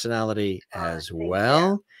personality as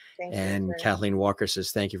well. And Kathleen Walker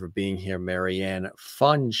says, thank you for being here, Mariann.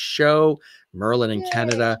 Fun show. Merlin in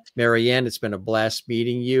Canada. Mariann, it's been a blast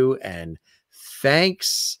meeting you. And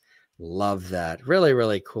thanks. Love that. Really,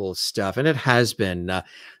 really cool stuff. And it has been.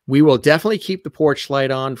 We will definitely keep the porch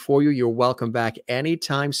light on for you. You're welcome back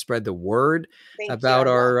anytime. Spread the word about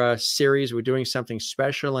our series. We're doing something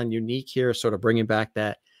special and unique here, sort of bringing back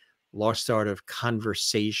that lost art of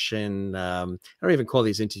conversation. I don't even call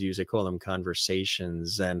these interviews. I call them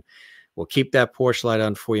conversations. And we'll keep that porch light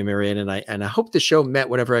on for you, Mariann. And I hope the show met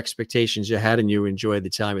whatever expectations you had and you enjoyed the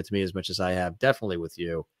time with me as much as I have. Definitely with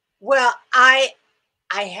you. Well, I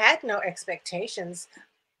had no expectations,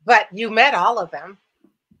 but you met all of them.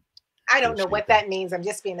 I don't know what that means. I'm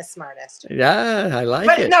just being a smartest. Yeah, I like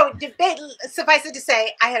it. But no, suffice it to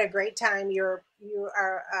say, I had a great time. You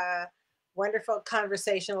are wonderful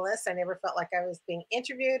conversationalist. I never felt like I was being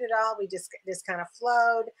interviewed at all. We just kind of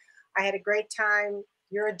flowed. I had a great time.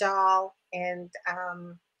 You're a doll, and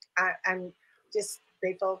I'm just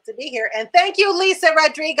grateful to be here. And thank you, Lisa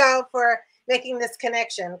Rodrigo, for making this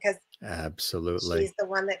connection, because absolutely she's the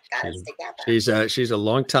one that got us together. She's a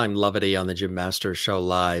longtime lovity on the Jim Master Show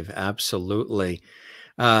live. Absolutely.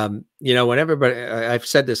 You know, when everybody, I've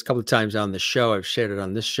said this a couple of times on the show, I've shared it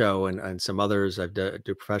on this show and some others I've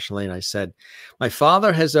do professionally. And I said, my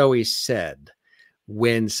father has always said,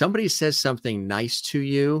 when somebody says something nice to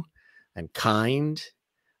you and kind,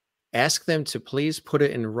 ask them to please put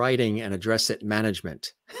it in writing and address it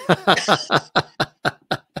management.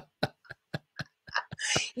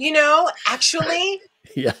 You know, actually,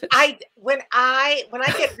 yes. when I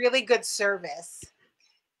get really good service,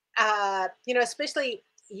 you know, especially,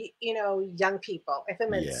 you know, young people, if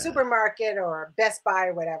I'm in a supermarket or Best Buy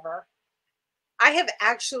or whatever, I have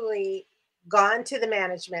actually gone to the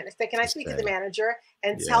management. Can I speak to the manager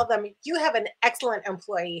and tell them, you have an excellent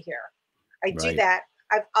employee here. I do that.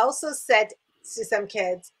 I've also said to some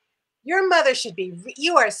kids, your mother should be,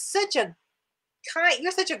 you're such a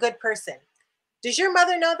good person. Does your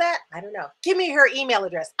mother know that? I don't know. Give me her email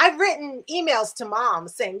address. I've written emails to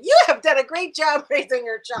moms saying, you have done a great job raising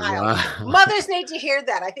your child. Wow. Mothers need to hear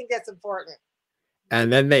that. I think that's important.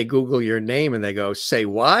 And then they Google your name and they go, say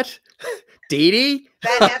what? DiDi?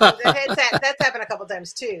 That happens. That's happened a couple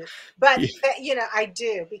times too. But, you know, I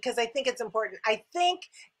do, because I think it's important. I think,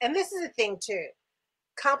 and this is a thing too,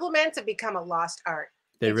 compliments have become a lost art.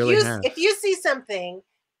 They really have. If you see something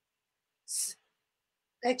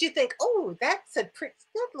that you think, oh, that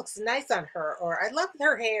looks nice on her, or I love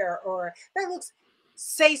her hair, or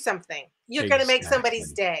say something. You're going to make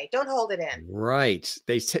somebody's day. Don't hold it in. Right.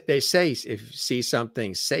 They say, if you see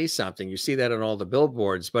something, say something. You see that on all the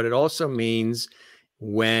billboards, but it also means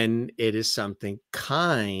when it is something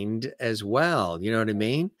kind as well. You know what I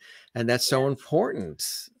mean? And that's so important.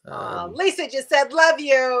 Lisa just said, love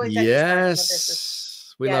you. Yes.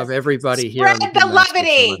 We love everybody here. Spread the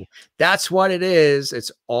levity. That's what it is.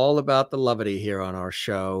 It's all about the levity here on our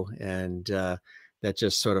show. And that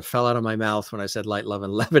just sort of fell out of my mouth when I said light, love,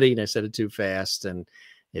 and levity. And I said it too fast. And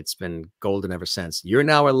it's been golden ever since. You're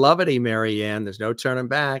now a levity, Mariann. There's no turning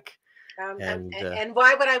back. And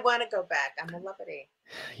why would I want to go back? I'm a levity.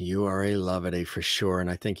 You are a levity for sure.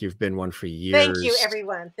 And I think you've been one for years. Thank you,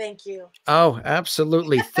 everyone. Thank you. Oh,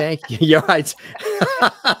 absolutely. Thank you. You're right.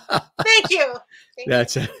 Thank you.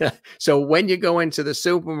 That's it. So when you go into the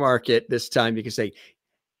supermarket this time, you can say,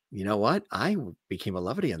 you know what? I became a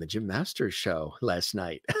lovity on the Jim Masters show last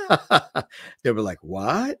night. They were like,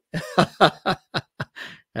 what?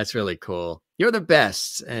 That's really cool. You're the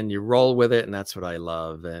best and you roll with it. And that's what I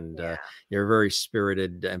love. And you're a very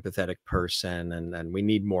spirited, empathetic person. And we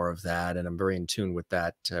need more of that. And I'm very in tune with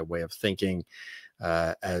that way of thinking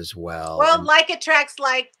as well. Well, and, like attracts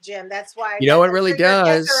like, Jim. That's why. You know, it really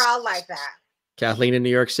does. They're all like that. Kathleen in New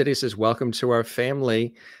York City says, welcome to our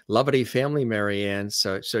family, lovety family, Marianne.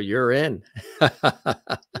 So you're in.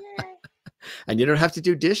 And you don't have to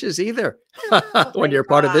do dishes either when you're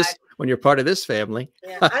part of this. When you're part of this family.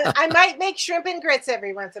 Yeah. I might make shrimp and grits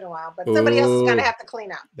every once in a while, but somebody else is going to have to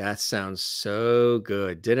clean up. That sounds so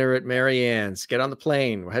good. Dinner at Marianne's. Get on the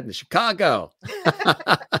plane. We're heading to Chicago.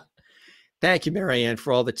 Thank you, Marianne,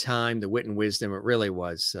 for all the time, the wit and wisdom. It really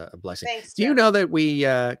was a blessing. Thanks, Do you know that we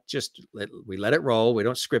we let it roll? We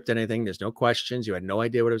don't script anything. There's no questions. You had no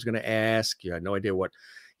idea what I was going to ask. You had no idea what,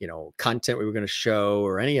 content we were going to show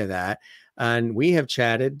or any of that. And we have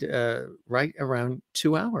chatted right around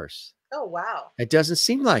 2 hours. Oh, wow. It doesn't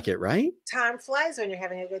seem like it, right? Time flies when you're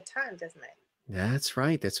having a good time, doesn't it? That's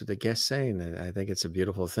right. That's what the guests say. And I think it's a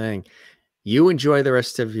beautiful thing. You enjoy the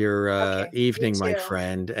rest of your evening, my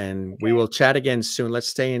friend, and we will chat again soon. Let's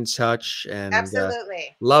stay in touch. And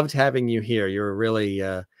absolutely. Loved having you here. You're really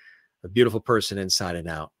a beautiful person inside and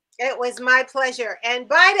out. It was my pleasure. And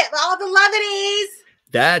bye to all the lovities.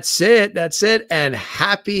 That's it. That's it. And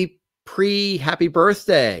happy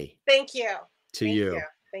birthday. Thank you. To you.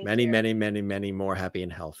 Many, many, many, many more happy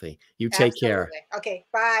and healthy. You take care. Okay.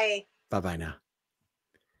 Bye. Bye-bye now.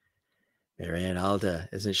 Mariann Aalda,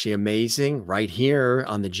 isn't she amazing? Right here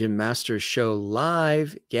on the Jim Masters Show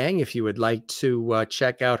live. Gang, if you would like to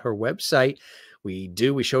check out her website, we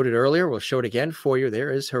showed it earlier. We'll show it again for you. There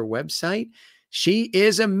is her website. She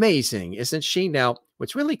is amazing, isn't she? Now,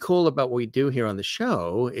 what's really cool about what we do here on the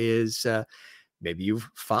show is maybe you've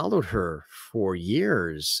followed her for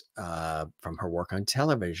years from her work on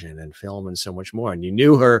television and film and so much more. And you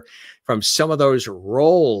knew her from some of those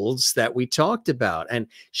roles that we talked about. And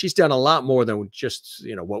she's done a lot more than just,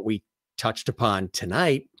 what we touched upon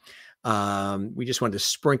tonight. We just wanted to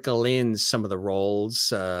sprinkle in some of the roles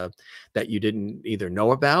that you didn't either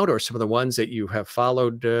know about or some of the ones that you have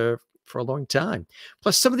followed for a long time.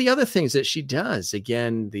 Plus some of the other things that she does.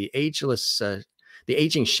 Again, the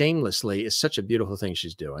aging shamelessly is such a beautiful thing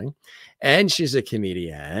she's doing. And she's a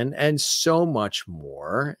comedian and so much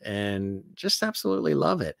more. And just absolutely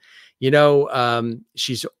love it.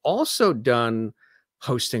 She's also done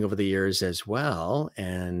hosting over the years as well.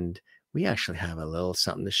 And we actually have a little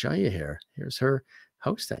something to show you here. Here's her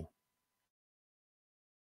hosting.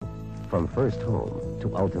 From first home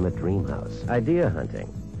to ultimate dream house, idea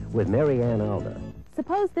hunting with Mariann Aalda.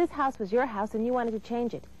 Suppose this house was your house and you wanted to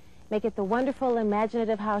change it. Make it the wonderful,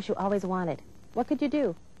 imaginative house you always wanted. What could you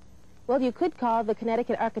do? Well, you could call the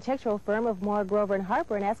Connecticut architectural firm of Moore, Grover, and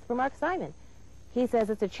Harper and ask for Mark Simon. He says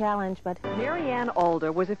it's a challenge, but... Mariann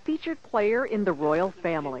Aalda was a featured player in The Royal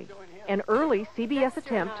Family, an early CBS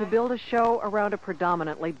attempt to build a show around a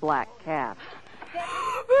predominantly black cast.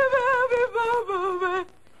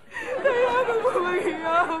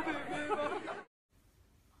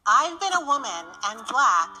 I've been a woman and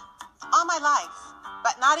black all my life,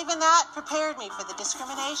 but not even that prepared me for the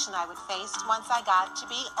discrimination I would face once I got to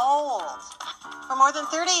be old. For more than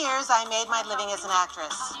 30 years, I made my living as an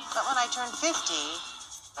actress, but when I turned 50,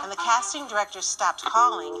 and the casting director stopped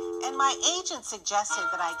calling, and my agent suggested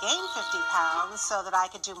that I gain 50 pounds so that I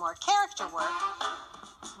could do more character work,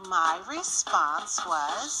 my response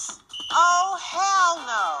was, oh, hell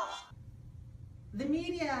no. The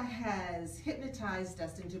media has hypnotized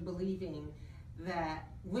us into believing that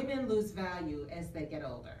women lose value as they get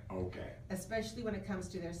older. Okay. Especially when it comes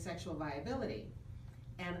to their sexual viability.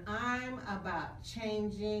 And I'm about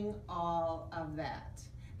changing all of that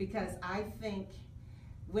because I think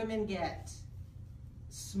women get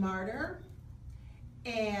smarter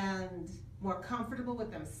and more comfortable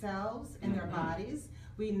with themselves and their bodies.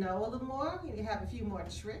 We know a little more. We have a few more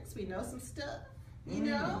tricks. We know some stuff, you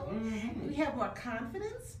know? We have more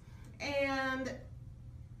confidence and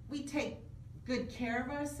we take good care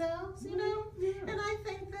of ourselves, you know? And I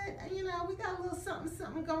think that, you know, we got a little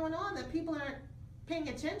something going on that people aren't paying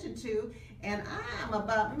attention to, and I'm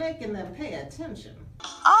about making them pay attention.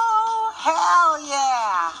 Oh, hell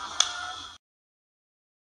yeah!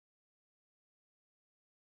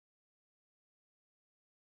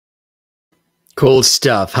 Cool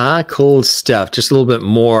stuff, huh? Cool stuff. Just a little bit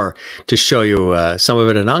more to show you some of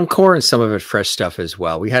it in encore and some of it fresh stuff as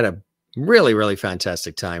well. We had a really, really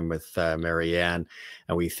fantastic time with Mariann.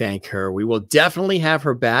 and we thank her. We will definitely have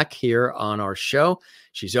her back here on our show.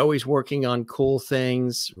 She's always working on cool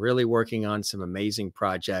things, really working on some amazing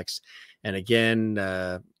projects. And again,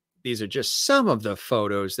 these are just some of the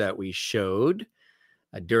photos that we showed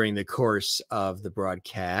during the course of the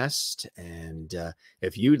broadcast. And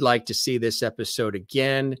if you'd like to see this episode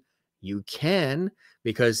again, you can,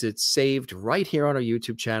 because it's saved right here on our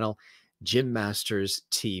YouTube channel, Jim Masters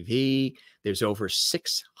TV. There's over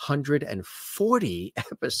 640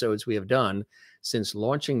 episodes we have done since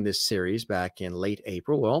launching this series back in late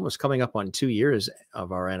April. We're almost coming up on 2 years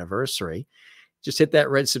of our anniversary. Just hit that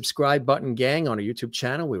red subscribe button, gang, on our YouTube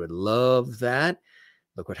channel. We would love that.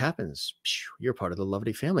 Look what happens. You're part of the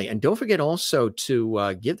Lovely family. And don't forget also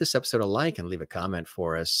to give this episode a like and leave a comment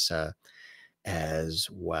for us as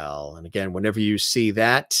well. And again, whenever you see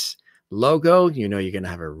that logo, you know you're going to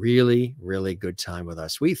have a really, really good time with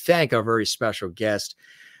us. We thank our very special guest,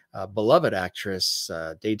 beloved actress,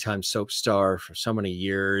 daytime soap star for so many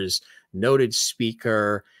years, noted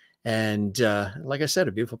speaker, and like I said,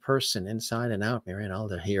 a beautiful person inside and out, Mariann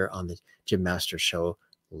Aalda, here on the Jim Masters Show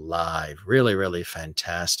Live. Really, really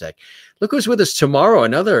fantastic. Look who's with us tomorrow.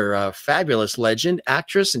 Another fabulous legend,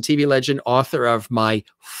 actress and TV legend, author of My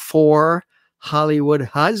 4 Hollywood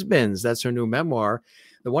Husbands. That's her new memoir.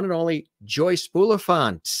 The one and only Joyce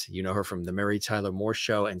Bulifant. You know her from the Mary Tyler Moore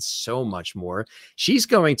Show and so much more. She's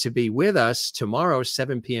going to be with us tomorrow,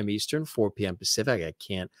 7 p.m. Eastern, 4 p.m. Pacific. I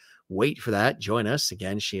can't wait for that. Join us.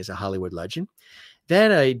 Again, she is a Hollywood legend.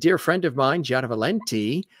 Then a dear friend of mine, Giada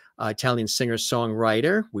Valenti, Italian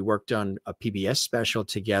singer-songwriter. We worked on a PBS special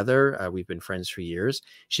together. We've been friends for years.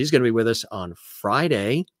 She's going to be with us on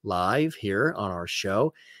Friday live here on our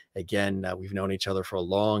show. Again, we've known each other for a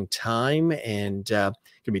long time, and going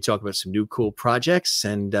to be talking about some new cool projects.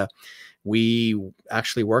 And we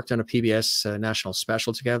actually worked on a PBS national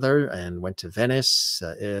special together and went to Venice,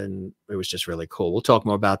 and it was just really cool. We'll talk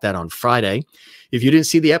more about that on Friday. If you didn't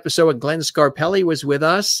see the episode when Glenn Scarpelli was with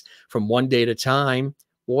us from One Day at a Time,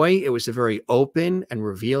 boy, it was a very open and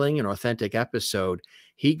revealing and authentic episode.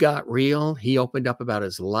 He got real. He opened up about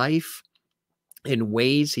his life in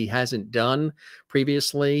ways he hasn't done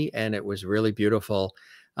previously, and it was really beautiful.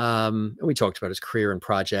 And we talked about his career and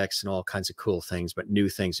projects and all kinds of cool things, but new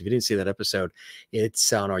things. If you didn't see that episode,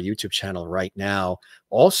 it's on our YouTube channel right now.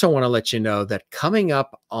 Also want to let you know that coming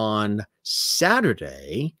up on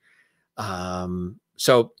Saturday,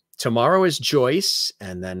 so tomorrow is Joyce,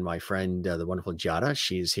 and then my friend, the wonderful Giada,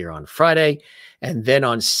 she's here on Friday. And then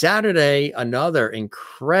on Saturday, another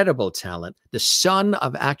incredible talent, the son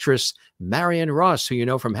of actress Mariann Ross, who you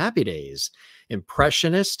know from Happy Days,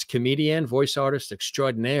 impressionist, comedian, voice artist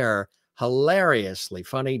extraordinaire, hilariously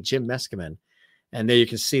funny, Jim Meskimen. And there you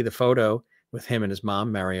can see the photo with him and his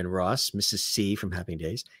mom, Mariann Ross, Mrs. C from Happy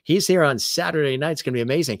Days. He's here on Saturday night. It's going to be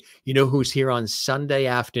amazing. You know who's here on Sunday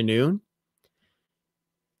afternoon?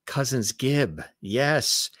 Cousins Gibb.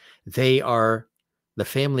 Yes, they are the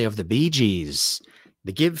family of the Bee Gees,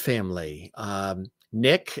 the Gibb family.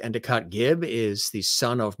 Nick Endicott Gibb is the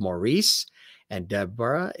son of Maurice, and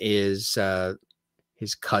Deborah is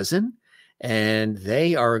his cousin. And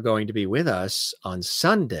they are going to be with us on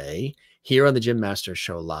Sunday here on the Jim Masters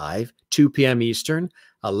Show Live, 2 p.m. Eastern,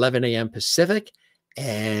 11 a.m. Pacific,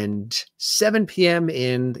 and 7 p.m.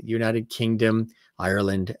 in the United Kingdom,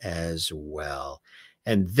 Ireland as well.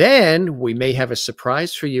 And then we may have a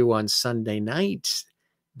surprise for you on Sunday night,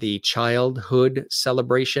 the childhood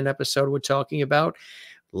celebration episode we're talking about.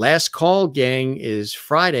 Last call, gang, is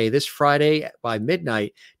Friday, this Friday by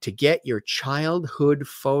midnight, to get your childhood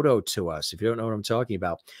photo to us. If you don't know what I'm talking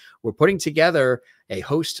about, we're putting together a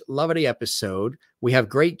Host Lovity episode. We have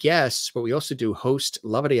great guests, but we also do Host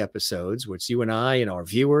Lovity episodes, which you and I and our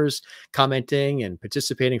viewers commenting and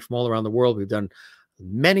participating from all around the world. We've done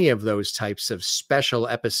many of those types of special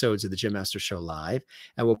episodes of the Jim Masters Show Live,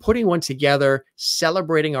 and we're putting one together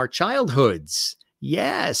celebrating our childhoods.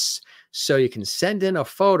 Yes. So you can send in a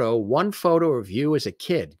photo, one photo of you as a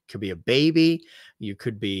kid. Could be a baby, you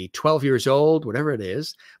could be 12 years old, whatever it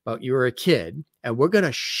is, but you're a kid, and we're going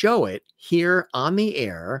to show it here on the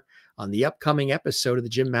air on the upcoming episode of the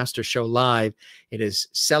Jim Masters Show Live. It is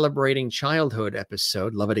celebrating childhood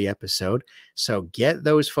episode, Lovity episode. So get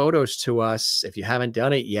those photos to us if you haven't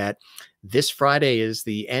done it yet. This Friday is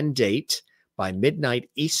the end date. By midnight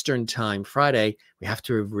Eastern time Friday, we have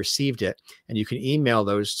to have received it. And you can email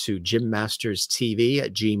those to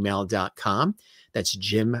jimmasterstv@gmail.com. That's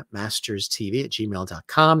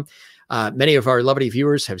jimmasterstv@gmail.com. Many of our lovely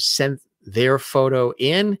viewers have sent their photo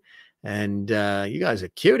in, and you guys are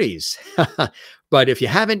cuties. But if you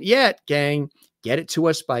haven't yet, gang, get it to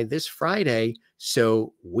us by this Friday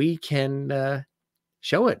so we can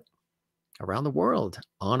show it around the world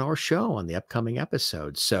on our show on the upcoming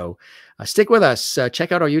episodes. So stick with us.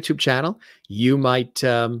 Check out our YouTube channel. You might,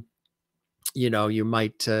 see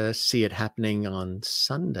it happening on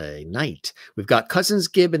Sunday night. We've got Cousins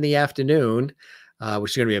Gibb in the afternoon,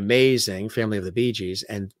 which is going to be amazing. Family of the Bee Gees.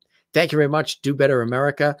 And thank you very much. Do Better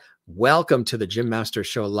America. Welcome to the Jim Master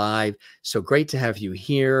Show Live. So great to have you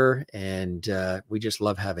here. And we just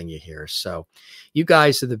love having you here. So you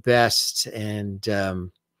guys are the best. And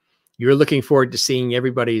you're looking forward to seeing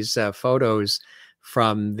everybody's photos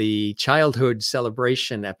from the childhood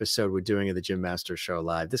celebration episode we're doing of the Jim Master Show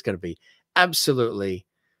Live. This is going to be absolutely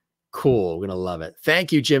cool. We're going to love it.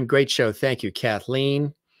 Thank you, Jim. Great show. Thank you,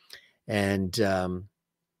 Kathleen. And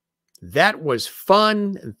that was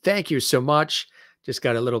fun. And thank you so much. Just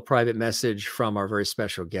got a little private message from our very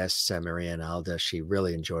special guest, Mariann Aalda. She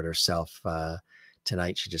really enjoyed herself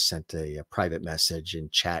tonight. She just sent a private message in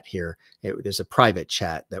chat here. There's a private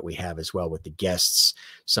chat that we have as well with the guests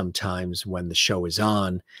sometimes when the show is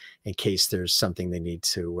on, in case there's something they need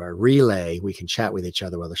to relay. We can chat with each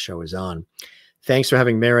other while the show is on. Thanks for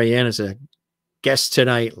having Mariann as a guest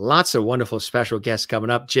tonight. Lots of wonderful special guests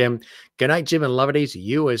coming up. Jim, good night, Jim and Lovedies.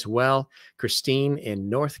 You as well. Christine in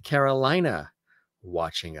North Carolina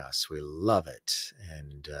watching us. We love it.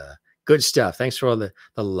 And good stuff. Thanks for all the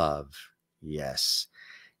love. Yes.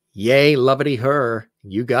 Yay, lovety her.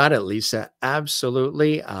 You got it, Lisa.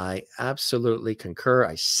 Absolutely. I absolutely concur.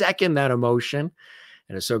 I second that emotion.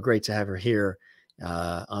 And it's so great to have her here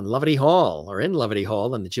on Lovety Hall, or in Lovety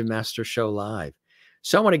Hall on the Jim Master Show Live.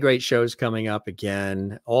 So many great shows coming up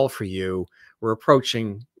again, all for you. We're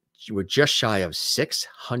just shy of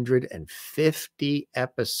 650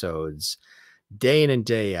 episodes day in and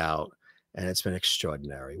day out. And it's been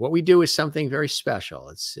extraordinary. What we do is something very special.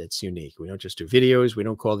 It's unique. We don't just do videos. We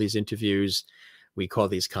don't call these interviews. We call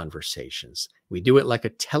these conversations. We do it like a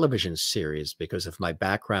television series because of my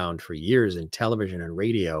background for years in television and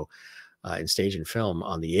radio, in stage and film,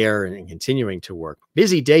 on the air, and continuing to work.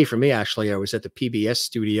 Busy day for me, actually. I was at the PBS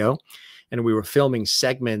studio, and we were filming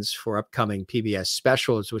segments for upcoming PBS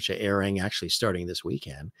specials, which are airing actually starting this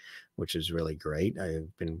weekend, which is really great.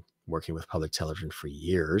 I've been working with public television for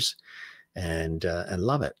years. And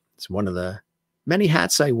love it. It's one of the many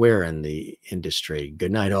hats I wear in the industry.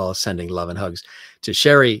 Good night, all. Sending love and hugs to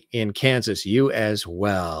Sherry in Kansas. You as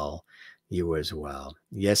well. You as well.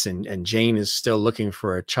 Yes, and Jane is still looking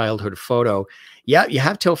for a childhood photo. Yeah, you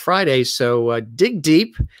have till Friday. So dig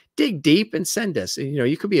deep and send us.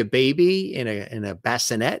 You could be a baby in a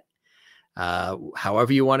bassinet,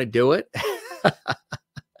 however you want to do it.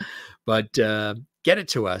 But get it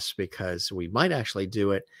to us, because we might actually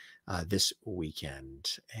do it this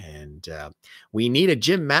weekend. And we need a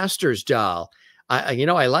Jim Masters doll.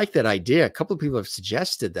 I like that idea. A couple of people have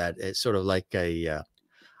suggested that. It's sort of like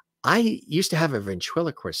I used to have a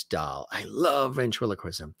ventriloquist doll. I love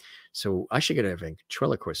ventriloquism. So I should get a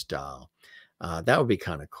ventriloquist doll. That would be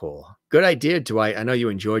kind of cool. Good idea, Dwight. I know you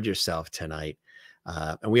enjoyed yourself tonight.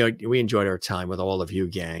 And we enjoyed our time with all of you,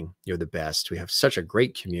 gang. You're the best. We have such a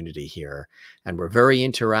great community here, and we're very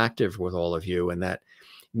interactive with all of you. And that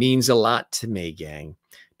means a lot to me, gang.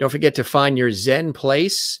 Don't forget to find your Zen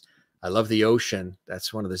place. I love the ocean.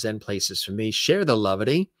 That's one of the Zen places for me. Share the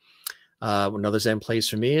lovety. Another Zen place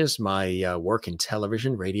for me is my work in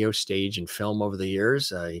television, radio, stage, and film over the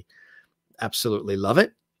years. I absolutely love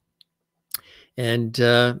it. And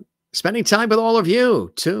spending time with all of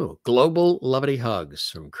you, too. Global lovety hugs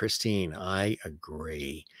from Christine. I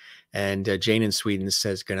agree. And Jane in Sweden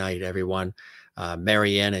says, good night, everyone.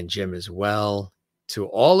 Mariann and Jim as well. To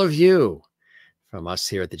all of you from us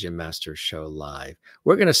here at the Jim Master Show Live.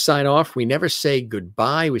 We're going to sign off. We never say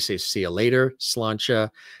goodbye. We say see you later. Slancha,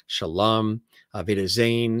 shalom,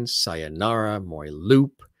 wiedersehen, sayonara, moi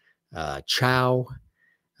loop, ciao.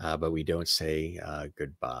 But we don't say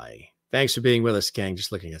goodbye. Thanks for being with us, gang.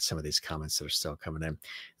 Just looking at some of these comments that are still coming in.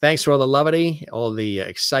 Thanks for all the levity, all the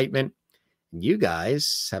excitement. You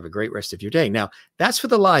guys have a great rest of your day. Now, that's for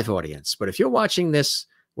the live audience. But if you're watching this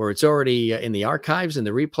where it's already in the archives and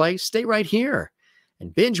the replay, stay right here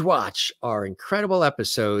and binge watch our incredible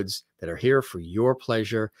episodes that are here for your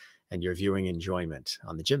pleasure and your viewing enjoyment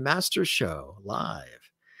on the Jim Master Show Live.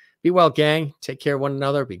 Be well, gang. Take care of one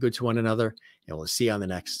another. Be good to one another. And we'll see you on the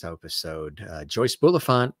next episode. Joyce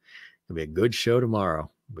Bulifant. It'll be a good show tomorrow.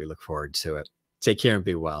 We look forward to it. Take care and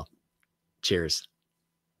be well. Cheers.